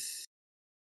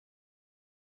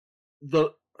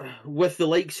with the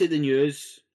likes of the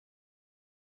news,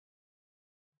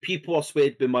 people are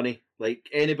swayed by money. Like,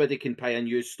 anybody can pay a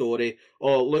news story.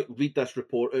 Oh, look, read this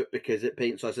report out because it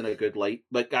paints us in a good light.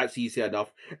 Like, that's easy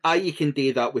enough. You can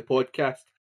do that with podcasts,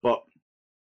 but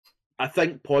I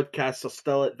think podcasts are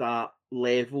still at that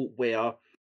level where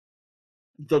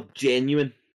they're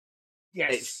genuine.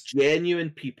 Yes. It's genuine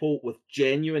people with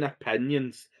genuine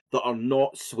opinions that are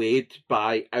not swayed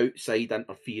by outside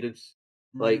interference.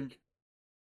 Mm-hmm. Like,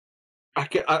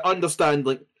 I understand,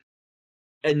 like,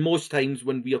 in most times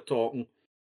when we're talking,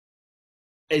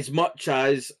 as much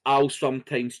as I'll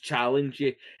sometimes challenge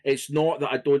you, it's not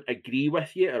that I don't agree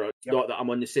with you, or it's not that I'm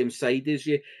on the same side as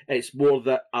you. It's more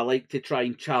that I like to try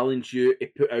and challenge you to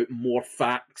put out more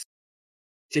facts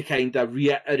to kind of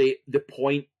reiterate the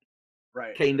point,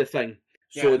 right? Kind of thing.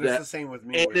 Yeah, so that's the same with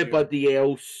me. Anybody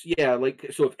else, like,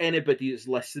 so if anybody is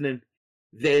listening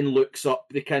then looks up,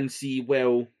 they can see,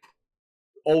 well,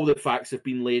 all the facts have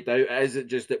been laid out. Is it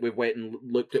just that we've went and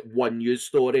looked at one news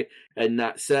story and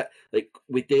that's it? Like,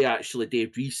 we do actually do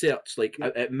research. Like,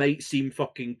 it might seem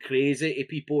fucking crazy to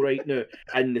people right now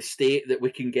in the state that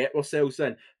we can get ourselves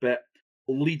in, but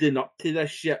leading up to this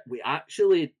shit,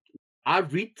 I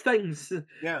read things.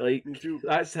 Yeah, like, me too.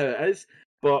 That's how it is.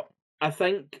 But I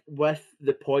think with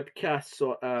the podcast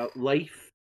sort of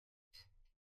life,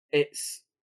 it's,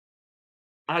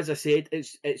 as I said,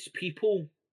 it's people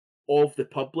of the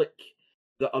public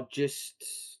that are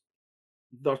just,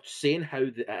 they're saying how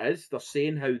it is, they're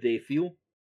saying how they feel.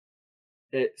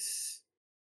 It's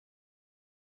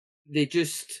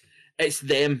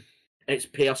them, it's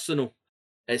personal,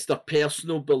 it's their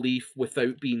personal belief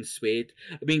without being swayed.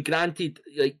 I mean, granted,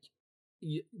 like,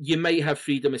 you might have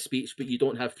freedom of speech, but you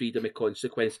don't have freedom of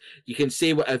consequence. You can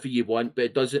say whatever you want, but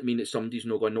it doesn't mean that somebody's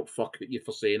not going to fuck at you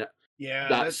for saying it. Yeah,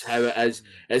 that's how it is.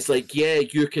 It's like, yeah,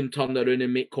 you can turn around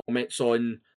and make comments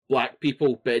on black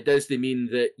people, but it doesn't mean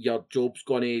that your job's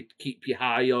going to keep you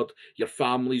hired, your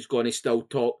family's going to still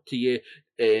talk to you,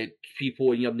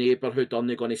 people in your neighbourhood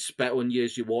aren't going to spit on you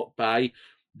as you walk by.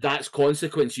 That's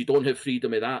consequence. You don't have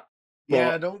freedom of that.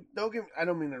 Yeah, don't get. I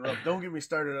don't mean to interrupt. Don't get me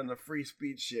started on the free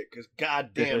speech shit, because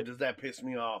goddamn, does that piss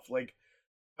me off? Like,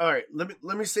 all right,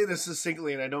 let me say this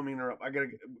succinctly, and I don't mean to interrupt. I gotta,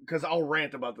 because I'll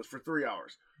rant about this for 3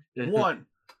 hours. One,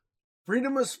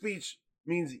 freedom of speech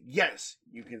means yes,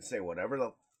 you can say whatever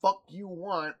the fuck you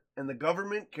want, and the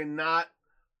government cannot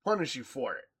punish you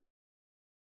for it.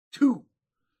 2,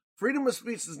 freedom of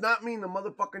speech does not mean the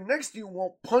motherfucker next to you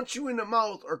won't punch you in the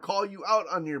mouth or call you out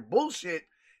on your bullshit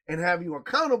and have you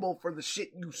accountable for the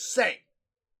shit you say.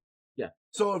 Yeah.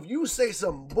 So if you say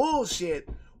some bullshit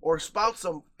or spout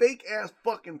some fake ass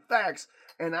fucking facts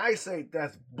and I say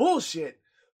that's bullshit,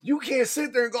 you can't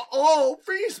sit there and go, oh,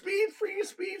 free speech, free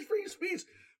speech, free speech.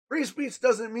 Free speech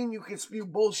doesn't mean you can spew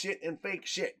bullshit and fake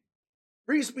shit.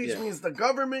 Free speech means the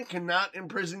government cannot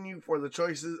imprison you for the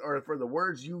choices or for the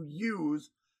words you use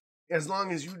as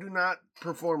long as you do not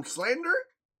perform slander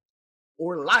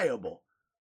or liable.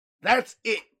 That's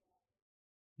it.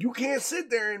 You can't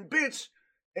sit there and bitch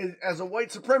as a white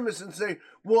supremacist and say,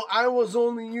 well, I was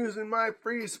only using my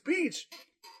free speech.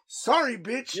 Sorry,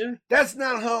 bitch. Yeah. That's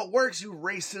not how it works, you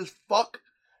racist fuck.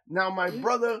 Now, my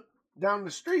brother down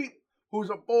the street, who's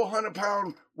a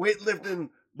 400-pound weightlifting,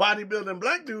 bodybuilding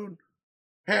black dude,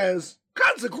 has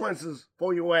consequences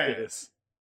for your ass.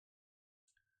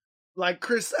 Like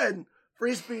Chris said,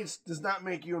 free speech does not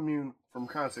make you immune from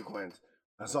consequence.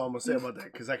 That's all I'm gonna say about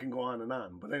that, because I can go on and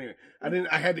on. But anyway,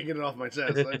 I had to get it off my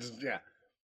chest.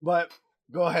 But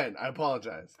go ahead. I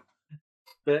apologize.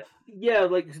 But yeah,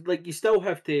 like you still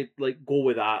have to like go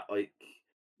with that. Like,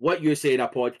 what you say in a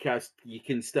podcast, you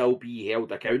can still be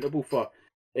held accountable for.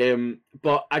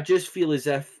 But I just feel as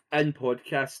if in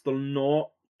podcasts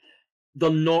they're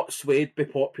not swayed by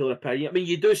popular opinion. I mean,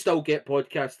 you do still get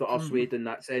podcasts that are swayed in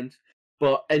that sense,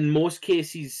 but in most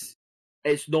cases,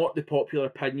 it's not the popular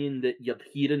opinion that you're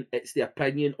hearing, it's the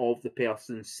opinion of the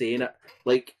person saying it.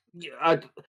 Like,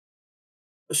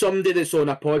 somebody that's on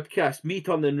a podcast, me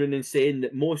turning around and saying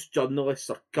that most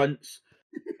journalists are cunts,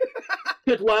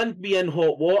 could land me in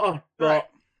hot water, but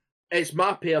it's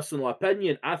my personal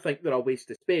opinion. I think they're a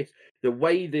waste of space. The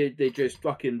way they just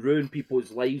fucking ruin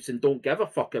people's lives and don't give a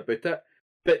fuck about it,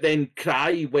 but then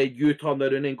cry when you turn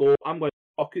around and go, "I'm going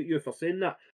to fuck at you for saying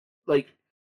that." Like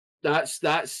that's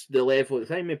the level of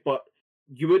the time. But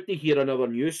you wouldn't hear another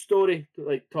news story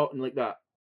like talking like that.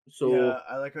 So yeah,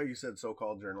 I like how you said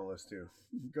so-called journalists too,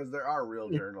 because there are real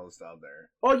journalists out there.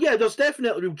 Oh yeah, there's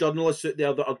definitely real journalists out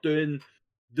there that are doing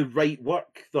the right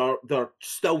work. They're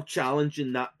still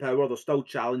challenging that power. They're still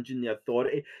challenging the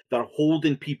authority. They're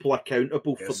holding people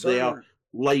accountable for their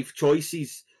life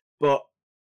choices. But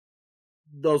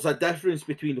there's a difference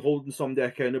between holding somebody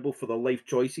accountable for their life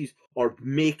choices or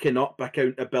making up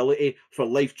accountability for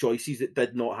life choices that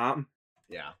did not happen.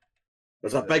 Yeah.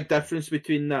 There's a big difference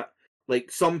between that. Like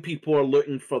some people are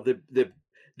looking for the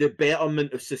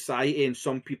betterment of society and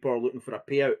some people are looking for a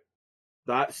payout.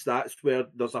 That's where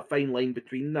there's a fine line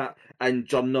between that and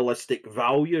journalistic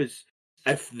values,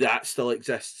 if that still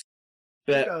exists.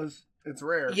 But it does. It's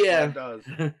rare. Yeah, it does.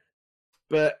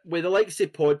 But with the likes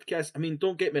of podcasts, I mean,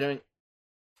 don't get me wrong.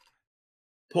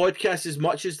 Podcasts, as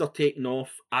much as they're taking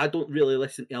off, I don't really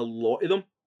listen to a lot of them.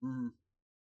 Mm-hmm.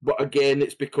 But again,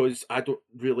 it's because I don't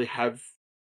really have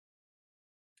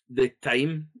the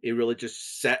time to really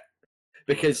just sit.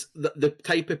 Because the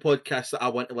type of podcasts that I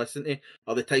want to listen to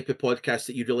are the type of podcasts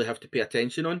that you really have to pay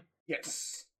attention on.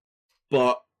 Yes.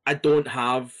 But I don't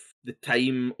have the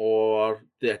time or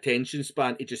the attention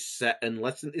span to just sit and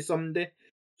listen to somebody.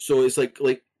 So it's like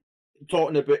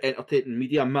talking about entertaining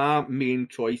media. My main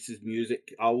choice is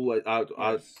music.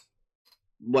 I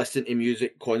listen to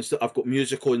music constantly. I've got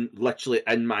music on literally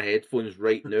in my headphones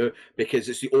right now because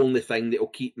it's the only thing that will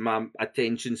keep my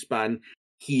attention span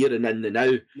here and in the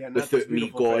now without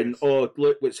me going, "Oh,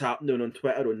 look what's happening on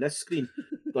Twitter on this screen."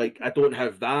 Like I don't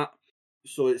have that,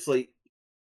 so it's like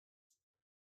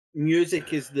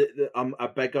music is a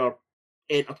bigger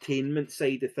entertainment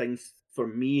side of things for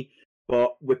me.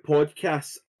 But with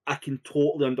podcasts, I can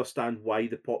totally understand why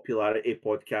the popularity of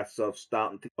podcasts are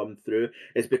starting to come through.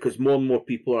 It's because more and more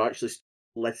people are actually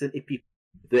listening to people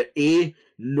that A,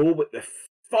 know what the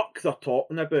fuck they're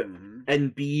talking about,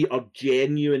 and B, are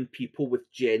genuine people with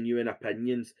genuine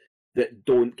opinions that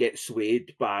don't get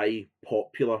swayed by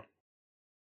popular.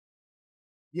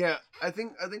 Yeah, I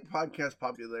think podcast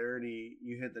popularity,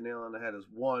 you hit the nail on the head. Is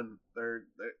one, they're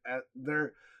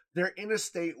in a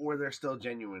state where they're still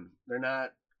genuine. They're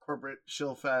not corporate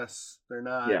shill fests. They're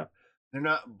not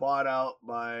bought out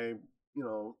by,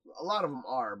 a lot of them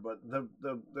are, but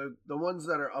the ones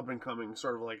that are up and coming,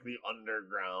 sort of like the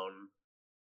underground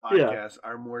podcasts,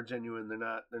 are more genuine.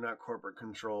 They're not corporate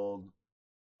controlled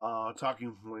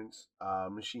talking points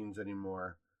machines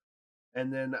anymore.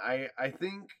 And then I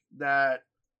think that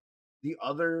the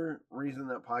other reason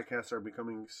that podcasts are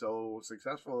becoming so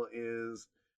successful is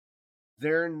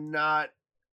they're not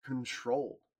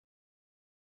controlled.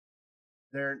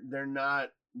 They're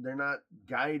not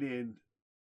guided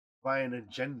by an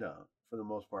agenda for the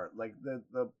most part. Like the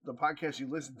podcast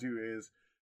you listen to is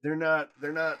they're not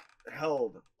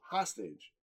held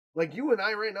hostage. Like you and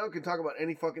I right now can talk about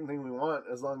any fucking thing we want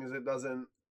as long as it doesn't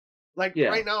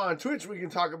right now on Twitch we can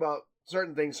talk about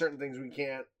certain things we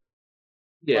can't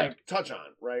touch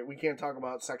on, right? We can't talk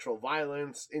about sexual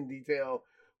violence in detail.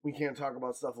 We can't talk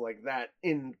about stuff like that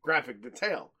in graphic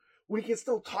detail. We can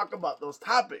still talk about those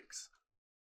topics,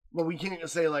 but we can't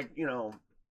say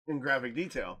in graphic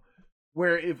detail.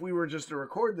 Where if we were just to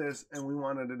record this and we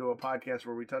wanted to do a podcast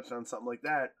where we touched on something like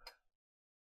that,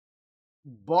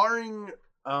 barring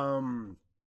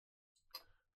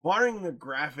the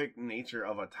graphic nature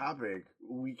of a topic,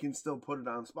 we can still put it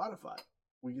on Spotify.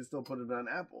 We can still put it on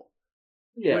Apple.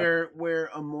 Yeah. Where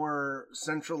a more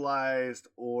centralized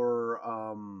or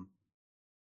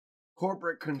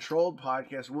corporate controlled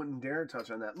podcast wouldn't dare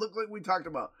touch on that. Look, like we talked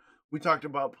about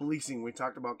policing, we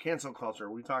talked about cancel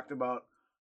culture, we talked about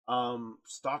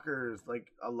stalkers, like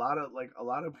a lot of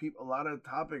people, a lot of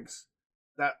topics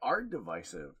that are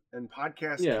divisive, and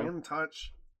podcasts can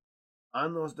touch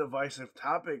on those divisive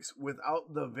topics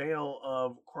without the veil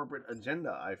of corporate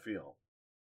agenda, I feel.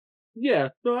 Yeah,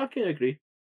 no, I can agree.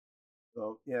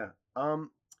 So yeah, and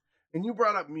you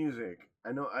brought up music.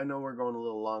 I know we're going a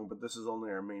little long, but this is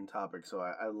only our main topic, so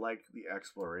I like the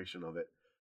exploration of it.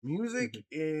 Music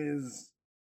is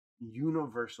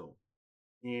universal.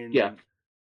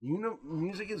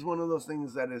 Music is one of those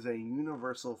things that is a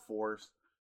universal force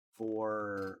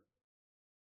for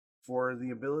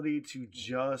the ability to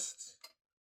just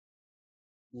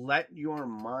let your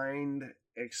mind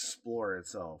explore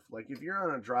itself. Like if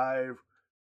you're on a drive,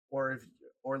 or if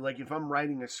I'm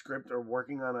writing a script or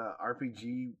working on a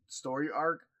RPG story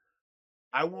arc,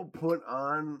 I will put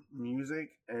on music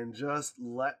and just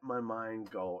let my mind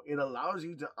go. It allows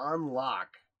you to unlock,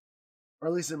 or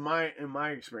at least in my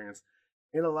experience,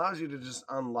 it allows you to just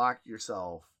unlock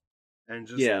yourself and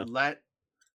just Yeah. let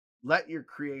your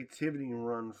creativity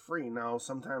run free. Now,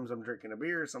 sometimes I'm drinking a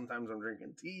beer, sometimes I'm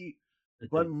drinking tea,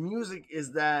 but music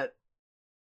is that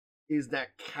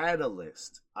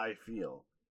catalyst, I feel,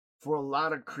 for a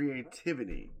lot of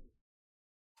creativity.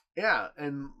 Yeah,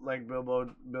 and like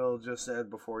Bill just said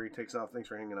before he takes off, thanks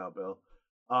for hanging out, Bill.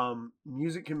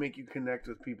 Music can make you connect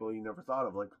with people you never thought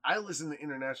of. Like, I listen to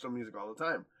international music all the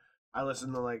time. I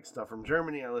listen to like stuff from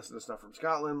Germany, I listen to stuff from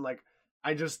Scotland. Like,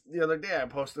 I just the other day I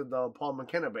posted the Paul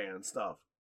McKenna band stuff.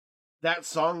 That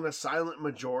song, The Silent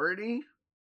Majority,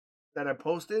 that I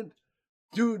posted,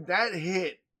 dude, that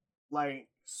hit like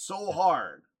so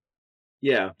hard.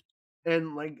 Yeah.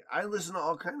 And like, I listen to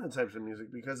all kinds of types of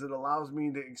music because it allows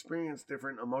me to experience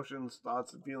different emotions,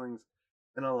 thoughts, and feelings,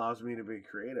 and allows me to be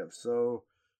creative. So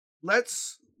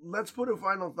let's put a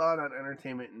final thought on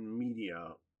entertainment and media.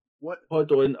 What?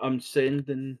 Hold on, I'm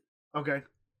sending. Okay.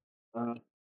 Uh,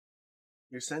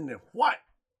 You're sending what?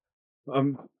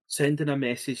 I'm sending a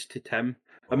message to Tim.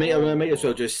 I might as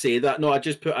well just say that. No, I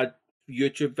just put a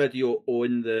YouTube video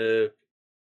on the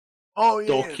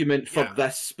document for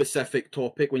this specific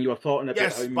topic when you were talking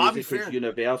about how music is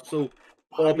universal.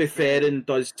 Bobby Ferrin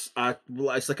does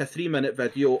it's like a 3-minute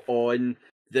video on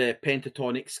the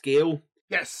pentatonic scale.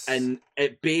 Yes. And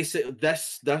it basically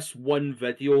this one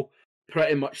video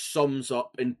pretty much sums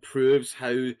up and proves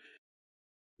how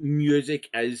music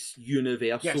is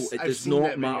universal. Yes, it does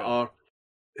not matter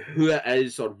who it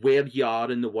is or where you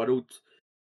are in the world.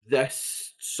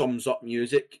 This sums up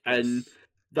music, and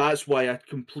that's why I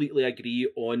completely agree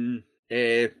on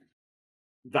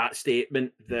that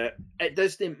statement. That it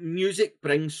does. The music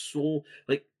brings so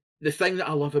like the thing that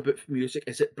I love about music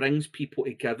is it brings people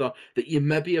together that you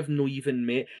maybe have not even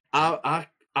met. I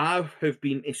have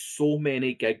been to so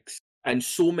many gigs in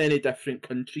so many different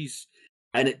countries,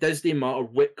 and it doesn't matter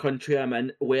what country I'm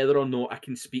in, whether or not I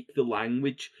can speak the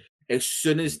language. As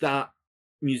soon as that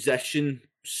musician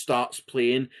starts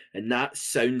playing and that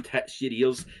sound hits your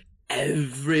ears,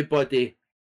 everybody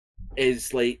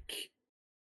is like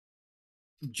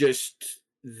just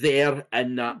there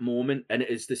in that moment, and it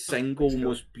is the single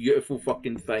most beautiful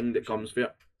fucking thing that comes for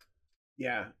it.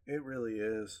 Yeah, it really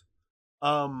is.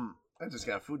 I just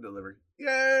got food delivery.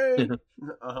 Yay!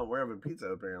 We're having pizza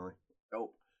apparently.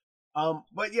 Dope.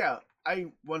 But yeah,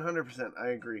 I 100% I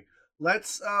agree.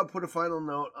 Let's put a final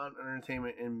note on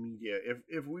entertainment and media.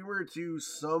 If we were to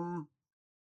sum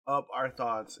up our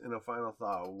thoughts in a final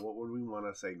thought, what would we want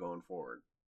to say going forward?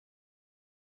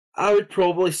 I would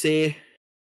probably say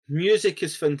music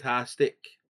is fantastic.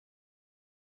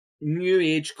 New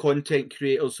age content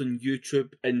creators on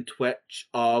YouTube and Twitch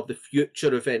are the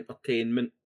future of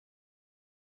entertainment.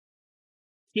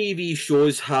 TV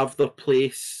shows have their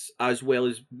place as well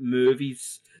as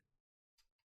movies.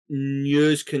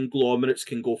 News conglomerates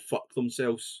can go fuck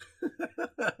themselves.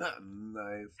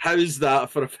 Nice. How's that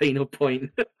for a final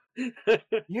point?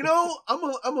 You know, I'm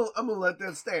gonna let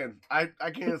that stand. I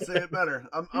can't say it better.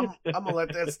 I'm gonna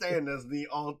let that stand as the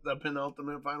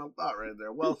penultimate final thought right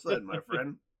there. Well said, my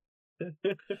friend.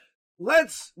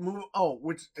 Let's move. Oh,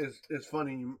 which is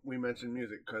funny we mentioned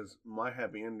music because my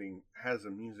happy ending has a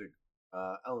music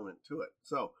element to it.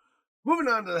 So, moving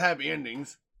on to the happy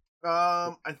endings.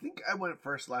 I think I went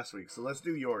first last week, so let's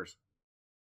do yours.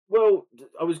 Well,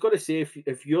 I was going to say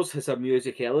if yours has a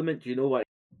music element, do you know what?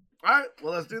 All right,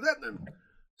 well, let's do that then.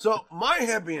 So, my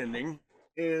happy ending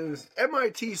is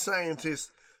MIT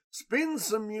scientist spins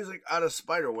some music out of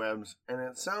spider webs, and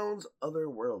it sounds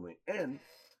otherworldly, and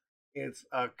it's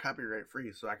copyright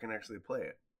free, so I can actually play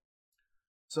it.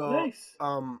 So, nice.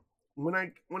 When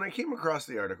I came across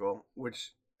the article,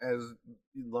 which as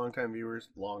longtime viewers,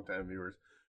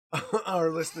 our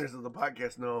listeners of the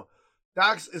podcast know,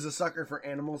 Docs is a sucker for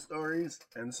animal stories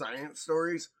and science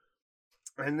stories,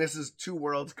 and this is two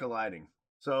worlds colliding.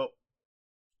 So,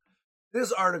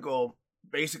 this article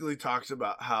basically talks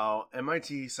about how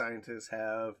MIT scientists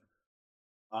have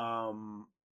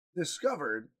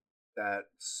discovered that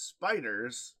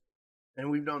spiders,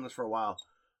 and we've known this for a while,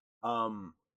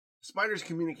 spiders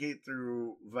communicate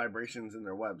through vibrations in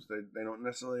their webs. They don't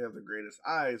necessarily have the greatest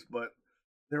eyes, but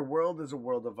their world is a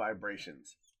world of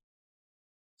vibrations.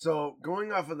 So,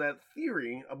 going off of that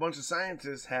theory, a bunch of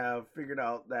scientists have figured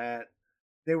out that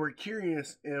they were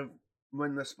curious if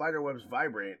when the spider webs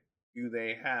vibrate, do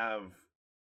they have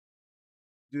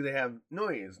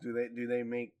noise? Do they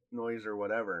make noise or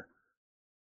whatever?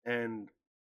 And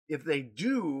if they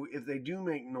do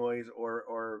make noise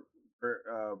or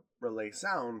relay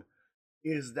sound.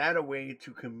 Is that a way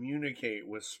to communicate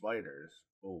with spiders?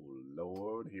 Oh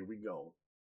Lord, here we go.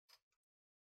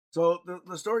 So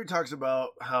the story talks about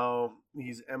how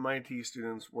these MIT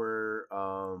students were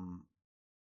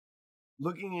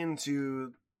looking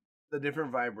into the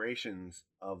different vibrations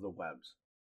of the webs.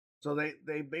 So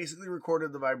they basically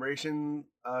recorded the vibration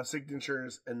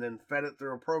signatures and then fed it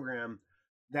through a program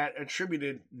that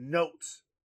attributed notes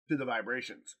to the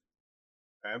vibrations.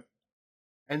 Okay,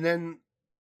 and then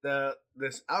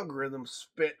this algorithm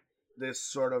spit this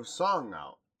sort of song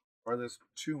out, or this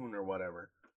tune or whatever,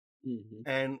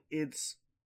 and it's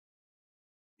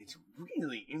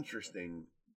really interesting.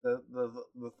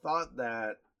 The thought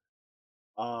that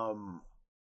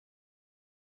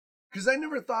because I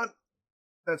never thought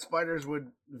that spiders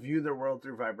would view their world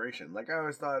through vibration. Like I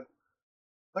always thought,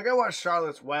 like I watched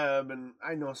Charlotte's Web, and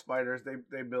I know spiders.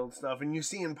 They build stuff, and you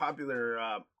see in popular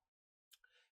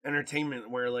entertainment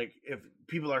where like if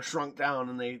people are shrunk down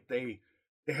and they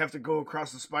have to go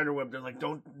across the spider web, they're like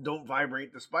don't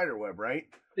vibrate the spider web, right?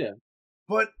 Yeah.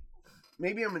 But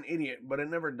maybe I'm an idiot, but it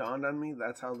never dawned on me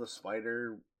that's how the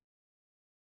spider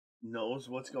knows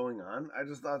what's going on. I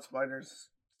just thought spiders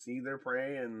see their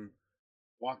prey and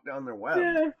walk down their web.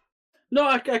 Yeah. No,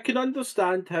 I can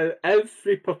understand how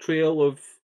every portrayal of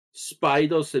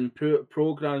spiders in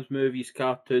programs, movies,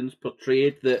 cartoons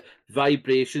portrayed that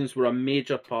vibrations were a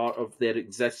major part of their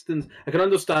existence. I can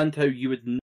understand how you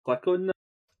would click on that.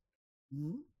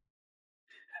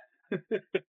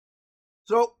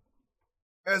 So,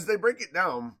 as they break it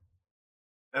down,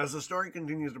 as the story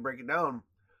continues to break it down,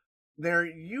 they're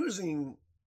using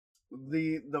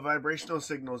the vibrational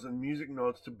signals and music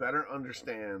notes to better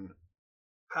understand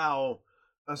how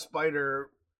a spider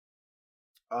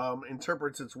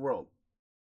interprets its world.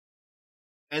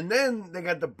 And then they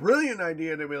got the brilliant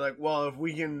idea to be like, well, if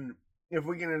we can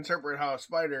interpret how a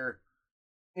spider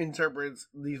interprets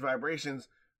these vibrations,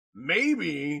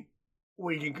 maybe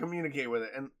we can communicate with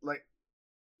it. And like,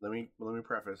 let me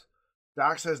preface,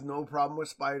 Docs has no problem with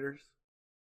spiders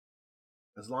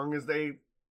as long as they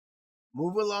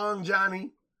move along,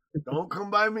 Johnny. Don't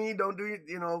come by me. Don't do it.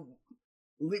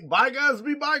 Bygones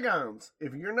be bygones.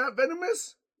 If you're not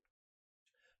venomous,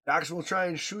 Docs will try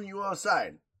and shoo you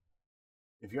outside.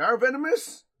 If you are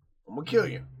venomous, I'm gonna kill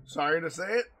you. Sorry to say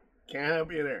it. Can't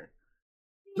help you there.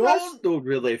 That's not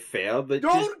really fair. But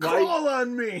don't call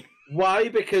on me. Why?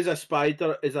 Because a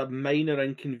spider is a minor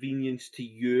inconvenience to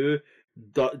you.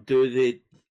 Do they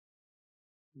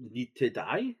need to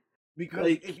die?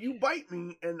 Because if you bite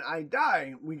me and I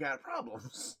die, we got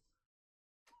problems.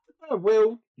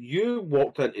 Well, you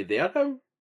walked into their house.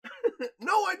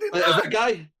 No, I did not.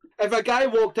 If a guy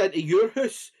walked into your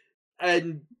house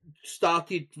and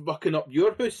started fucking up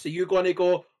your house, are you going to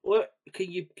go, look,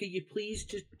 can you please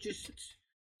just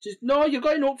no, you're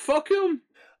going to fuck him.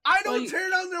 I don't tear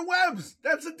down their webs.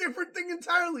 That's a different thing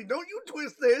entirely. Don't you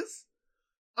twist this.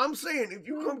 I'm saying if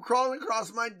you come crawling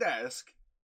across my desk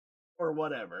or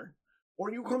whatever,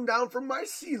 or you come down from my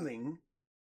ceiling,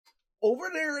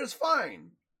 over there is fine.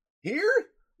 Here,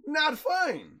 not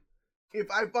fine.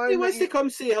 If I find he wants to come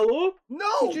say hello.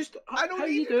 No, I don't. How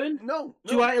you doing? No.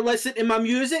 Do you want to listen to my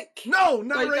music? No,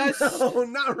 not right now.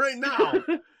 Not right now.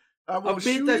 I will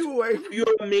shoo you away. You're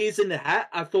amazing hit.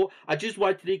 I thought I just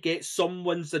wanted to get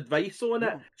someone's advice on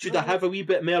it. Should I have a wee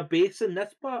bit more bass in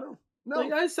this part? No. Like,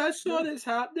 that's what it's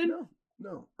happening.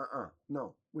 No.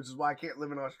 Which is why I can't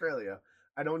live in Australia.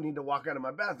 I don't need to walk out of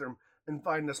my bathroom and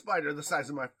find a spider the size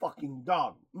of my fucking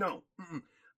dog. No.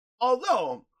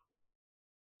 Although,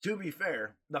 to be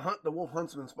fair, the wolf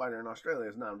huntsman spider in Australia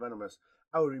is non-venomous.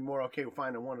 I would be more okay with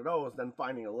finding one of those than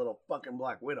finding a little fucking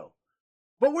black widow.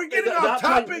 But we're getting off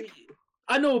topic.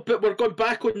 I know, but we're going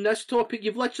back on this topic.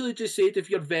 You've literally just said if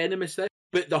you're venomous,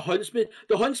 but the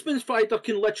huntsman's spider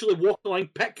can literally walk along,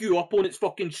 pick you up on its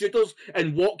fucking shooters,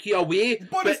 and walk you away.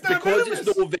 But it's not because venomous.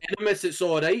 It's no venomous, it's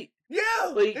all right. Yeah,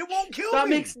 it won't kill me. That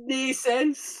makes no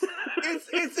sense.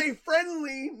 It's a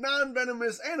friendly,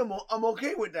 non-venomous animal. I'm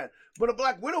okay with that. But a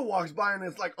black widow walks by and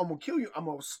it's like, I'm gonna kill you. I'm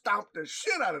gonna stomp the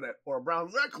shit out of that. Or a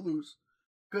brown recluse,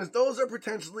 because those are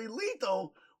potentially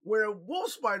lethal. Where a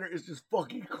wolf spider is just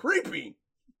fucking creepy.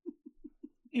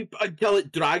 Until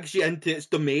it drags you into its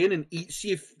domain and eats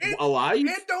you alive.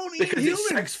 It don't eat because humans.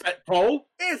 It's 6 feet tall.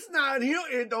 It's not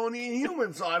it don't eat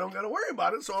humans, so I don't gotta worry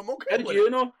about it. So I'm okay. How do you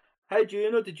know? How do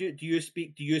you know? Do you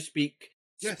speak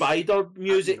spider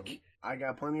music? I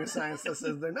got plenty of science that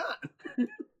says they're not.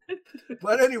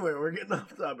 But anyway, we're getting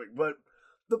off topic. But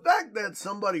the fact that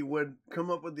somebody would come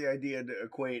up with the idea to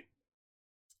equate.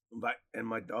 And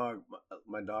my dog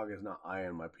is not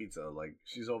eyeing my pizza. Like,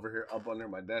 she's over here up under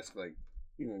my desk, like,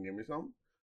 You gonna give me some?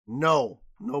 No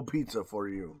pizza for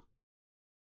you.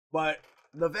 But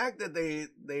the fact that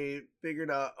they figured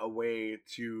out a way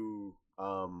to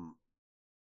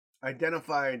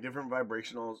identify different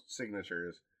vibrational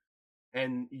signatures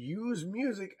and use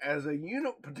music as a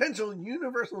potential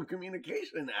universal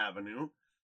communication avenue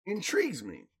intrigues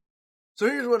me. So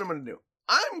here's what I'm going to do.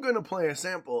 I'm going to play a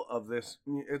sample of this.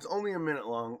 It's only a minute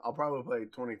long. I'll probably play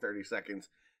 20, 30 seconds.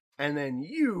 And then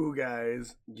you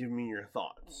guys give me your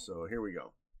thoughts. So here we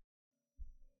go.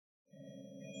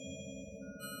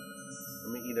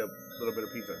 Let me eat a little bit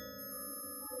of pizza.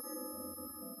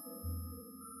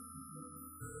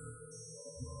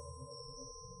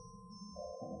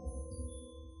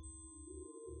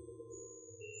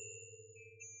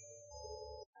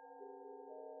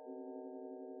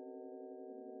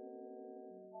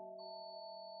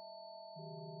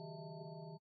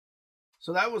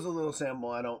 So that was a little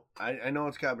sample. I know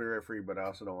it's copyright free, but I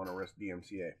also don't want to risk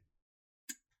DMCA,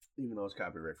 even though it's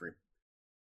copyright free.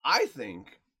 I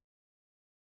think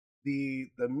the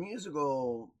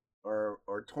musical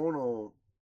or tonal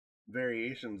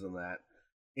variations in that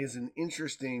is an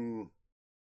interesting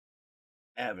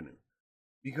avenue,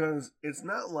 because it's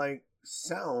not like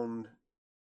sound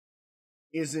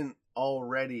isn't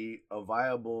already a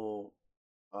viable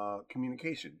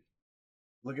communication.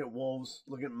 Look at wolves,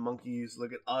 look at monkeys,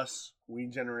 look at us. We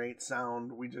generate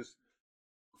sound. We just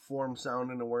form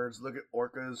sound into words. Look at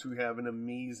orcas, who have an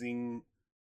amazing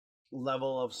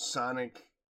level of sonic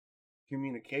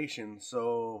communication.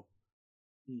 So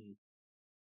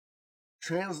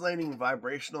translating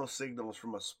vibrational signals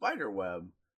from a spider web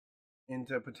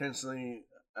into potentially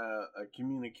a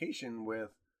communication with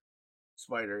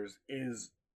spiders is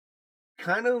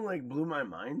kind of like blew my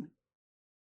mind.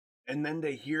 And then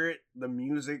to hear it, the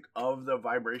music of the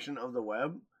vibration of the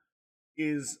web,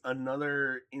 is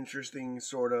another interesting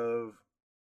sort of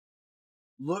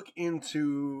look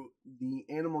into the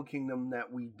animal kingdom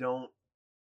that we don't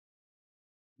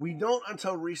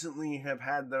until recently have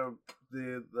had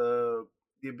the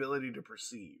ability to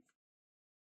perceive.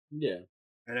 Yeah.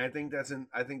 And I think that's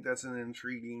an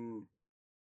intriguing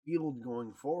field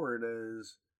going forward,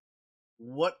 as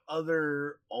what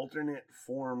other alternate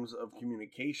forms of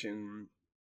communication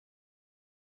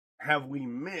have we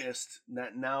missed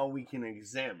that now we can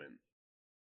examine?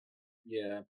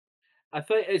 Yeah. I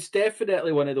think it's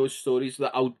definitely one of those stories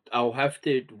that I'll have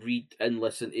to read and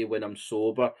listen to when I'm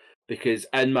sober, because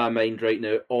in my mind right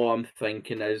now, all I'm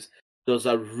thinking is there's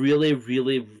a really,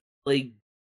 really, really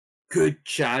good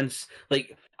chance.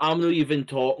 Like, I'm not even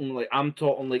talking, like, I'm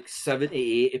talking like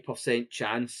 70-80%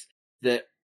 chance that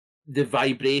the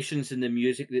vibrations and the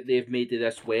music that they've made of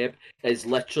this web is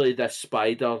literally this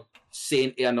spider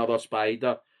saying to another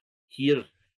spider, "Here,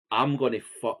 I'm gonna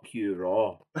fuck you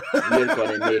raw. We're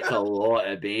gonna make a lot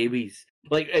of babies."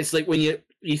 Like, it's like when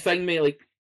you think, mate, like,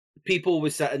 people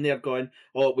were sitting there going,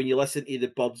 "Oh, when you listen to the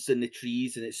birds in the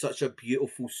trees and it's such a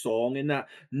beautiful song and that."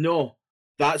 No,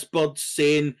 that's birds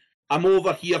saying, "I'm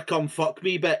over here, come fuck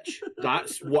me, bitch."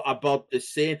 That's what a bird is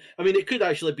saying. I mean, it could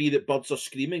actually be that birds are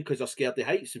screaming because they're scared of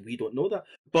heights, and we don't know that.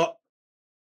 But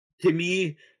to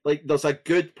me, like, there's a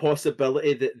good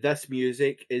possibility that this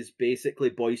music is basically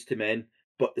Boys to Men,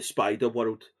 but the spider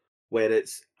world, where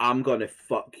it's, "I'm gonna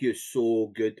fuck you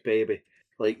so good, baby."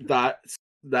 Like,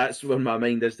 that's where my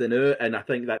mind is now, and I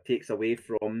think that takes away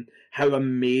from how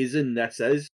amazing this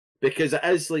is, because it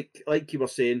is like you were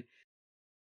saying,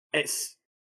 it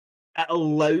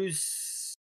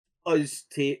allows us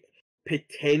to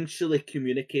potentially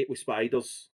communicate with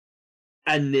spiders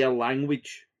in their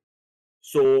language.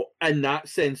 So in that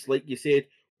sense, like you said,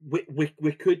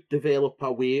 we could develop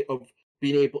a way of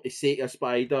being able to say to a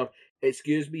spider,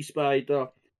 "Excuse me,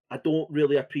 spider, I don't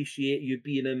really appreciate you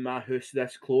being in my house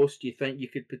this close. Do you think you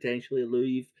could potentially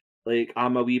leave? Like,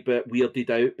 I'm a wee bit weirded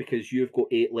out because you've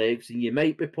got 8 legs and you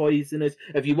might be poisonous.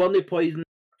 If you weren't poisonous,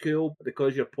 cool, but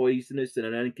because you're poisonous and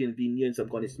an inconvenience, I'm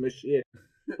going to smush you."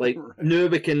 Like, Right. now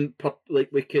we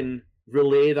can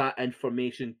relay that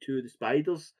information to the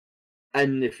spiders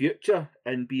in the future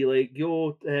and be like,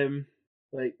 "Yo,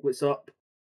 like, what's up?"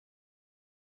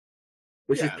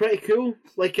 Which is pretty cool.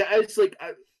 Like, it is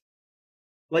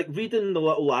like reading the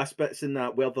little last bits in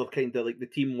that where they're kind of like the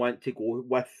team want to go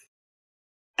with.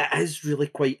 It is really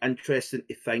quite interesting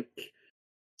to think,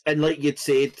 and like you'd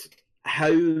said,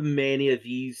 how many of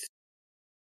these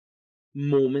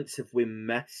moments have we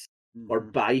missed or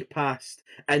bypassed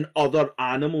in other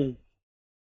animal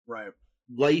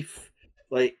life?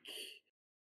 Like,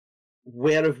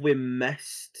 where have we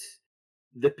missed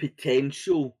the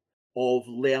potential of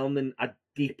learning a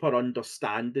deeper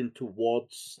understanding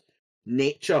towards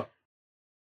nature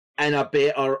and a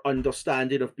better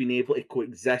understanding of being able to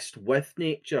coexist with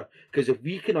nature. Because if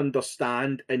we can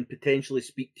understand and potentially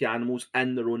speak to animals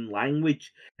in their own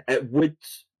language, it would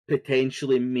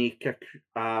potentially make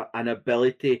an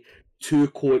ability to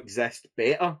coexist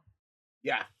better.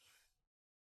 Yeah.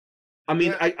 I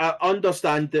mean, I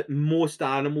understand that most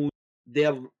animals,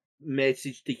 their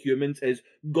message to humans is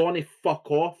gonna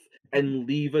fuck off and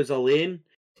leave us alone.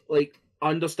 Like, I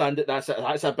understand that that's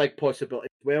a big possibility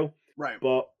as well. Right.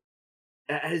 But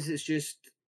it's just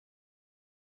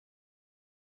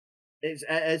it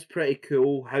is pretty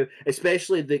cool how,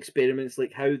 especially the experiments,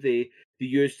 like how they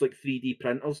used like 3D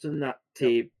printers and that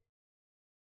to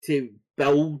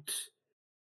build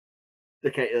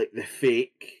the kind of like the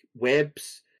fake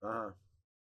webs. But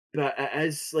it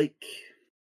is like,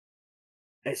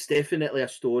 it's definitely a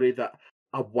story that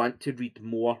I want to read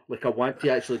more. Like, I want to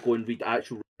actually go and read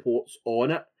actual reports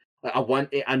on it. Like,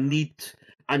 I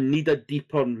need a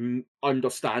deeper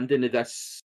understanding of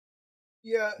this.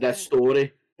 Yeah, this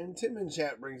story. And Tim in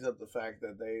chat brings up the fact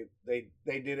that they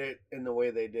did it in the way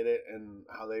they did it and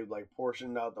how they like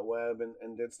portioned out the web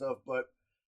and did stuff, but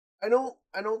I don't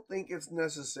think it's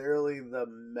necessarily the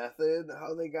method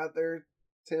how they got there,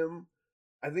 Tim.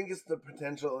 I think it's the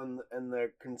potential and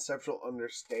the conceptual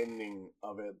understanding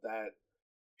of it that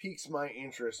piques my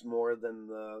interest more than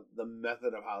the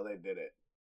method of how they did it.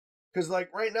 Because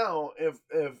like right now, if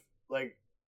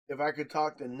I could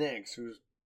talk to Nyx, who's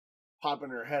popping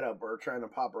her head up or trying to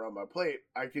pop her on my plate,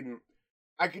 I could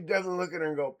definitely look at her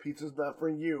and go, "Pizza's not for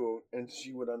you," and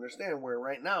she would understand. Where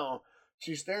right now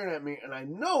she's staring at me, and I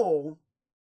know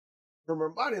from her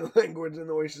body language and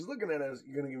the way she's looking at us,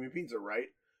 "You're gonna give me pizza,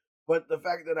 right?" But the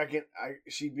fact that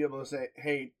she'd be able to say,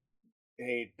 "Hey,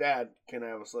 Dad, can I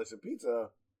have a slice of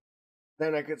pizza?"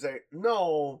 Then I could say,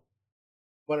 "No,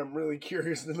 but I'm really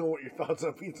curious to know what your thoughts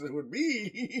on pizza would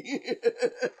be."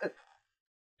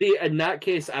 See, in that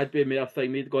case, I'd be more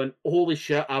thing me going, "Holy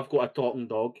shit, I've got a talking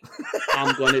dog.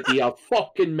 I'm gonna be a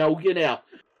fucking millionaire."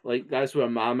 Like, that's where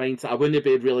my mind's at. I wouldn't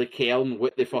be really caring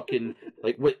what the fucking,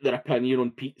 like, what their opinion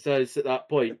on pizza is at that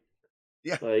point.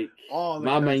 Yeah. Like,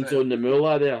 my mind's on the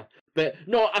moolah there. But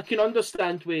no, I can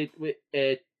understand with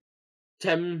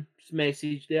Tim's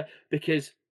message there,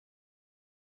 because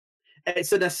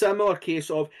it's in a similar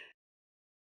case of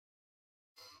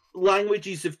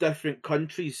languages of different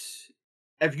countries.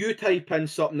 If you type in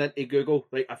something into Google,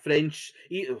 like a French,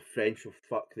 French, oh,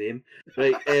 fuck them.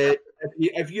 Like,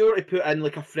 if you were to put in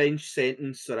like a French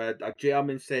sentence or a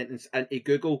German sentence into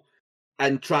Google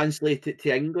and translate it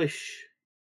to English,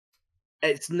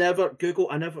 it's never Google.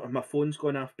 My phone's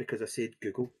gone off because I said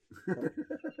Google.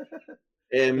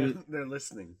 They're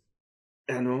listening.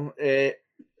 I know. It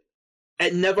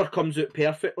never comes out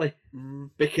perfectly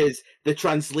because the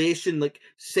translation, like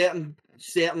certain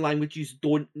languages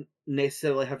don't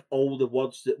necessarily have all the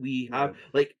words that we have. Right.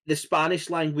 Like the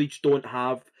Spanish language don't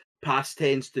have past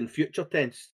tense and future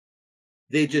tense.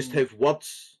 They just have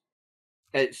words.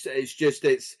 It's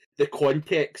the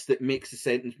context that makes the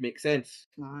sentence make sense.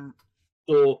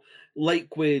 So,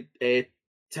 like with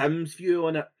Tim's view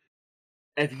on it,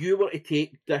 if you were to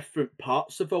take different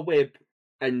parts of a web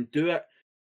and do it,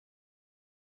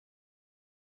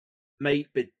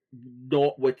 might be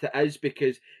not what it is,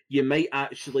 because you might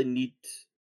actually need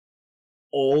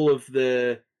all of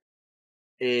it's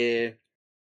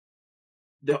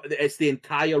the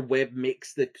entire web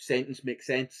makes the sentence make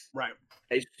sense. Right.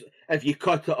 It's, if you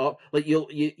cut it up, like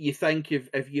you think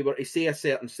if you were to say a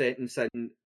certain sentence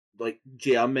in like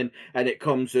German and it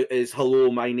comes out as "hello,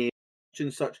 my name"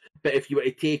 and such, but if you were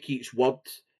to take each word,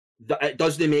 it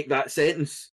doesn't make that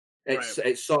sentence.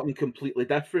 It's something completely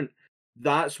different.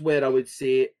 That's where I would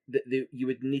say that you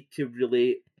would need to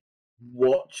really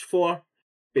watch for,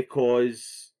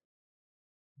 because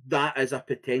that is a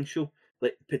potential.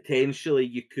 Like, potentially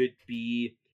you could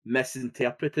be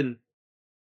misinterpreting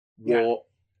what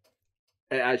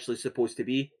it actually supposed to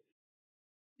be.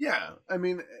 Yeah, I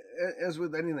mean, as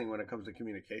with anything when it comes to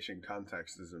communication,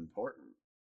 context is important.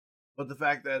 But the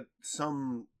fact that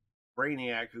some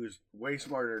brainiac who's way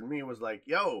smarter than me was like,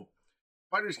 "Yo,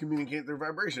 spiders communicate their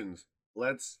vibrations.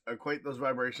 Let's equate those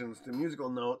vibrations to musical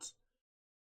notes,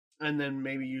 and then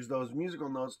maybe use those musical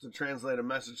notes to translate a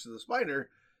message to the spider,"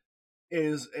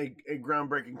 is a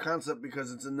groundbreaking concept,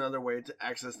 because it's another way to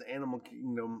access the animal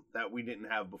kingdom that we didn't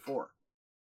have before.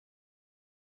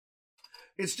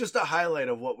 It's just a highlight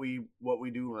of what we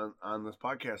do on this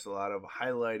podcast, a lot of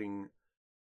highlighting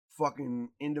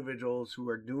fucking individuals who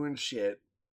are doing shit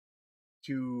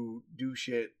to do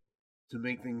shit to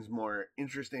make things more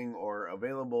interesting or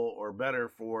available or better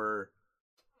for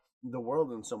the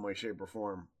world in some way, shape, or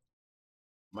form.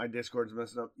 My Discord's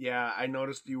messing up. Yeah, I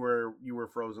noticed you were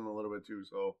frozen a little bit too,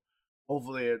 so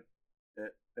hopefully it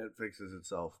fixes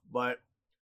itself. But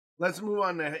let's move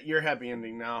on to your happy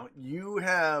ending now. You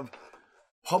have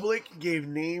Public gave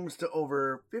names to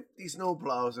over 50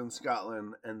 snowplows in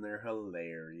Scotland, and they're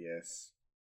hilarious.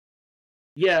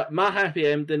 Yeah, my happy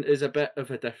ending is a bit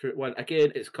of a different one.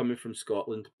 Again, it's coming from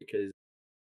Scotland because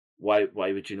why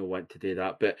would you not want to do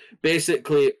that? But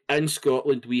basically, in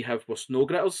Scotland, we have snow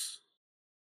gritters.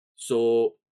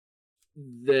 So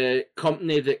the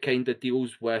company that kind of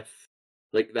deals with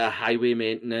like the highway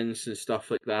maintenance and stuff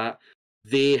like that,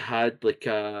 they had like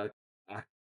I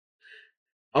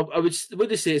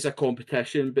wouldn't say it's a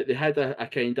competition, but they had a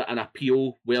kind of an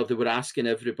appeal where they were asking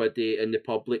everybody in the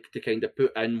public to kind of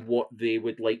put in what they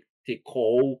would like to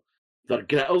call their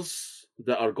gritters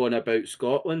that are going about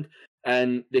Scotland.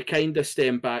 And they kind of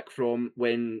stem back from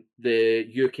when the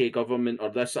UK government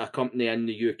or a company in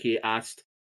the UK asked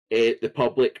the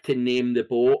public to name the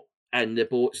boat, and the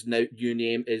boat's new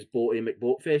name is Boaty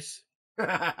McBoatface.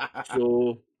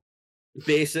 So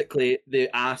basically they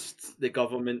asked the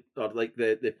government or like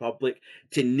the public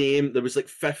to name, there was like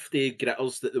 50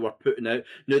 gritters that they were putting out.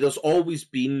 Now there's always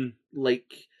been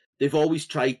like, they've always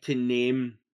tried to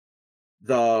name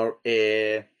their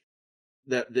the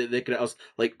gritters.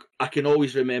 Like I can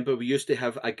always remember we used to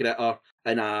have a gritter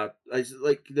and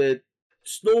like the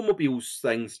snowmobiles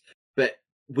things, but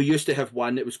we used to have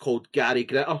one that was called Gary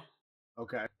Gritter.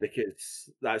 Okay. Because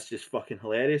that's just fucking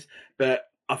hilarious. But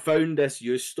I found this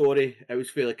news story, it was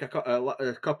for like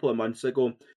a couple of months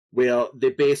ago, where they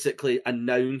basically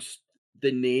announced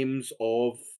the names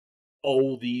of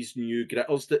all these new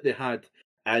gritters that they had.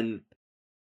 And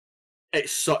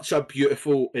it's such a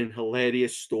beautiful and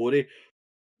hilarious story.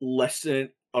 Listening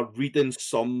or reading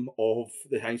some of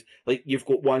the things. Like, you've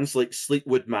got ones like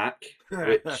Sleepwood Mac,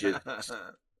 which is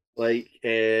like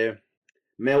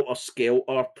Melter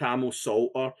Skelter, Tamil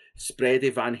Salter,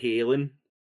 Spready Van Halen,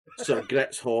 Sir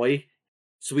Grits Hoy,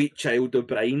 Sweet Child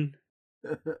O'Brien,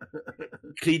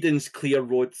 Creedence Clear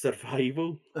Road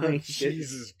Survival. Like,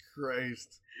 Jesus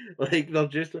Christ. Like, they're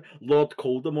just Lord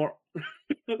Coldemort.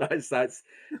 that's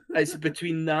it's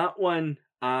between that one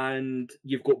and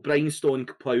you've got Brimstone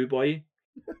Plowboy,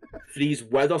 Freeze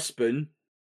Witherspoon,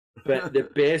 but the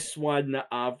best one that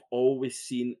I've always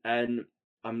seen, and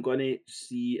I'm going to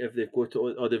see if they've got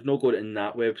it, or they've not got it in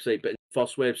that website, but in the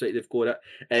first website they've got it,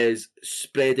 is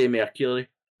Spready Mercury.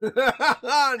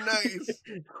 Nice.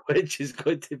 Which is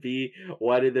going to be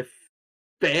one of the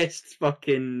best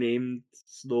fucking named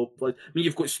snow places. I mean,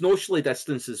 you've got Snowshley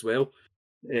Distance as well.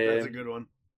 That's a good one.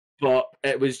 But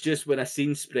it was just when I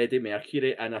seen Spready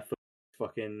Mercury and I thought,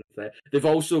 fucking... They've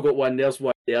also got one, there's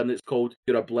one there, and it's called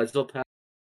You're a Blizzard Hat.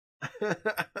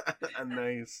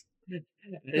 Nice.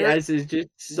 This is just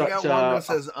such you got one that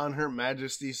says On Her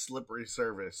Majesty's Slippery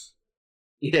Service.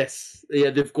 Yes. Yeah,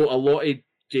 they've got a lot of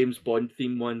James Bond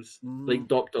themed ones, like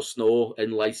Dr. Snow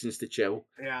and License to Chill.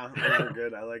 Yeah, those are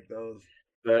good. I like those.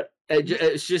 But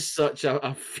it's just such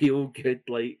a feel good,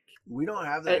 like... We don't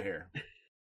have that here.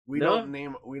 We don't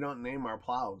name our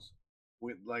plows.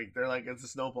 They're like, it's a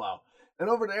snowplow. And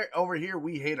over here,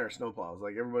 we hate our snowplows.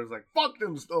 Like, everybody's like, fuck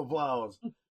them snowplows.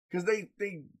 Because they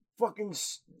fucking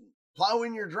plow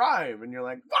in your drive. And you're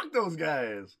like, fuck those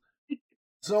guys.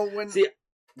 So when...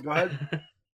 Go ahead.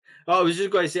 I was just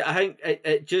going to say, I think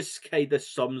it just kind of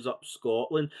sums up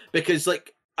Scotland. Because,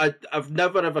 like, I've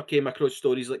never ever came across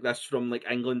stories like this from, like,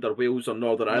 England or Wales or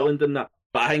Northern Ireland and that.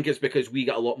 But I think it's because we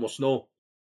get a lot more snow.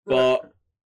 But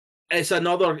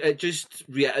it just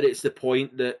reiterates the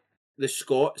point that the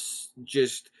Scots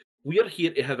we're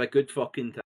here to have a good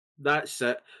fucking time. That's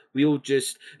it. We'll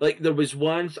just, like, there was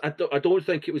once, I don't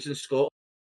think it was in Scotland,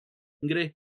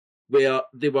 where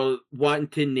they were wanting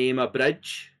to name a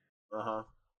bridge. Uh-huh.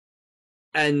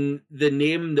 And the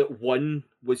name that won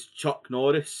was Chuck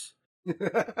Norris.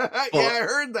 Yeah, I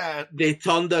heard that. They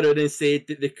turned around and said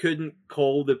that they couldn't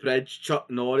call the bridge Chuck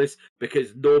Norris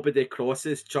because nobody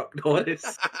crosses Chuck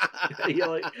Norris. You're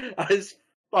like, that's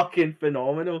fucking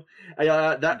phenomenal.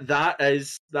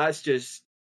 That's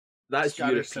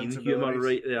European humour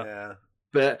right there. Yeah.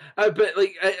 But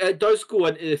like it does go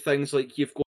into the things like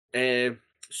you've got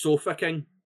Sofa King,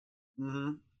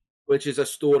 which is a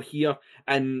store here,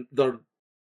 and their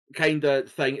kind of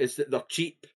thing is that they're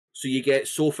cheap. So you get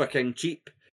Sofa King cheap,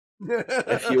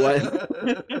 if you want.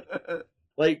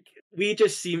 Like, we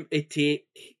just seem to take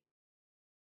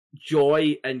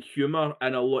joy and humour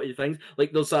in a lot of things.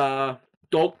 Like, there's a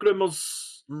dog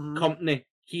groomers company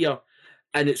here,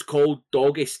 and it's called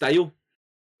Doggy Style.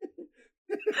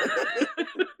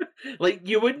 Like,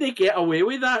 you wouldn't get away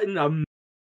with that in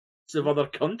of other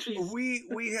countries.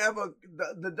 We have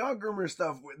the dog groomer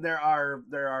stuff. There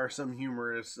are some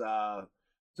humorous dog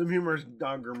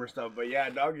groomer stuff, but yeah,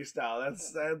 doggy style.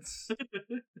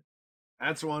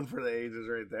 That's one for the ages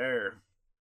right there.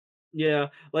 Yeah,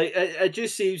 like it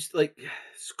just seems like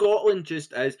Scotland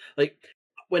just is like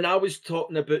when I was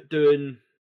talking about doing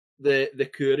the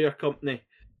courier company.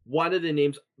 One of the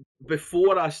names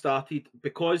before I started,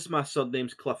 because my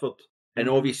surname's Clifford, and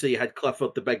obviously I had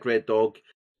Clifford the big red dog.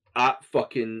 I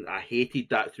hated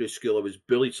that through school. I was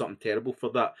bullied something terrible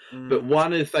for that. But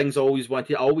one of the things I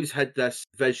always had this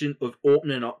vision of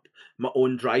opening up my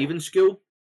own driving school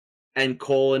and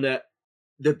calling it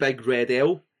the Big Red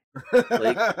L.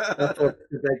 Like the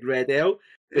Big Red L.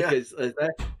 Because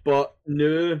but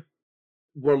now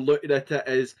we're looking at it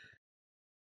as,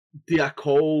 do I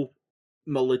call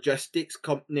my logistics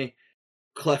company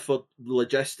Clifford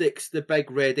Logistics the Big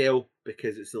Red L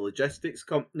because it's the logistics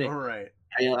company? All right.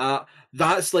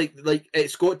 That's like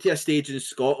it's got to a stage in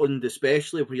Scotland,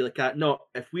 especially where you're like, no,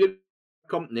 if we're a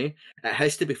company, it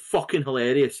has to be fucking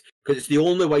hilarious because it's the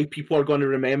only way people are going to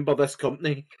remember this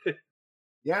company.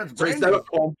 Yeah, so it's now a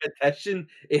competition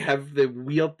to have the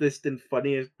weirdest and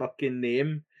funniest fucking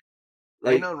name.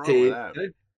 Like, nothing wrong with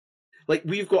that. Like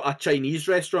we've got a Chinese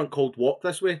restaurant called Walk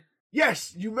This Way.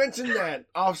 Yes, you mentioned that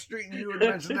off street. You had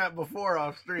mentioned that before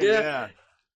off street. Yeah.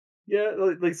 Yeah,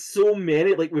 like so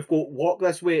many. Like we've got Walk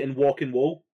This Way and Walk and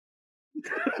Wall.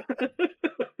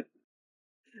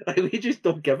 Like, we just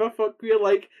don't give a fuck. We're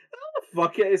like, oh,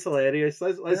 fuck it, it's hilarious.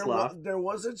 Let's laugh. There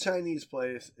was a Chinese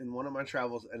place in one of my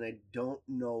travels, and I don't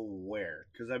know where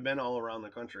because I've been all around the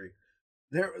country.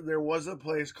 There was a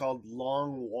place called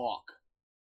Long Walk.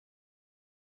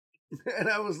 And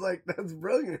I was like, "That's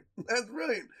brilliant! That's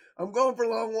brilliant! I'm going for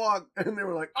Long Walk." And they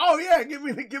were like, "Oh yeah, give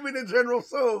me the General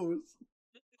Tso's."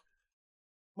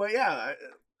 But yeah,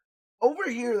 over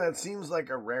here that seems like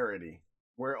a rarity.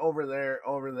 Where over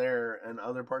there, and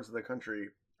other parts of the country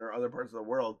or other parts of the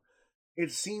world,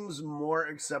 it seems more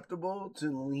acceptable to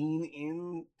lean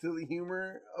into the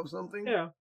humor of something. Yeah.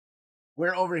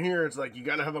 Where over here it's like you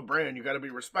got to have a brand, you got to be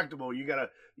respectable, you got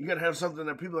to have something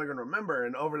that people are going to remember.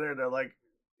 And over there they're like,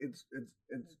 it's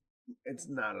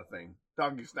not a thing.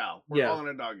 Doggy style. We're calling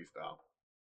it doggy style.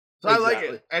 So exactly. I like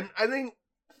it, and I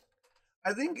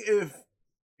think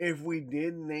if we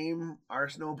did name our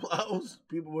snowplows,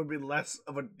 people would be less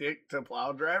of a dick to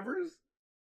plow drivers.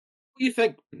 What do you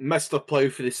think, Mr. Plow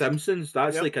for The Simpsons?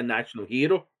 That's like a national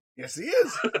hero. Yes, he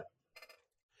is.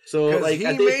 So, like,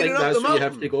 I do think that's what you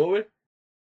have to go with.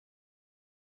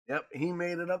 Yep, he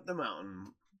made it up the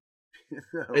mountain.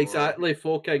 Exactly,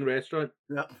 Folk King Restaurant.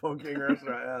 Yeah, Folk King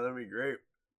Restaurant. Yeah, that'd be great.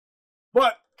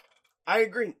 But I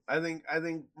agree. I think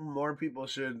more people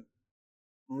should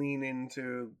lean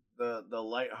into the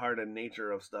lighthearted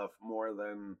nature of stuff more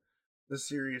than the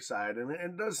serious side. And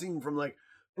it does seem from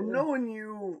knowing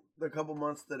you the couple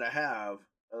months that I have,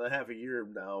 or the half a year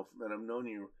now that I've known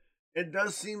you, it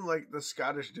does seem like the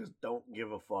Scottish just don't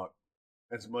give a fuck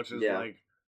as much as like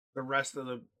the rest of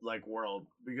the world,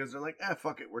 because they're like,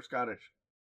 fuck it, we're Scottish.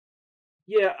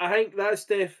 Yeah, I think that's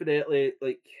definitely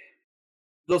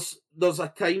there's a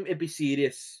time to be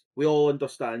serious. We all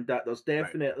understand that. There's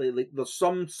definitely there's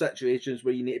some situations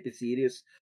where you need to be serious,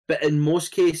 but in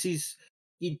most cases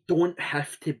you don't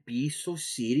have to be so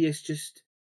serious. Just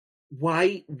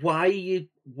why are you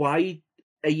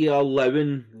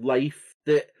allowing life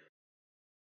that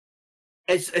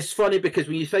it's funny because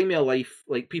when you think of life,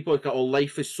 like people like, oh,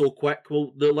 life is so quick.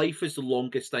 Well, the life is the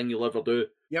longest thing you'll ever do.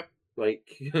 Yep.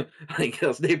 Like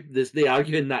there's no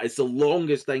arguing that it's the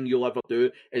longest thing you'll ever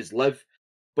do is live.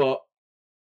 But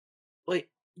like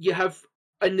you have,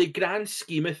 in the grand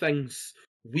scheme of things,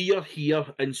 we are here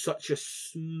in such a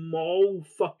small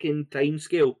fucking time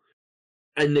scale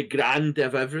in the grand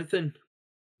of everything.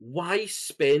 Why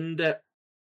spend it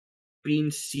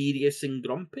being serious and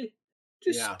grumpy?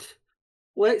 Just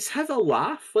let's have a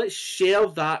laugh. Let's share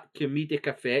that comedic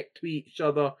effect with each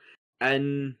other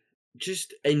and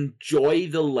just enjoy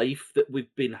the life that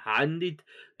we've been handed,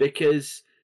 because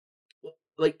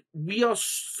like we are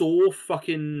so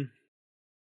fucking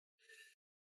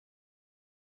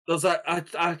there's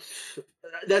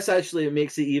this actually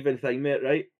makes it even thing, mate,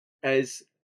 right? Is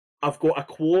I've got a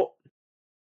quote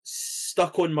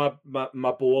stuck on my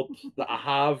board that I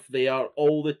have there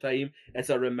all the time as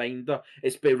a reminder.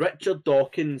 It's by Richard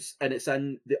Dawkins, and it's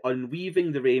in the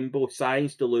Unweaving the Rainbow,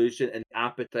 Science, Delusion, and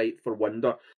Appetite for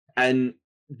Wonder. And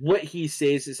what he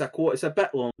says is a quote. It's a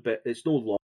bit long, but it's no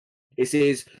long. It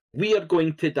says, "We are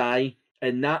going to die,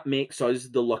 and that makes us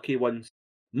the lucky ones.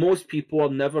 Most people are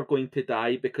never going to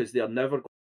die because they are never going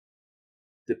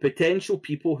The potential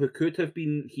people who could have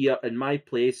been here in my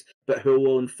place, but who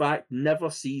will in fact never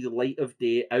see the light of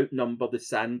day, outnumber the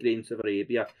sand grains of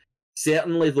Arabia.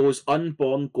 Certainly those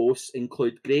unborn ghosts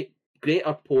include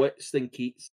greater poets than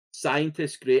Keats,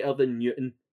 scientists greater than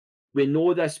Newton. We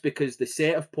know this because the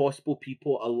set of possible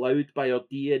people allowed by our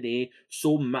DNA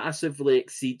so massively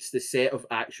exceeds the set of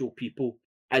actual people.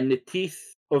 In the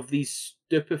teeth of these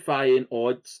stupefying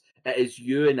odds, it is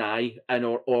you and I, in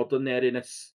our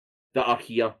ordinariness, that are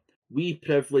here. We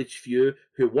privileged few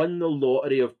who won the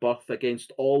lottery of birth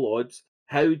against all odds.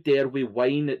 How dare we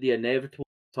whine at the inevitable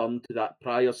return to that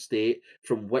prior state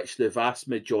from which the vast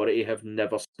majority have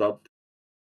never stirred?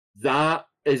 That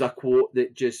is a quote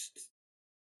that just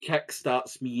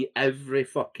kickstarts me every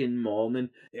fucking morning,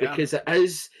 because it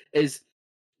is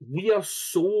we are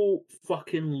so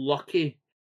fucking lucky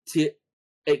to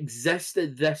exist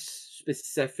at this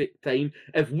specific time.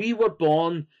 If we were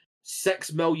born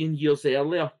 6 million years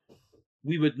earlier,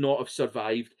 we would not have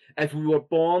survived. If we were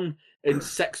born in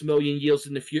 6 million years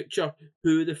in the future,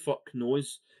 who the fuck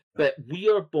knows? But we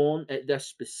are born at this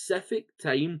specific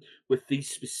time with these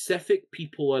specific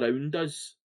people around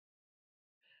us.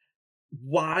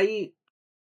 Why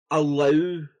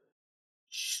allow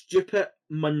stupid,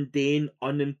 mundane,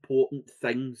 unimportant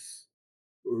things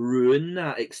ruin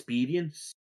that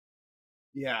experience?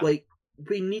 Yeah. Like,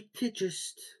 we need to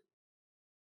just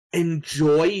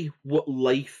enjoy what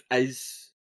life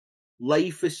is.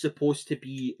 Life is supposed to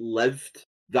be lived.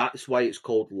 That's why it's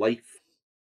called life.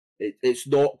 It's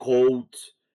not called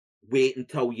wait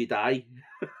until you die.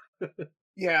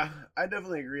 Yeah, I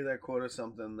definitely agree. That quote is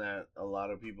something that a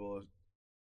lot of people,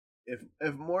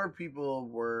 if more people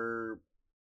were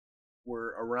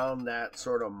around that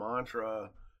sort of mantra,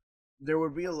 there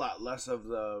would be a lot less of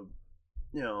the,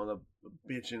 the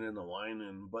bitching and the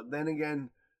whining. But then again,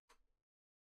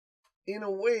 in a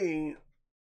way,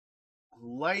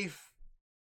 life,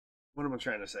 what am I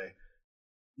trying to say?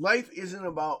 Life isn't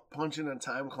about punching a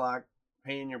time clock,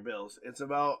 paying your bills. It's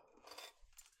about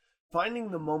finding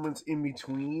the moments in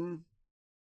between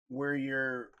where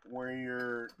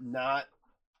you're not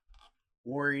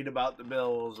worried about the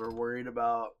bills or worried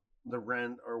about the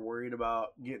rent or worried about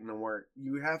getting to work.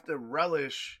 You have to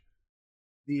relish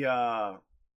the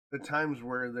times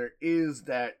where there is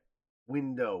that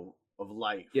window of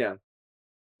life. Yeah.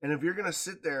 And if you're gonna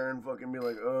sit there and fucking be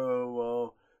like, oh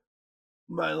well,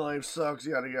 my life sucks,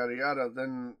 yada yada yada,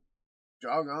 then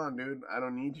jog on, dude. I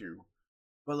don't need you.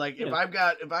 But like, if I've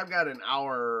got an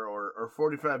hour or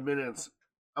 45 minutes,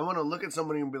 I want to look at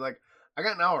somebody and be like, I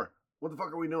got an hour. What the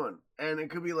fuck are we doing? And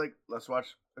it could be like, let's watch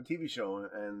a TV show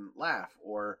and laugh,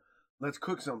 or let's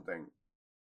cook something.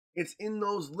 It's in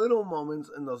those little moments,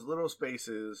 in those little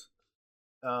spaces,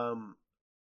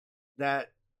 that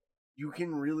you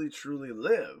can really truly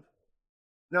live.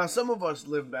 Now, some of us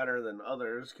live better than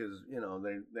others because,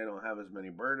 they don't have as many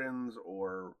burdens,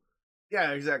 or,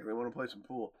 yeah, exactly, want to play some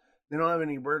pool. They don't have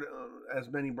as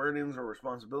many burdens or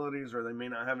responsibilities, or they may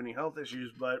not have any health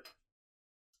issues, but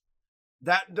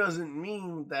that doesn't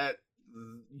mean that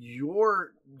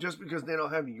just because they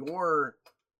don't have your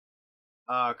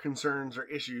concerns or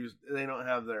issues, they don't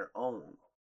have their own.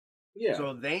 Yeah.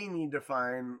 So they need to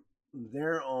find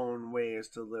their own ways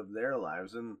to live their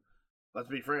lives. And let's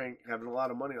be frank, having a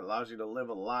lot of money allows you to live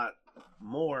a lot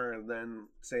more than,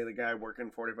 say, the guy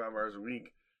working 45 hours a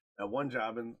week at one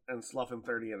job and sloughing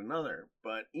 30 at another.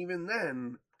 But even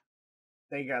then,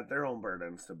 they got their own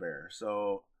burdens to bear.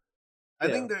 So I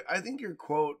think your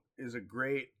quote is a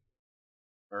great,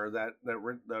 or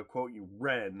the quote you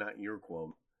read, not your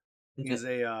quote, is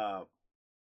a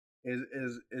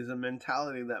is a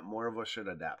mentality that more of us should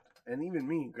adapt. And even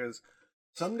me, because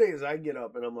some days I get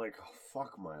up and I'm like, oh,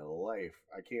 fuck my life.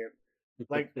 I can't.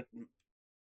 Like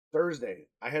Thursday,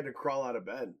 I had to crawl out of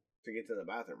bed to get to the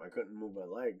bathroom. I couldn't move my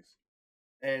legs.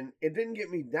 And it didn't get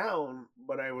me down,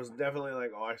 but I was definitely like,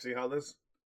 oh, I see how this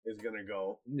is going to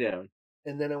go. Yeah.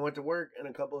 And then I went to work, and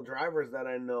a couple of drivers that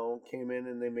I know came in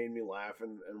and they made me laugh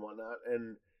and whatnot.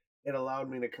 And it allowed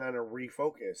me to kind of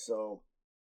refocus. So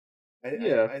I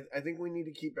think we need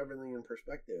to keep everything in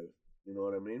perspective. You know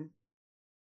what I mean?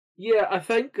 Yeah, I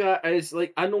think that is,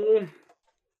 like, I know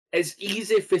it's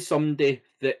easy for somebody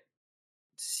that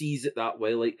sees it that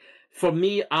way. Like, for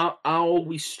me, I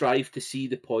always strive to see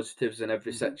the positives in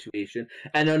every situation.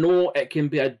 And I know it can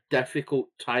be a difficult,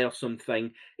 tiresome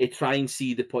thing to try and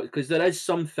see the positive, because there is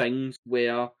some things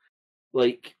where,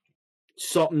 like,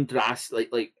 something drastic,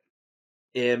 like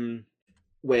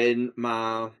when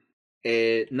my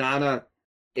Nana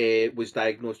was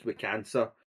diagnosed with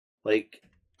cancer, like,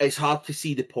 it's hard to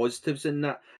see the positives in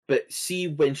that. But see,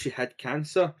 when she had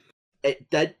cancer, it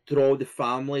did draw the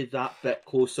family that bit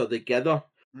closer together.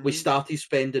 We started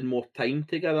spending more time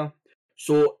together.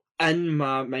 So in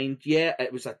my mind, yeah,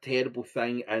 it was a terrible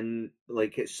thing, and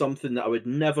like it's something that I would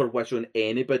never wish on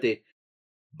anybody.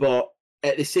 But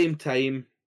at the same time,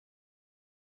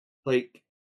 like,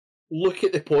 look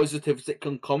at the positives that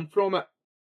can come from it.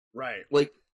 Right.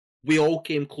 Like, we all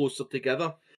came closer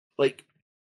together. Like,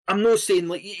 I'm not saying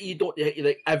like you don't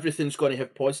like everything's going to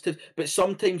have positives, but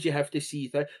sometimes you have to see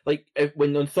that. Like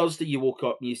when on Thursday you woke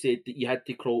up and you said that you had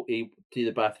to crawl to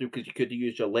the bathroom because you couldn't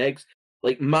use your legs.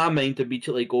 Like my mind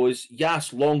immediately goes,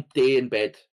 "Yes, long day in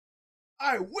bed."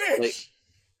 I wish. Like,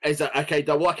 is that I kind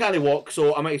of I can't walk,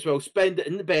 so I might as well spend it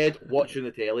in the bed watching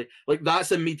the telly. Like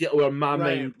that's immediately where my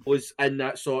mind was in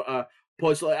that sort of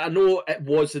pause. Like I know it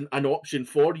wasn't an option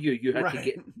for you. You had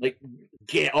to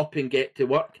get up and get to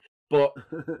work. But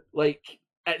like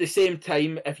at the same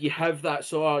time, if you have that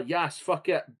sort of yes, fuck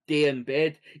it, day in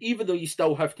bed, even though you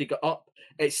still have to get up,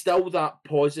 it's still that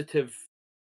positive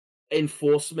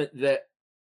enforcement that,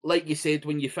 like you said,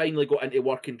 when you finally got into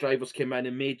work and drivers came in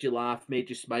and made you laugh, made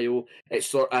you smile, it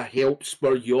sort of helps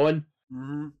spur you on.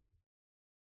 Mm-hmm.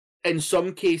 In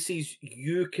some cases,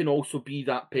 you can also be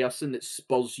that person that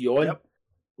spurs you on. Yep.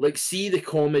 Like see the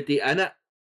comedy in it.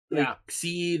 Like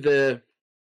see the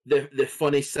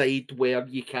funny side where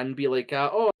you can be like,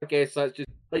 oh, I guess that's just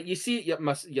like you see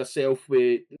it yourself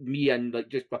with me and like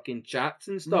just fucking chats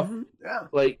and stuff. Mm-hmm. Yeah.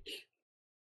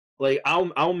 Like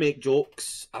I'll make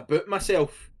jokes about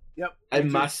myself. Yep.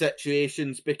 In my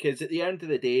situations because at the end of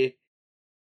the day,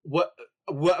 what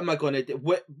am I gonna do?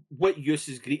 What use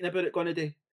is greeting about it gonna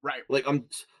do? Right. Like I'm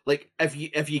like if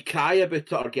you cry about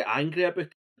it or get angry about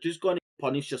it, you're just gonna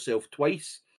punish yourself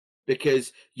twice.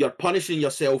 Because you're punishing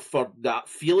yourself for that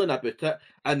feeling about it,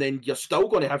 and then you're still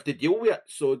going to have to deal with it.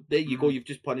 So there you go, you've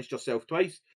just punished yourself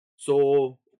twice.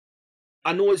 So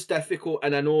I know it's difficult,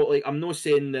 and I know like I'm not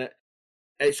saying that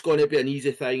it's going to be an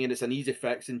easy thing and it's an easy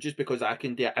fix, and just because I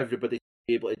can do it, everybody should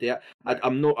be able to do it. Right.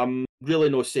 I'm really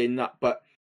not saying that, but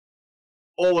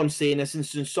all I'm saying is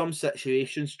in some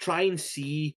situations, try and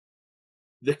see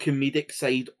the comedic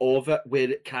side of it where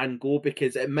it can go,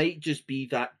 because it might just be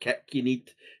that kick you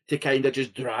need to kind of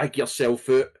just drag yourself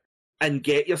out and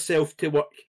get yourself to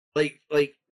work. Like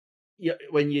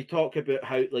when you talk about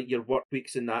how like your work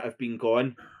weeks and that have been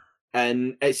gone,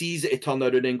 and it's easy to turn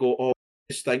around and go, oh,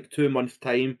 just think 2 months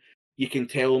time, you can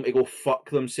tell them to go fuck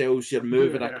themselves, you're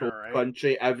moving across the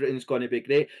country, everything's going to be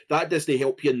great. That doesn't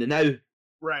help you in the now.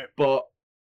 Right. But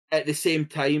at the same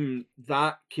time,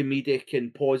 that comedic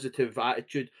and positive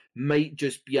attitude might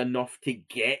just be enough to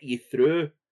get you through.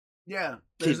 Yeah.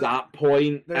 To that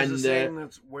point. There's a saying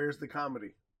that's, where's the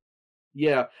comedy?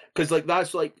 Yeah, because like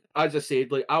that's like, as I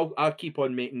said, like I'll keep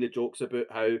on making the jokes about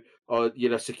how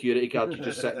you're a security guard, you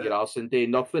just sit in your arse and do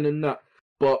nothing in that.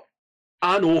 But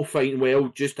I know fine well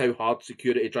just how hard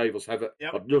security drivers have it.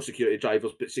 Yep. Or no security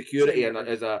drivers, but security and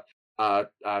as a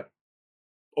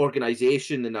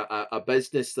organization and a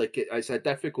business, like it's a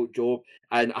difficult job,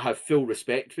 and I have full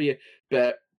respect for you,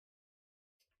 but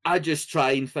I just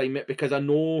try and find it because I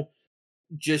know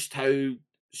just how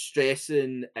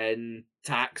stressing and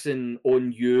taxing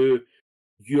on your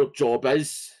job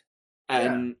is,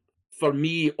 and for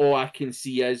me all I can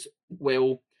see is,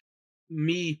 well,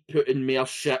 me putting more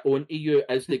shit onto you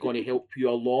is they going to help you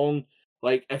along.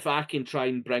 Like if I can try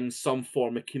and bring some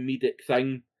form of comedic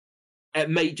thing, it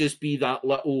might just be that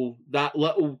little,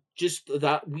 just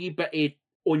that wee bit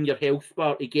on your health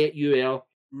bar to get you there.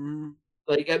 Mm.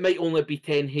 Like, it might only be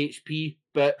 10 HP,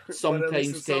 but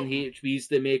sometimes 10 HP's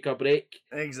the make or break.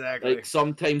 Exactly. Like,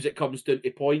 sometimes it comes down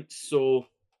to points, so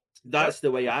that's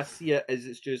the way I see it, is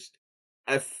it's just,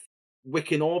 if we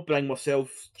can all bring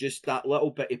ourselves just that little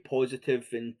bit of positive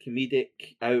and comedic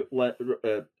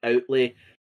outlay,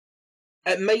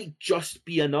 it might just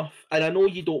be enough. And I know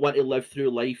you don't want to live through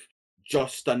life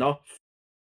just enough,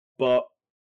 but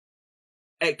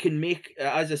it can make,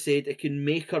 as I said, it can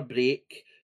make or break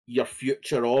your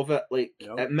future of it. Like,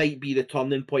 it might be the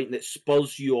turning point that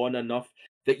spurs you on enough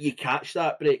that you catch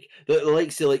that break. The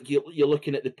likes of, like, you're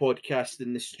looking at the podcast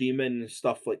and the streaming and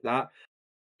stuff like that.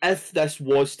 If this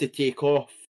was to take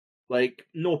off, like,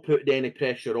 no putting any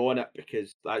pressure on it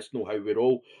because that's not how we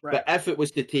roll. Right. But if it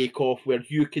was to take off where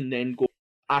you can then go,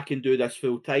 I can do this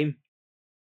full time,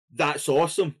 that's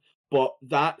awesome. But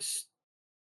that's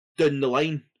down the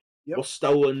line. Yep. We're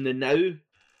still in the now.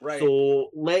 Right.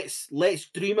 So let's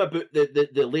dream about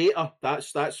the later.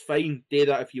 That's fine. Do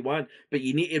that if you want. But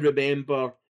you need to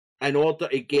remember, in order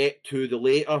to get to the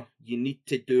later, you need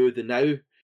to do the now.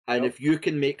 And if you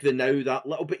can make the now that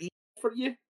little bit easier for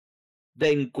you,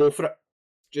 then go for it.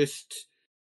 Just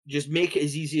just make it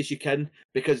as easy as you can,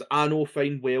 because I know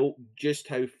fine well just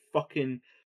how fucking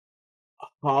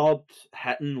hard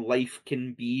hitting life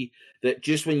can be. That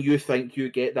just when you think you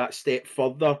get that step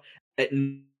further, it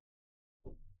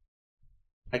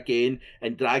again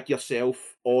and drag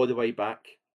yourself all the way back.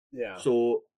 Yeah.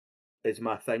 So is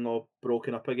my thing all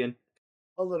broken up again?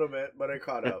 A little bit, but I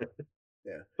caught up.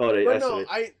 Yeah. All right, But that's no,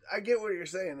 right. I get what you're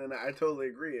saying, and I totally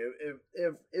agree.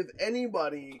 If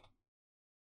anybody,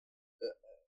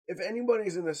 if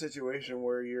anybody's in a situation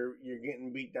where you're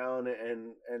getting beat down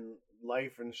and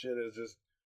life and shit is just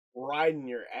riding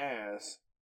your ass,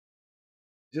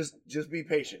 just be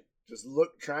patient. Just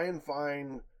try and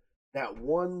find that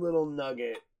one little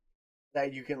nugget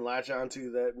that you can latch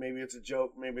onto. That maybe it's a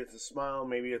joke, maybe it's a smile,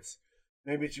 maybe it's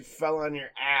you fell on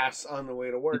your ass on the way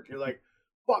to work. You're like,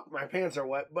 fuck, my pants are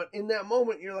wet. But in that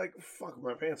moment, you're like, fuck,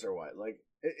 my pants are wet. Like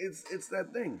it's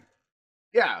that thing.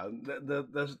 Yeah,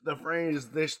 the phrase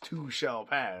 "this too shall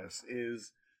pass"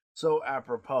 is so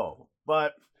apropos.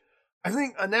 But I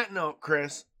think on that note,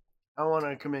 Chris, I want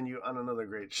to commend you on another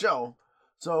great show.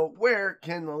 So where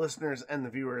can the listeners and the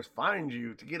viewers find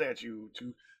you to get at you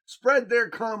to spread their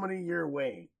comedy your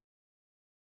way?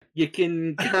 You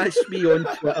can catch me on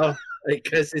Twitter at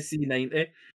ChrisC90.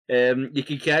 You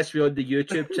can catch me on the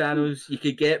YouTube channels. You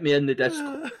can get me in the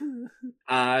Discord.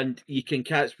 And you can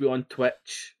catch me on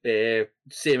Twitch.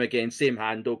 Same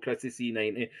handle,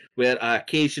 ChrisC90, where I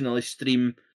occasionally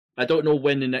stream. I don't know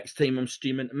when the next time I'm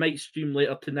streaming. I might stream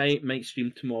later tonight, might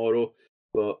stream tomorrow,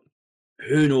 but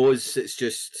who knows? It's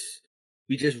just,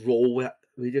 we just roll with it.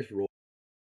 We just roll.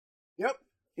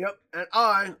 Yep. And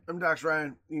I am Dax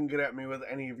Ryan. You can get at me with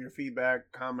any of your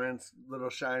feedback, comments, little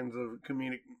shines of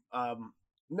comedic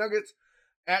nuggets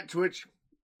at Twitch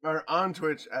or on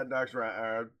Twitch at Dax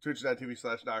Ryan,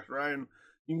 twitch.tv/Dax Ryan.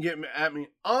 You can get at me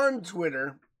on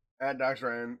Twitter at Dax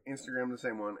Ryan, Instagram the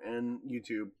same one, and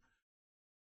YouTube.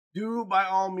 Do by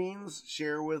all means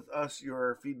share with us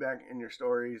your feedback and your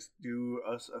stories. Do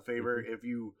us a favor if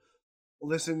you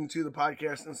listen to the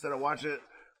podcast instead of watch it.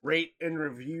 Rate and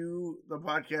review the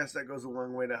podcast. That goes a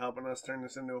long way to helping us turn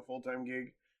this into a full-time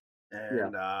gig.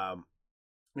 And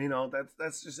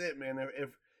that's just it, man.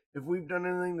 If we've done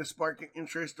anything to spark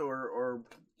interest or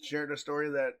shared a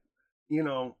story that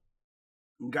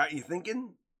got you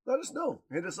thinking, let us know.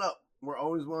 Hit us up. We're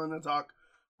always willing to talk.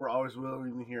 We're always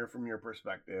willing to hear from your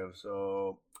perspective.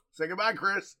 So say goodbye,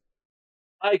 Chris.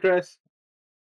 Hi, Chris.